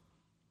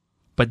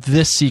 But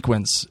this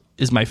sequence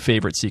is my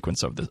favorite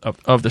sequence of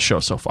the show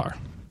so far.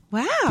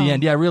 Wow. The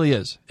end, yeah, it really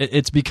is.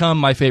 It's become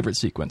my favorite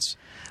sequence.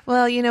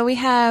 Well, we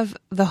have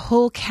the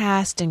whole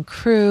cast and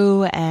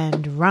crew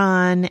and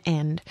Ron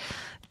and,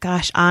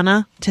 gosh,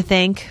 Anna to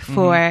thank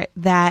for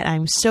that.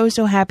 I'm so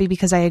happy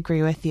because I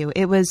agree with you.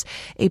 It was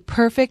a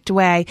perfect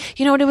way.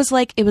 You know what it was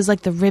like? It was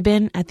like the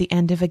ribbon at the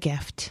end of a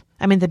gift.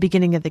 I mean, the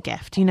beginning of the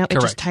gift. It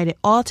just tied it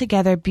all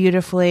together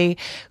beautifully.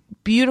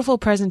 Beautiful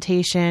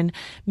presentation,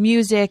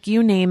 music,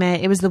 you name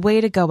it. It was the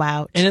way to go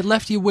out. And it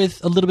left you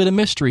with a little bit of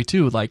mystery,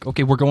 too. Like,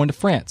 okay, we're going to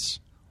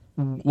France.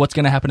 What's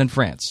going to happen in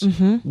France?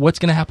 What's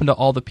going to happen to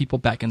all the people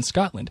back in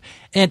Scotland?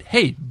 And,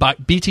 hey,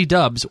 BT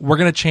Dubs, we're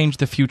going to change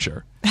the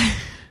future.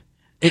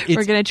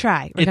 We're going to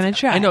try. We're going to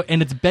try. I know,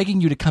 and it's begging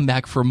you to come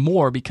back for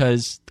more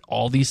because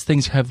all these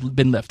things have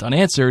been left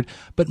unanswered,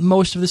 but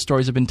most of the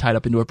stories have been tied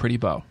up into a pretty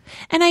bow.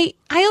 And I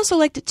also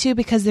liked it, too,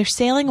 because they're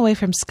sailing away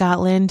from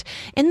Scotland.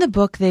 In the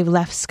book, they've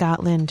left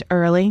Scotland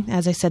early.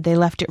 As I said, they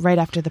left it right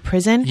after the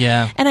prison.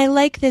 Yeah. And I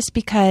like this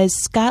because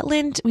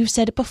Scotland, we've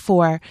said it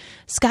before,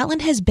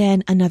 Scotland has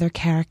been another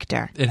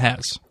character. It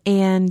has.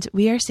 And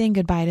we are saying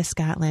goodbye to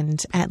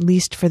Scotland, at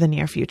least for the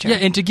near future. Yeah,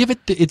 and to give it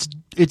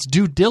its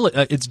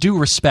due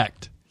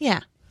respect. Yeah.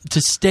 To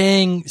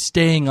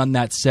staying on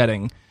that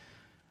setting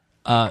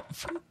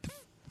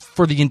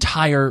for the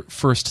entire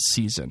first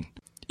season.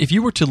 If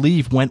you were to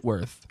leave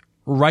Wentworth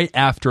right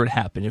after it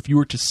happened, if you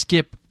were to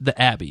skip the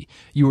Abbey,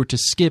 you were to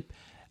skip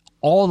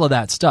all of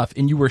that stuff,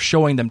 and you were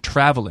showing them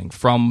traveling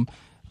from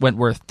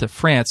Wentworth to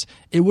France,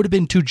 it would have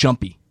been too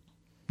jumpy.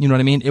 You know what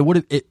I mean?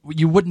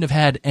 You wouldn't have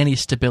had any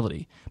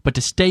stability. But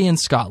to stay in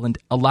Scotland,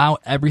 allow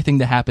everything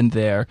to happen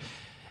there,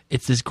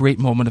 it's this great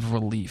moment of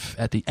relief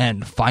at the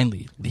end,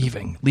 finally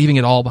leaving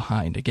it all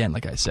behind. Again,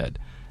 like I said.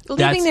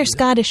 Leaving their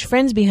Scottish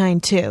friends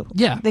behind, too.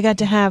 Yeah. They got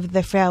to have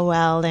the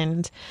farewell,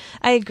 and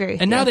I agree.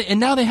 And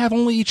now they have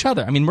only each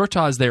other. I mean,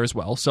 Murtaugh's there as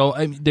well, so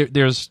I mean,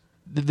 there's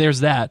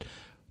that.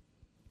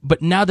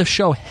 But now the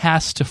show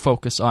has to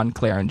focus on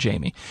Claire and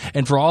Jamie.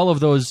 And for all of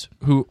those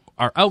who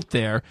are out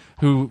there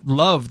who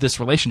love this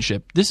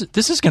relationship, this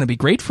is going to be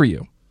great for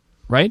you,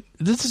 right?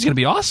 This is going to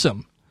be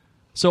awesome.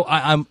 So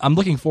I'm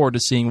looking forward to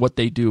seeing what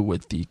they do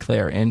with the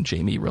Claire and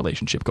Jamie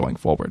relationship going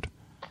forward.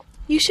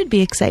 You should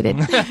be excited.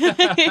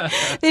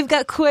 They've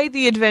got quite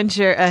the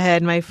adventure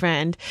ahead, my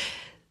friend.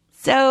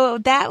 So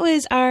that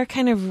was our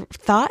kind of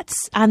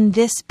thoughts on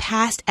this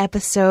past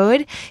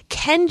episode.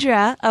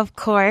 Kendra, of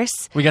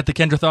course. We got the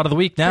Kendra thought of the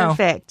week now.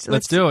 Perfect.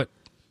 Let's do it.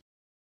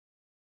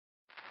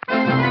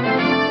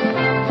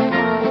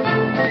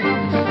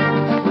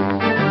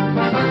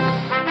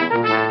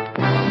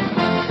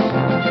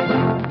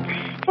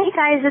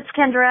 Hey guys, it's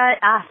Kendra.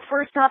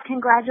 First off,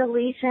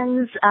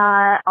 congratulations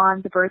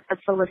on the birth of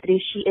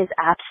Felicity. She is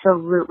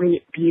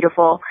absolutely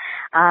beautiful.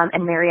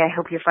 And Mary, I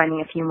hope you're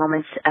finding a few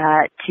moments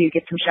to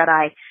get some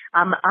shut-eye.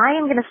 I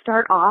am going to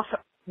start off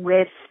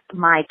with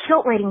my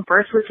kilt rating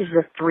first, which is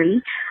a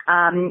 3.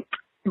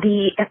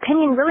 the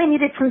opinion really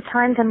needed some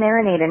time to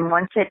marinate, and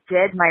once it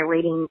did, my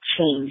rating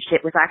changed.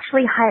 It was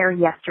actually higher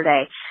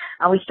yesterday.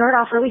 We start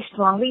off really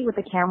strongly with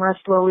the camera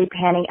slowly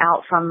panning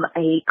out from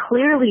a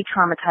clearly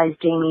traumatized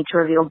Jamie to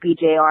reveal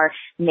BJR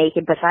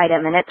naked beside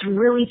him, and it's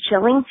really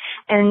chilling.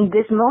 And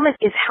this moment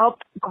is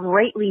helped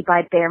greatly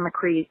by Bear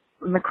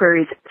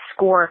McCreary's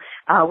score,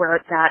 where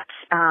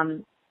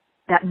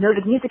that note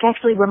of music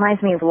actually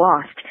reminds me of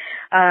Lost.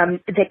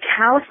 The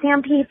cow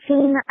stampede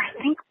scene, I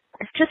think,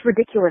 it's just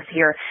ridiculous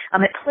here.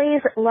 It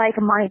plays like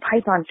a Monty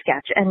Python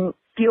sketch and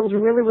feels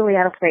really, really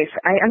out of place.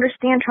 I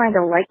understand trying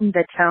to lighten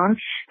the tone,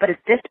 but at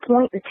this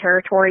point, the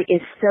territory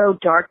is so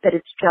dark that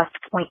it's just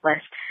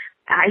pointless.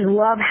 I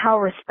love how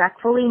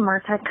respectfully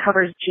Myrta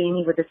covers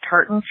Jamie with his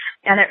tartan,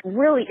 and it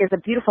really is a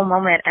beautiful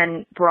moment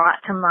and brought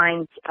to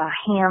mind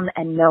Ham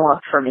and Noah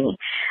for me.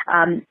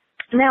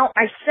 Now,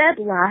 I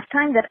said last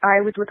time that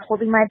I was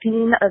withholding my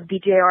opinion of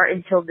BJR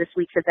until this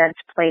week's events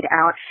played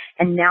out,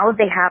 and now that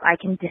they have, I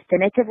can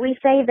definitively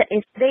say that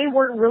if they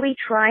were really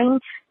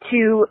trying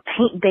to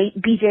paint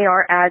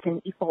BJR as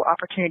an equal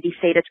opportunity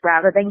status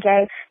rather than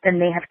gay, then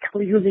they have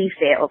clearly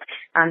failed.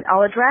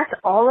 I'll address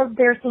all of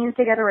their scenes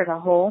together as a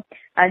whole.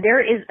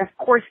 There is, of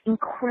course,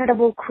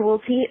 incredible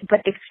cruelty,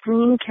 but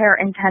extreme care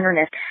and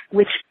tenderness,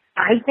 which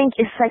I think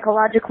is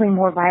psychologically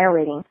more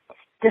violating.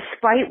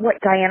 Despite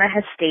what Diana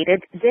has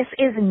stated, this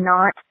is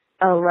not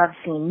a love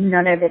scene.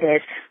 None of it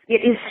is. It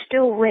is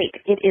still rape.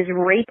 It is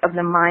rape of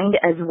the mind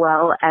as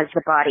well as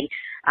the body.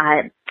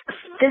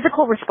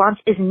 Physical response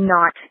is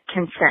not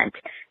consent.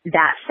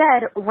 That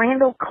said,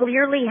 Randall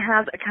clearly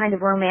has a kind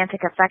of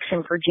romantic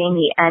affection for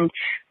Jamie, and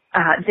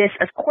this,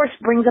 of course,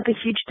 brings up a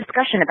huge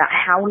discussion about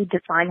how we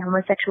define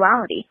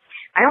homosexuality.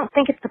 I don't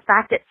think it's the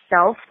fact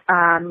itself,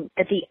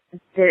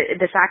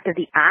 the fact of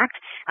the act.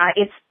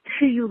 It's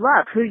who you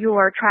love, who you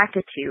are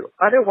attracted to.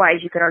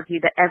 Otherwise, you could argue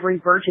that every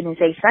virgin is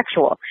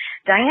asexual.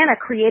 Diana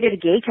created a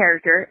gay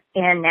character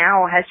and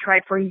now has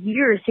tried for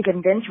years to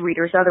convince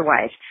readers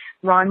otherwise.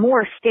 Ron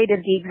Moore stated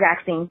the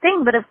exact same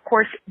thing, but of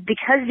course,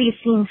 because these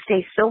scenes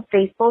stay so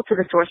faithful to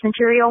the source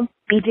material,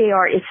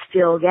 BJR is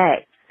still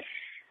gay.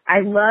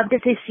 I loved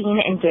the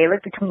scene in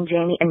Gaelic between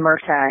Jamie and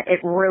Myrta. It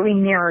really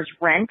mirrors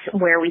Rent,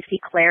 where we see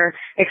Claire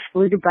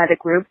excluded by the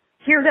group.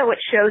 Here, though, it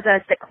shows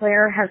us that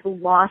Claire has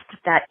lost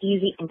that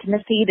easy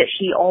intimacy that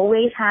she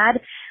always had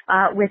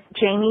with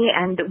Jamie,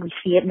 and we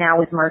see it now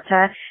with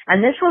Myrta.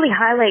 And this really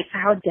highlights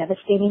how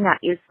devastating that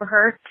is for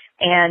her,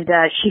 and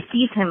she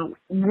sees him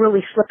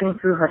really slipping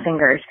through her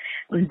fingers.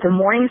 The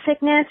morning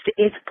sickness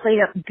is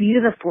played up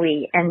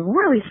beautifully and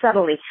really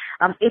subtly.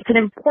 It's an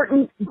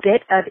important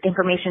bit of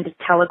information to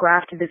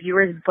telegraph to the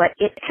viewers, but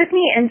it took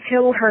me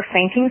until her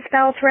fainting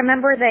spell to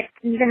remember that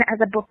even as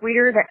a book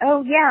reader that,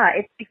 oh yeah,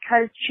 it's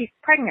because she's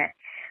pregnant.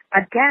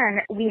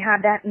 Again, we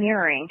have that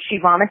mirroring. She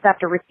vomits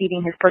after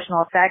receiving his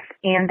personal effects,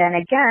 and then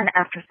again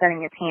after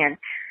setting his hand.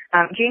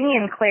 Jamie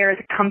and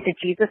Claire's come to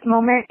Jesus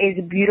moment is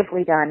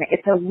beautifully done.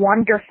 It's a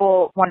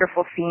wonderful,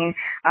 wonderful scene,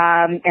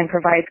 and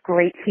provides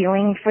great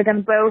healing for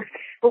them both.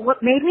 But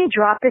what made me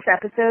drop this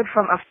episode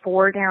from a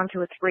 4 down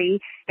to a 3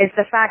 is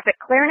the fact that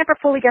Claire never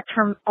fully gets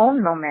her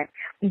own moment.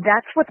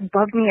 That's what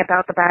bugged me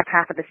about the back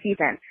half of the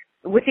season.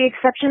 With the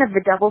exception of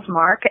the Devil's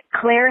Mark,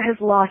 Claire has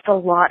lost a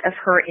lot of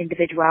her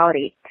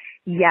individuality.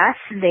 Yes,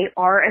 they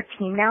are a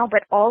team now,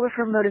 but all of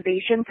her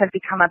motivations have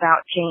become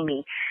about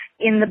Jamie.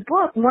 In the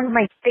book, one of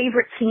my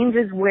favorite scenes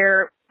is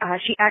where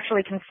she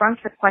actually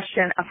confronts the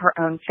question of her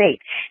own fate.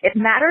 It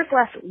matters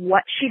less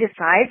what she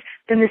decides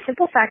than the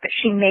simple fact that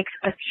she makes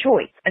a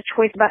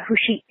choice about who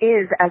she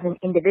is as an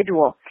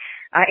individual.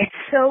 It's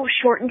so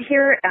shortened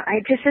here,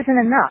 it just isn't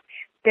enough.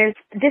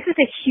 This is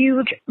a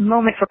huge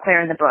moment for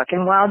Claire in the book,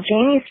 and while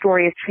Jamie's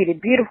story is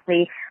treated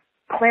beautifully,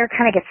 Claire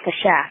kind of gets the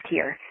shaft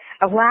here.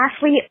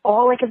 Lastly,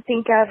 all I could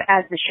think of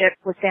as the ship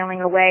was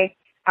sailing away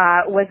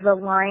was the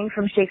line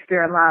from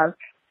Shakespeare in Love.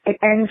 It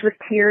ends with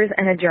tears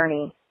and a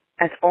journey,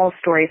 as all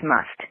stories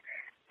must.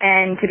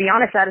 And to be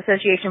honest, that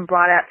association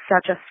brought up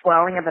such a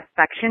swelling of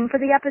affection for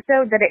the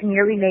episode that it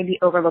nearly made me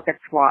overlook its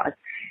flaws.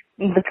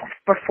 The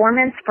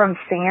performance from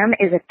Sam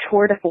is a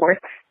tour de force,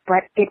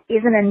 but it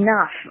isn't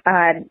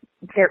enough.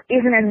 There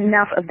isn't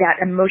enough of that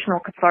emotional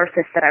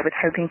catharsis that I was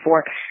hoping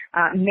for.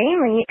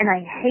 Mainly, and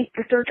I hate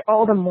to search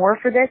all the more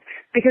for this,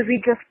 because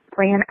we just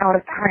ran out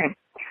of time.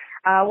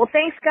 Well,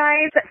 thanks,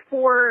 guys,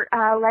 for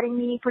letting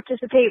me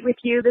participate with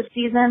you this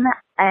season,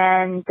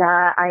 and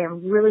I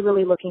am really,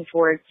 really looking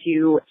forward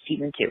to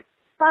season 2.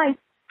 Bye.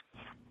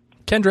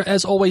 Kendra,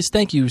 as always,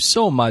 thank you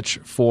so much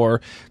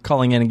for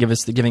calling in and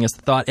giving us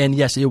the thought. And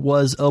yes, it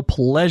was a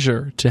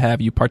pleasure to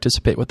have you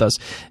participate with us.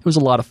 It was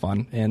a lot of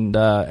fun. And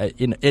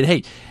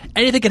hey,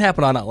 anything can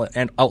happen on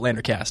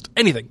Outlander Cast.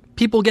 Anything.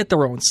 People get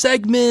their own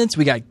segments.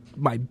 We got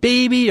my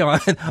baby on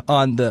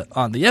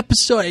the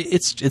episode.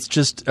 It's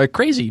just a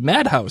crazy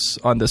madhouse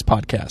on this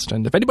podcast.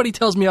 And if anybody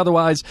tells me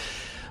otherwise,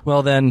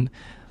 well then,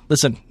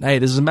 listen. Hey,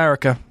 this is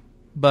America,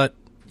 but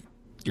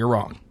you're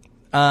wrong.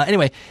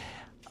 Anyway.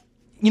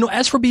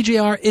 As for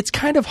BJR, it's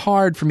kind of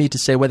hard for me to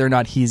say whether or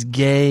not he's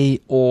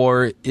gay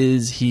or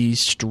is he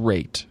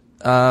straight.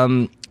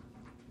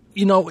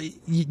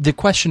 the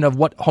question of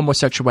what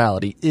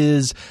homosexuality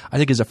is, I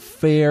think, is a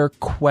fair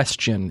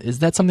question. Is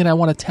that something I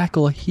want to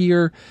tackle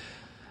here?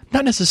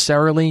 Not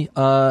necessarily,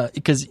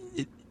 because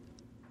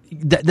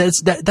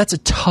that's a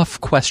tough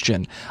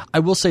question. I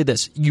will say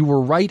this: you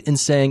were right in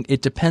saying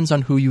it depends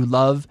on who you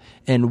love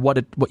and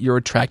what you're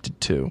attracted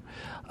to.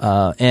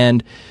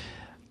 And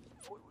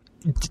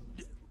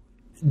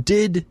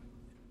did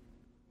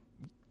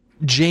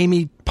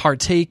Jamie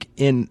partake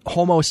in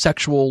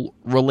homosexual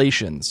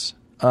relations?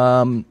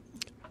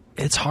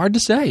 It's hard to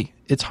say.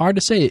 It's hard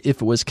to say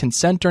if it was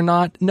consent or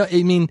not. No,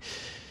 I mean,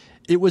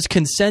 it was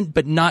consent,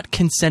 but not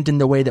consent in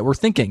the way that we're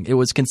thinking. It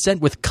was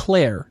consent with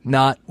Claire,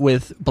 not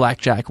with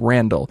Blackjack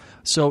Randall.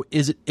 So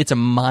it's a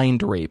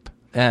mind rape.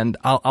 And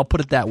I'll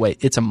put it that way.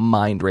 It's a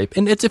mind rape.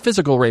 And it's a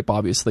physical rape,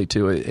 obviously,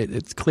 too.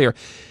 It's clear.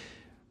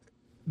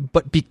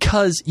 But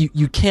because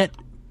you can't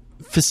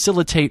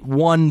facilitate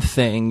one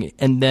thing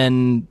and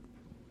then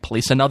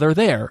place another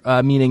there,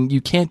 meaning you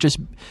can't just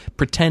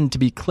pretend to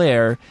be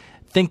Claire,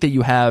 think that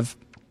you have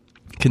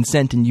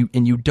consent and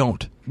you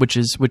don't, which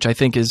I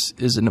think is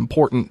an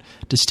important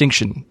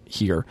distinction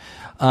here.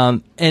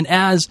 And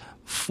as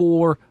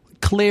for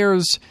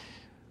Claire's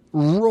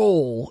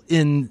role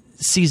in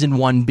season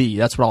 1B,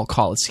 that's what I'll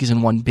call it, season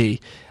 1B.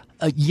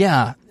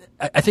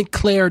 I think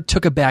Claire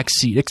took a back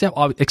seat,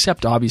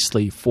 except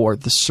obviously for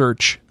The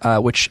Search,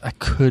 which I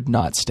could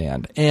not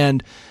stand,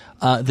 and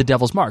The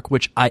Devil's Mark,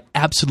 which I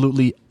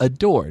absolutely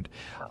adored.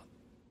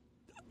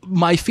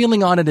 My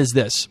feeling on it is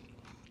this.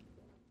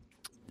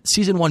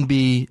 Season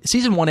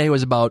 1A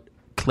was about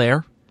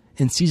Claire,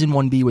 and Season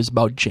 1B was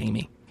about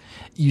Jamie.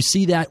 You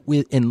see that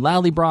in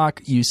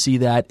Lallybroch. You see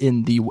that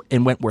in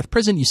Wentworth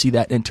Prison. You see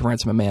that in To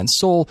Ransom a Man's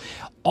Soul.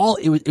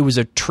 It was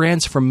a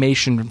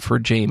transformation for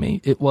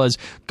Jamie. It was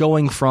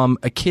going from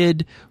a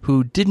kid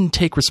who didn't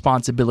take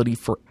responsibility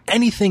for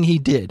anything he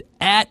did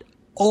at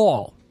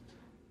all,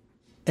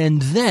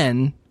 and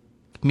then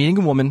meeting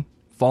a woman,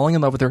 falling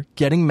in love with her,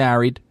 getting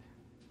married,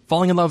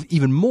 falling in love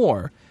even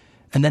more,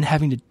 and then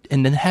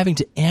having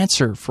to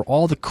answer for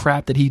all the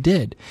crap that he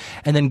did,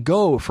 and then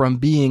go from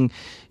being,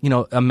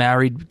 a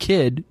married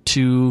kid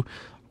to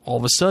all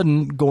of a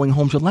sudden going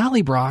home to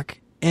Lallybroch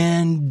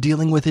and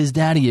dealing with his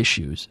daddy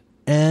issues.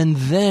 And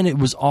then it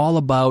was all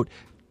about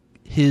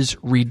his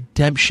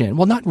redemption.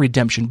 Well, not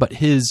redemption, but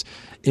his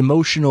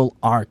emotional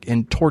arc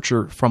and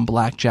torture from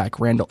Blackjack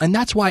Randall. And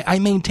that's why I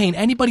maintain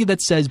anybody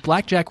that says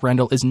Blackjack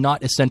Randall is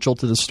not essential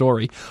to the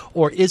story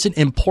or isn't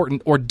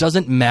important or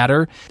doesn't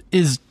matter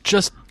is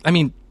just,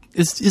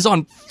 is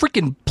on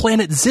freaking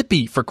Planet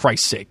Zippy, for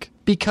Christ's sake.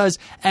 Because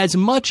as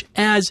much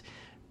as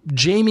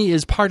Jamie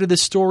is part of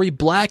this story,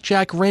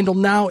 Blackjack Randall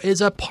now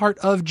is a part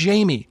of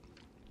Jamie.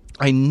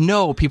 I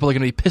know people are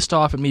going to be pissed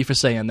off at me for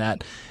saying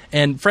that.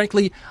 And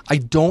frankly, I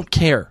don't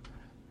care.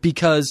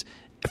 Because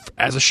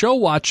as a show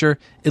watcher,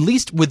 at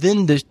least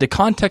within the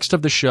context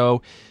of the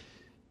show,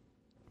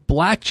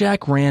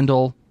 Blackjack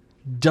Randall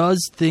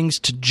does things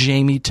to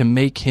Jamie to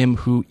make him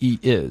who he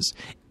is.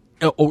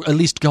 Or at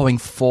least going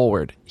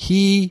forward.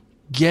 He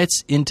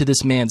gets into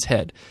this man's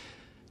head.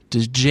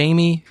 Does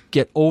Jamie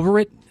get over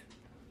it?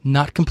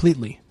 Not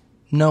completely.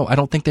 No, I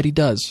don't think that he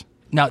does.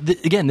 Now,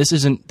 again, this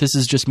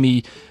is just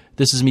me.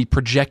 This is me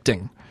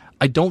projecting.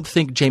 I don't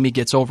think Jamie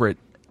gets over it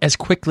as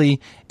quickly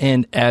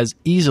and as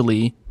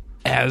easily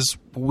as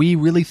we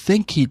really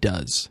think he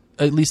does.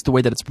 At least the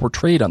way that it's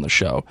portrayed on the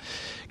show.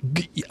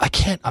 I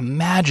can't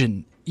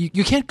imagine.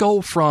 You can't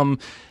go from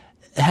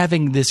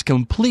having this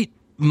complete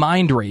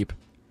mind rape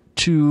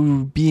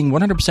to being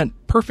 100%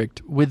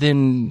 perfect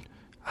within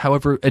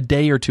however a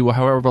day or two, or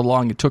however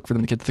long it took for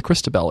them to get to the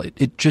Christabel.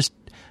 It just,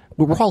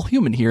 we're all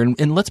human here,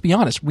 and let's be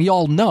honest, we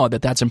all know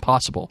that that's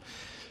impossible.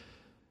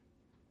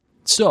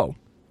 So,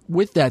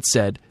 with that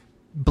said,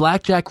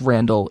 Blackjack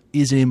Randall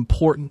is an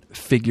important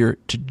figure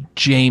to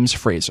James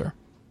Fraser,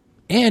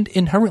 and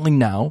inherently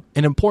now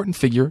an important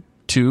figure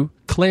to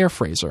Claire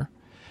Fraser.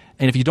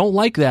 And if you don't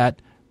like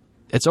that,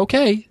 it's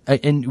okay,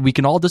 and we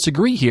can all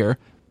disagree here,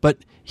 but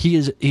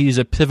he's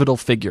a pivotal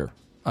figure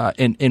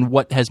in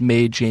what has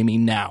made Jamie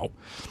now.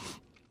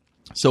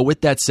 So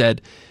with that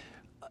said,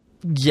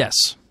 yes,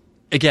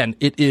 again,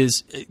 it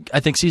is. I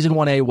think season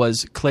 1A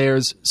was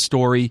Claire's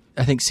story.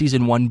 I think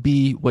season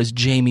 1B was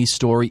Jamie's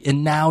story.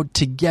 And now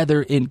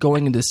together, in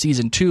going into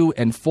season 2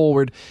 and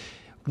forward,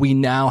 we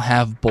now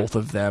have both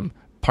of them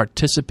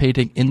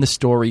participating in the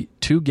story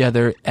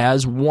together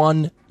as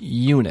one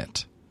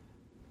unit.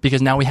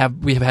 Because now we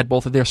have had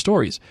both of their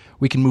stories.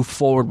 We can move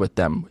forward with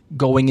them,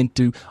 going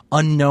into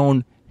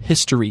unknown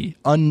history,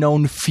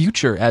 unknown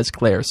future, as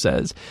Claire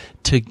says,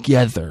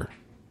 together,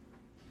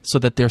 so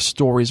that their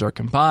stories are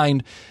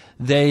combined.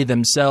 They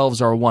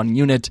themselves are one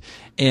unit,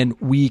 and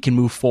we can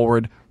move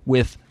forward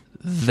with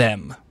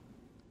them.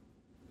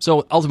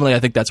 So ultimately, I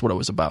think that's what it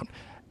was about.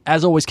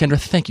 As always, Kendra,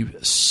 thank you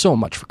so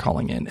much for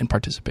calling in and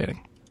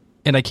participating.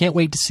 And I can't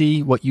wait to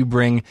see what you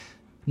bring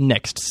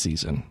next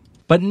season.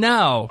 But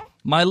now,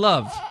 my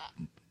love,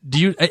 do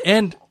you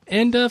and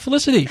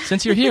Felicity,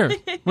 since you're here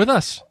with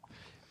us,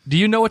 do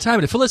you know what time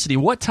it is? Felicity,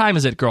 what time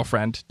is it,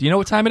 girlfriend? Do you know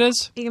what time it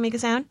is? You can make a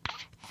sound.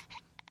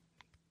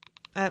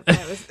 That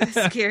was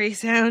a scary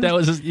sound.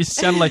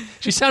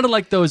 She sounded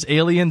like those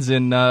aliens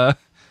in The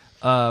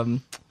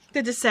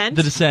Descent.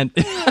 The Descent.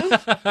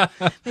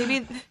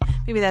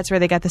 Maybe that's where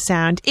they got the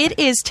sound. It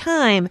is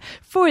time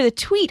for the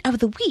tweet of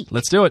the week.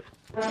 Let's do it.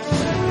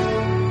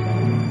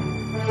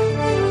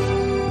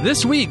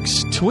 This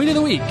week's tweet of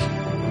the week,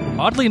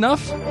 oddly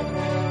enough,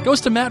 goes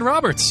to Matt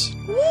Roberts,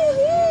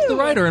 the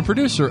writer and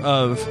producer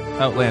of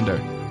Outlander.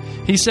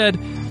 He said,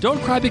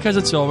 "Don't cry because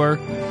it's over.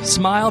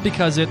 Smile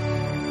because it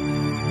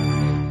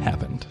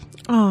happened."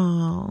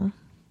 Oh,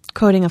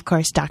 quoting, of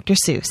course, Dr.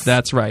 Seuss.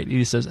 That's right.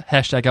 He says,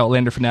 hashtag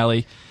Outlander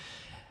finale,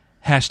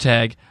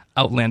 hashtag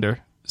Outlander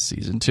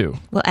season 2.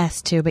 Well,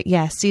 S2, but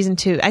yes, season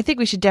 2. I think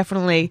we should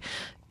definitely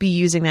be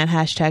using that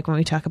hashtag when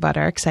we talk about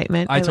our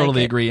excitement. I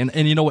totally agree. And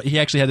you know what? He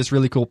actually had this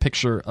really cool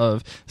picture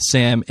of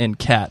Sam and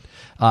Kat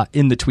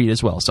in the tweet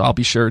as well. So I'll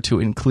be sure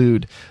to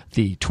include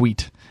the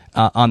tweet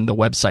on the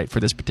website for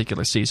this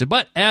particular season.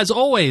 But as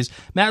always,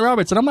 Matt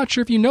Roberts, and I'm not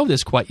sure if you know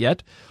this quite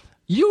yet,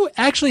 you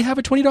actually have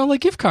a $20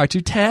 gift card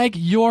to tag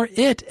your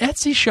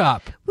Etsy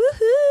shop.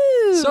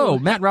 Woohoo! So,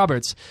 Matt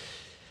Roberts,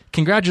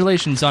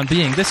 congratulations on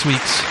being this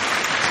week's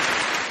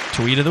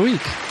Tweet of the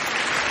Week.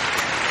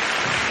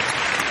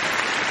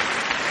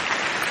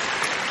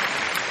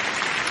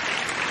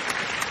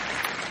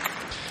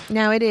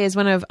 Now, it is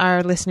one of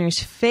our listeners'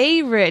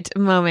 favorite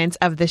moments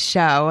of the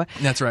show.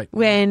 That's right.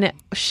 When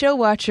show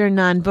watcher,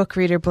 non-book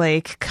reader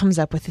Blake comes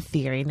up with a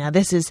theory. Now,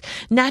 this is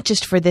not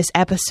just for this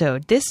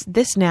episode.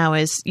 This now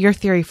is your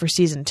theory for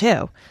season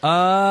 2.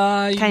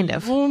 Kind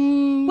of.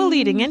 Well,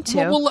 leading into.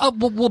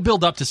 We'll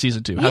build up to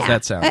season 2. How's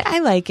that sound? I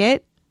like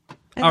it.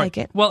 I like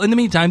it. Well, in the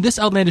meantime, this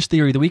Outlandish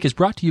Theory of the Week is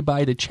brought to you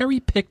by the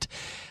Cherry Picked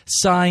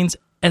Signs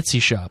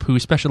Etsy shop, who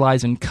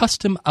specialize in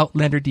custom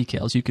Outlander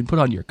decals you can put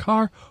on your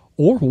car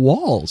or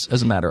walls,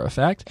 as a matter of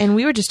fact. And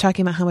we were just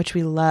talking about how much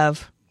we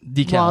love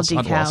wall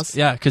decals.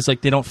 Yeah, because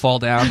they don't fall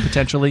down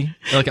potentially,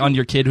 like on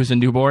your kid who's a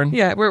newborn.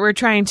 Yeah, we're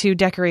trying to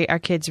decorate our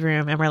kid's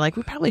room, and we're like,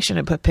 we probably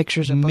shouldn't put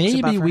pictures of books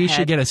above Maybe her we head.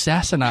 should get a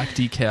Sassenach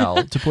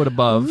decal to put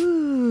above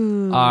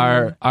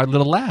our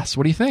little lass.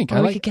 What do you think?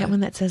 Or we could get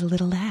one that says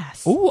 "Little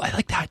Lass." Ooh, I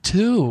like that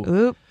too.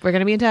 Oop, we're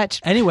gonna be in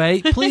touch.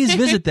 Anyway, please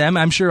visit them.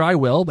 I'm sure I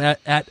will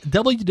at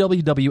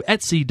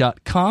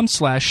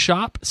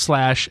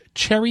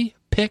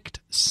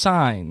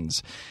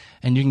www.etsy.com/shop/cherry-picked-signs,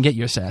 and you can get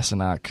your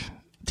Sassenach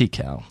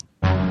decal.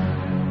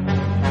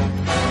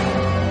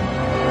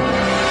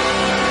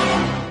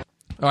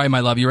 All right,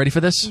 my love, you ready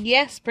for this?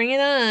 Yes, bring it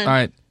on. All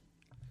right.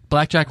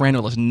 Blackjack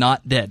Randall is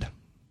not dead.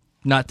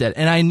 Not dead.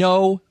 And I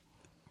know,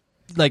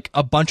 like,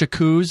 a bunch of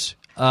coups,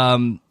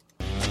 ran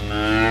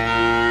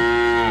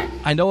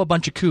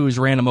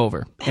him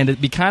over. And it'd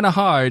be kind of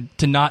hard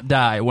to not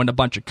die when a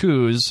bunch of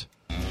coups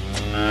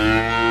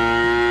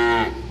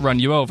run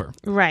you over.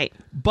 Right.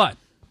 But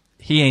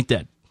he ain't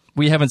dead.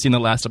 We haven't seen the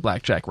last of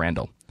Blackjack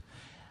Randall.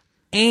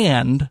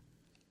 And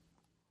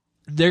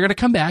they're going to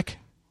come back.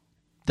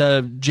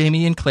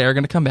 Jamie and Claire are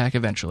going to come back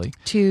eventually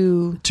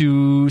to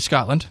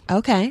Scotland.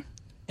 Okay.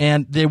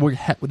 And they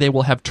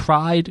will have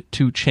tried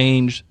to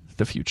change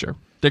the future.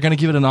 They're going to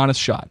give it an honest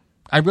shot.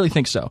 I really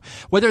think so.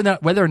 Whether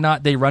or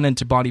not they run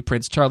into Bonnie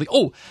Prince Charlie.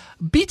 Oh,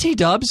 BT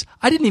Dubs.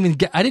 I didn't even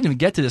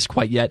get to this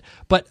quite yet.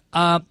 But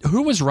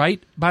who was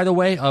right, by the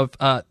way, of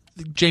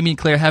Jamie and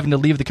Claire having to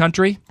leave the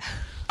country?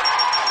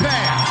 Bam!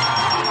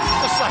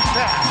 Just like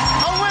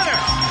that. A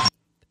winner!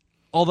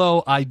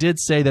 Although I did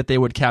say that they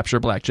would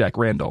capture Blackjack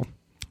Randall.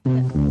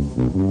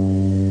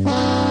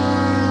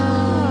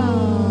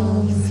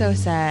 So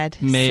sad.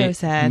 So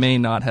sad. May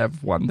not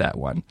have won that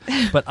one.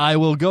 But I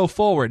will go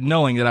forward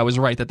knowing that I was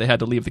right that they had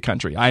to leave the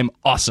country. I'm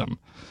awesome.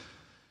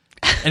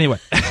 Anyway.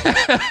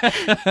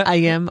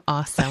 I am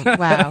awesome.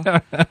 Wow.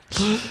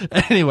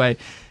 Anyway,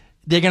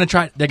 they're gonna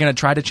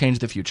try to change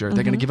the future.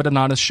 They're gonna give it an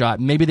honest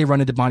shot. Maybe they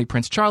run into Bonnie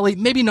Prince Charlie.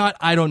 Maybe not.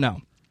 I don't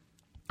know.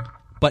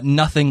 But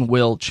nothing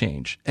will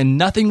change. And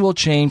nothing will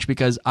change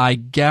because I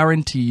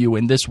guarantee you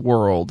in this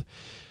world,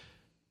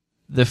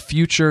 the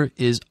future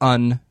is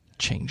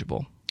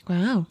unchangeable.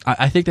 Wow.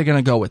 I think they're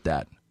going to go with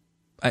that.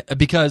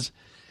 Because,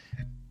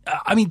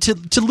 I mean,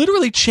 to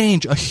literally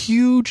change a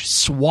huge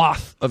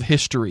swath of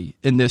history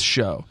in this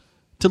show,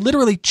 to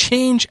literally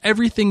change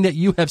everything that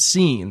you have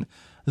seen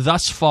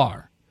thus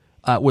far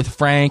with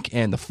Frank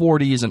and the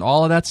 40s and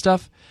all of that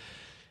stuff,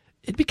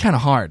 it'd be kind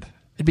of hard.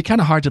 It'd be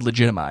kind of hard to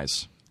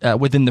legitimize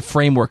within the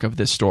framework of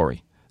this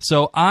story.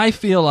 So I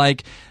feel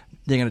like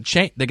they're going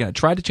to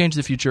try to change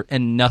the future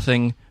and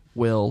nothing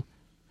will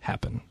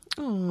happen.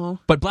 Oh.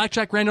 But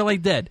Blackjack Randall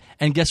ain't dead.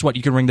 And guess what?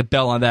 You can ring the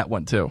bell on that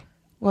one, too.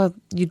 Well,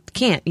 you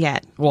can't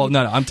yet. Well,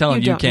 no, I'm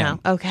telling you, you can.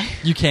 Know. Okay.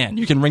 You can.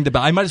 You can ring the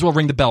bell. I might as well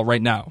ring the bell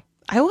right now.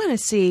 I want to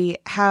see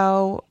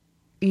how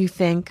you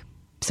think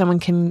someone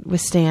can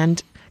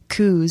withstand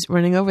coups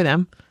running over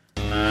them.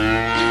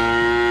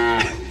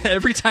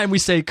 Every time we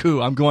say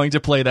coup, I'm going to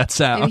play that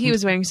sound. Maybe he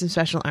was wearing some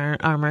special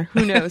armor.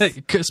 Who knows?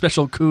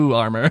 Special coup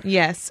armor.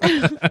 Yes.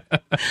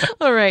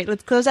 All right,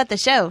 let's close out the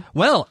show.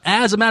 Well,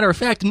 as a matter of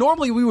fact,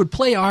 normally we would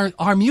play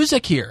our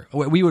music here.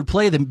 We would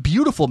play the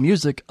beautiful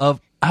music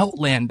of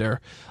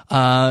Outlander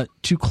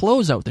to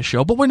close out the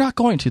show, but we're not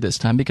going to this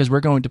time because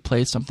we're going to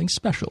play something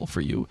special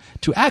for you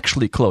to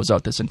actually close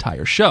out this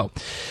entire show.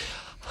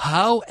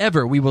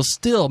 However, we will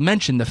still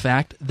mention the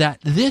fact that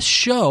this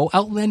show,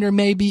 Outlander,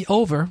 may be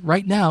over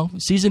right now.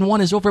 Season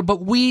 1 is over,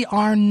 but we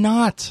are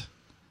not.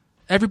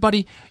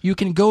 Everybody, you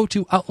can go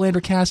to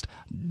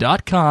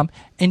OutlanderCast.com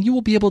and you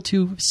will be able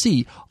to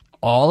see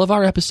all of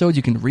our episodes.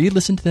 You can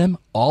re-listen to them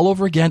all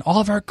over again. All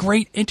of our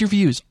great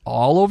interviews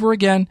all over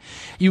again.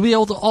 You'll be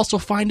able to also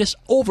find us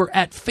over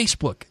at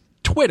Facebook,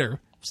 Twitter,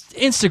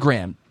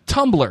 Instagram,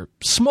 Tumblr,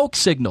 smoke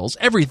signals,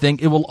 everything.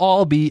 It will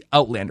all be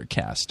Outlander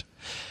Cast.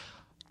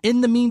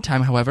 In the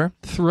meantime, however,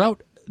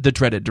 throughout the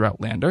dreaded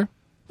Outlander,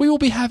 we will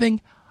be having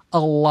a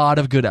lot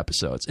of good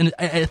episodes. And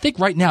I think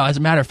right now, as a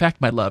matter of fact,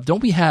 my love,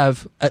 don't we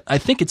have, I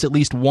think it's at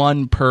least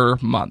one per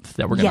month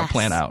that we're going to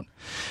plan out.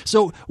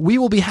 So we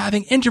will be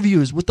having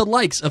interviews with the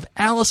likes of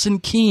Allison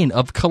Keene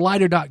of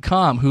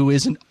Collider.com, who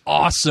is an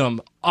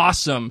awesome,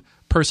 awesome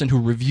person who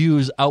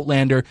reviews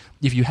Outlander.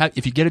 If you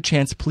get a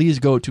chance, please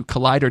go to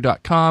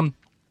Collider.com.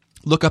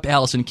 Look up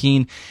Allison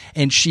Keene,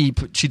 and she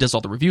does all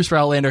the reviews for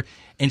Outlander,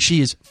 and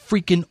she is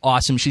freaking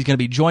awesome. She's going to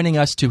be joining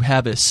us to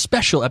have a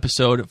special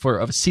episode of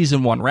a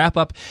Season 1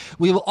 wrap-up.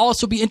 We will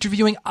also be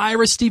interviewing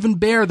Ira Stephen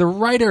Bear, the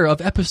writer of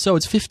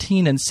episodes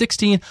 15 and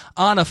 16,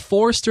 Anna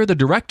Forster, the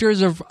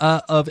directors of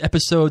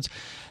episodes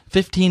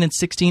 15 and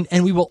 16,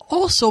 and we will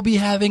also be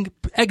having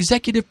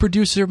executive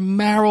producer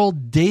Meryl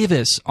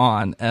Davis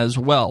on as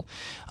well.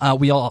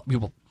 We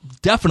will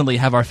definitely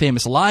have our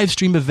famous live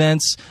stream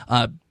events,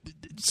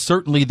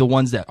 certainly the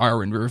ones that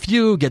are in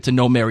review, get to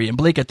know Mary and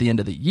Blake at the end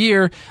of the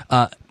year.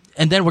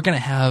 And then we're going to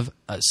have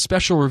a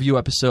special review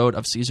episode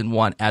of Season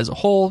 1 as a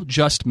whole,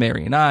 just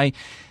Mary and I.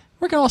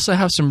 We're going to also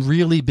have some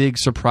really big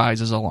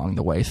surprises along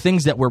the way,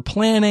 things that we're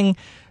planning,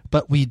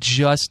 but we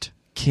just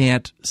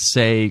can't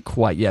say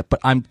quite yet.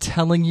 But I'm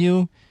telling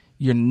you,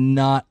 you're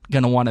not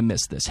going to want to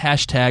miss this.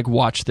 #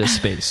 watch this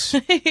space.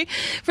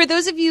 For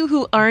those of you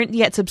who aren't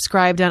yet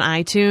subscribed on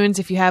iTunes,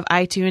 if you have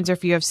iTunes or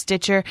if you have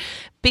Stitcher,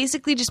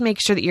 basically just make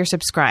sure that you're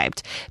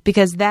subscribed,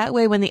 because that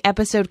way when the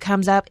episode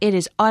comes up, it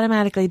is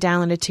automatically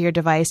downloaded to your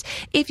device.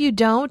 If you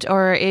don't,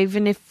 or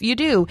even if you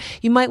do,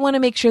 you might want to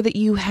make sure that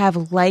you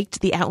have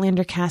liked the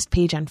Outlander Cast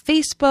page on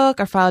Facebook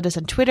or followed us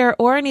on Twitter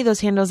or any of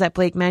those handles that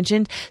Blake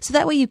mentioned, so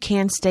that way you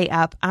can stay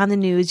up on the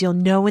news. You'll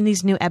know when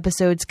these new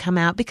episodes come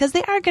out, because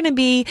they are going to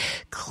be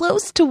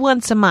close to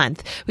once a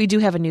month. We do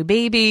have a new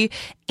baby,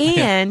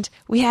 and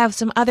we have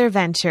some other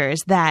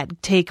ventures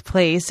that take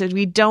place. So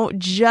we don't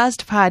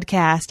just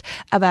podcast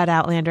about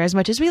Outlander. As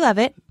much as we love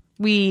it,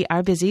 we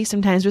are busy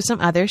sometimes with some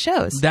other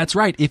shows. That's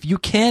right. If you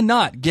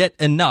cannot get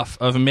enough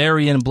of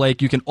Mary and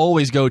Blake, you can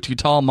always go to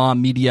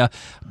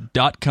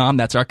tallmommedia.com.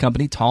 That's our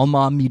company, Tall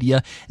Mom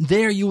Media.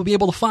 There you will be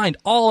able to find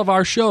all of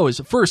our shows.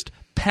 First,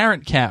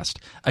 Parent Cast,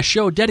 a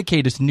show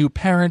dedicated to new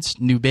parents,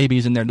 new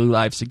babies, and their new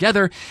lives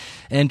together.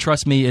 And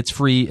trust me, it's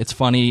free, it's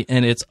funny,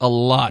 and it's a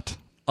lot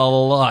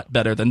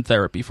better than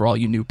therapy for all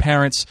you new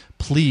parents.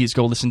 Please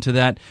go listen to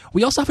that.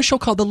 We also have a show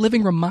called The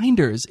Living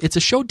Reminders. It's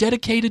a show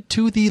dedicated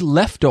to The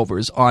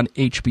Leftovers on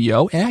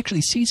HBO, and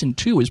actually Season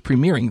 2 is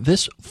premiering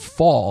this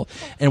fall,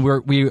 and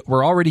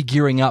we're already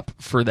gearing up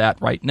for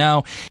that right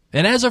now.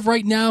 And as of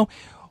right now,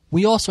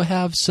 we also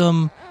have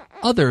some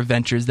other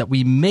ventures that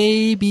we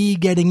may be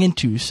getting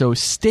into, so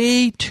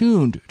stay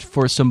tuned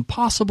for some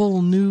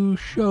possible new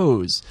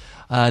shows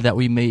that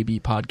we may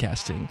be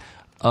podcasting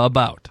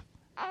about.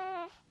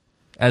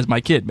 As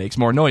my kid makes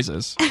more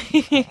noises.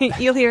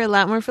 You'll hear a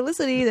lot more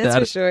Felicity, that's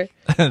for sure.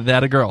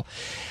 That a girl.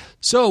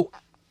 So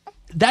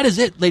that is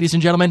it, ladies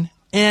and gentlemen.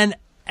 And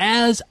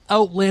as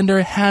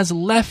Outlander has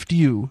left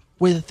you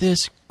with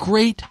this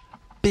great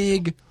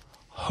big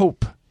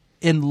hope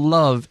and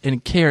love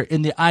and care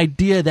in the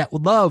idea that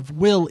love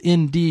will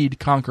indeed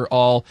conquer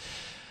all,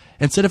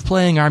 instead of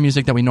playing our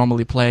music that we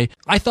normally play,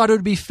 I thought it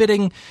would be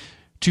fitting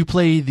to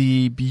play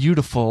the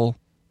beautiful,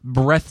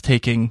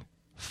 breathtaking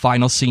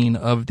final scene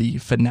of the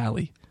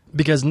finale.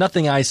 Because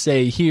nothing I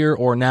say here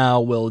or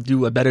now will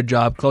do a better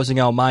job closing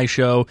out my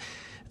show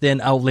than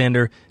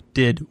Outlander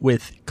did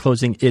with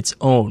closing its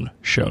own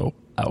show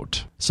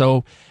out.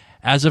 So,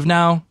 as of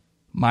now,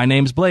 my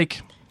name's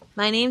Blake.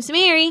 My name's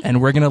Mary.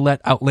 And we're going to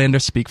let Outlander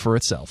speak for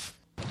itself.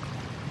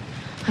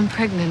 I'm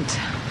pregnant.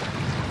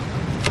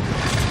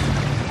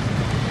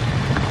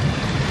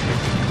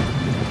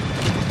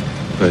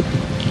 But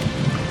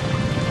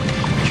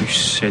you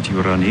said you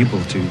were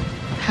unable to.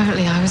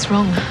 Apparently I was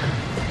wrong.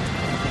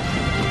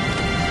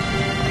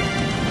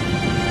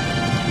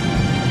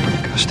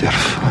 Because they're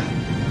fun.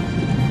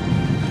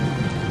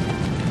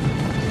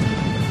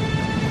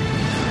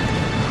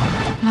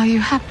 Are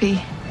you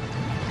happy?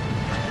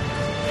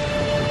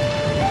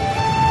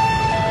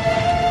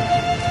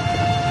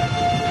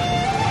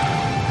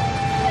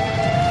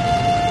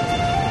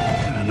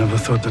 I never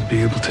thought I'd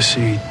be able to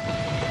say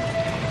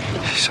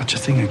such a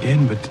thing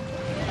again, but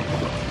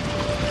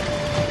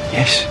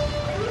yes.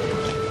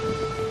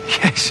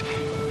 Yes.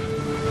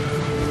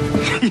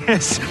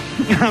 Yes.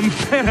 I'm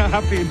very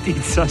happy indeed,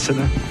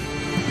 Sasana.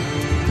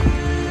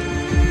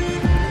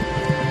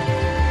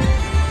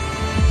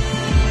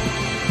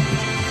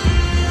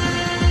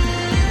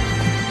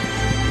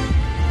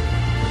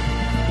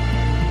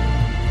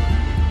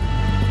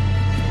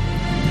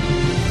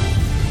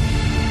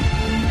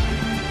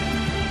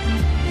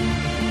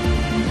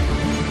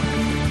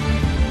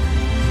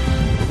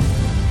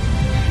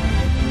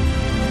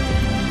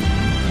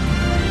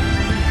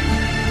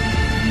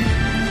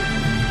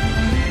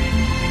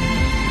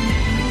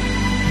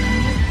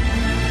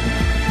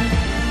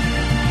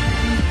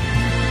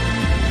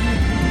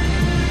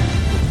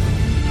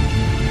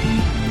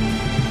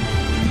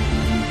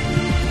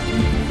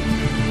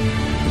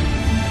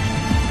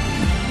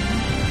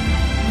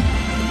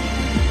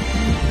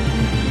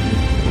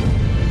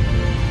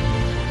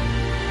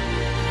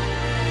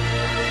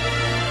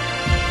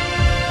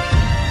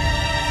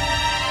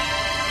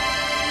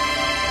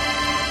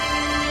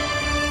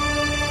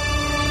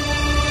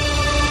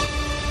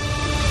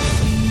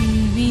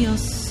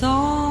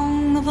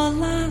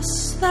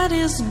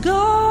 is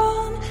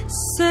gone,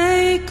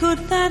 say could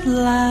that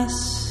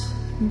lass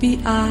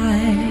be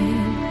I?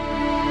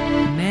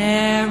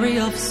 Mary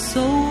of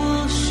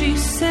soul, she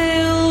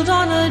sailed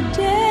on a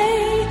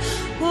day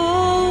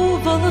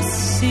over the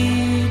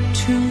sea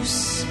to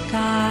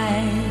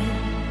sky.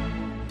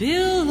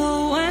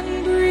 Billow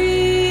and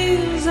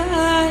breeze,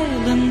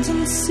 islands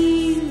and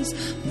seas,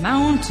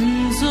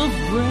 mountains of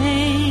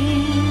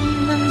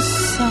rain and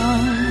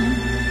sun.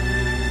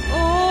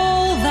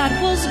 All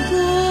that was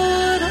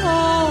good,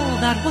 all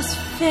that was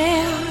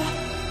fair,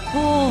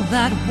 all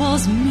that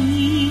was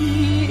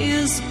me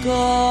is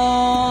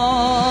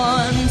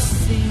gone.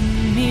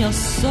 Sing me a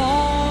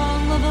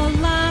song of a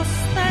lass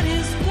that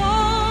is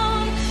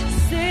gone.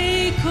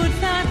 Say, could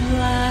that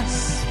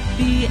lass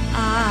be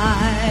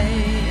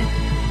I?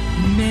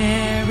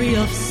 Mary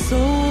of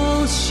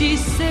soul, she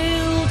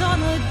sailed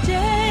on a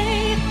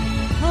day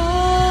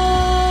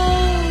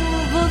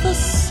over the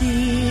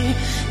sea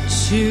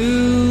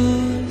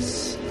to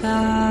sky.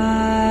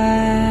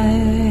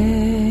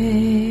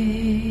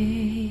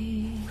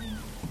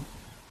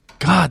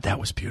 God, that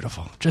was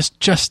beautiful.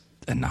 Just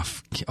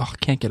enough. Oh,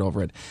 can't get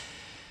over it.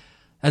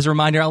 As a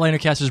reminder, Outlander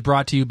Cast is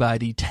brought to you by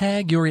the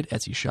Tag Your It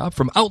Etsy shop.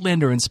 From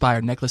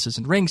Outlander-inspired necklaces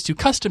and rings to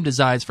custom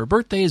designs for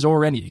birthdays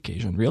or any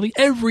occasion, really.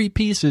 Every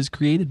piece is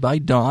created by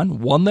Dawn,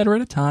 one letter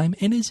at a time,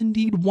 and is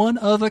indeed one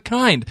of a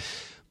kind.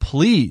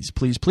 Please,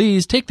 please,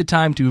 please take the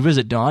time to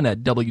visit Dawn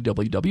at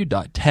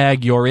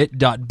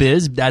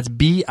www.tagyourit.biz. That's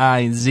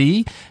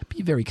B-I-Z.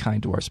 Be very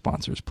kind to our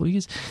sponsors,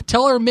 please.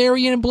 Tell her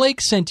Marion and Blake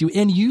sent you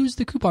and use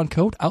the coupon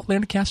code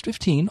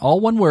OutlanderCast15, all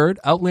one word,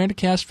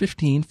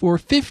 OutlanderCast15, for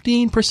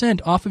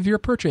 15% off of your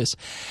purchase.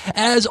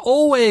 As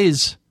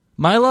always,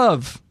 my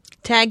love.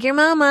 Tag your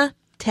mama.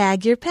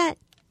 Tag your pet.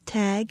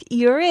 Tag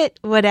your it.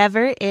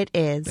 Whatever it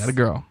is. That a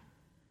girl.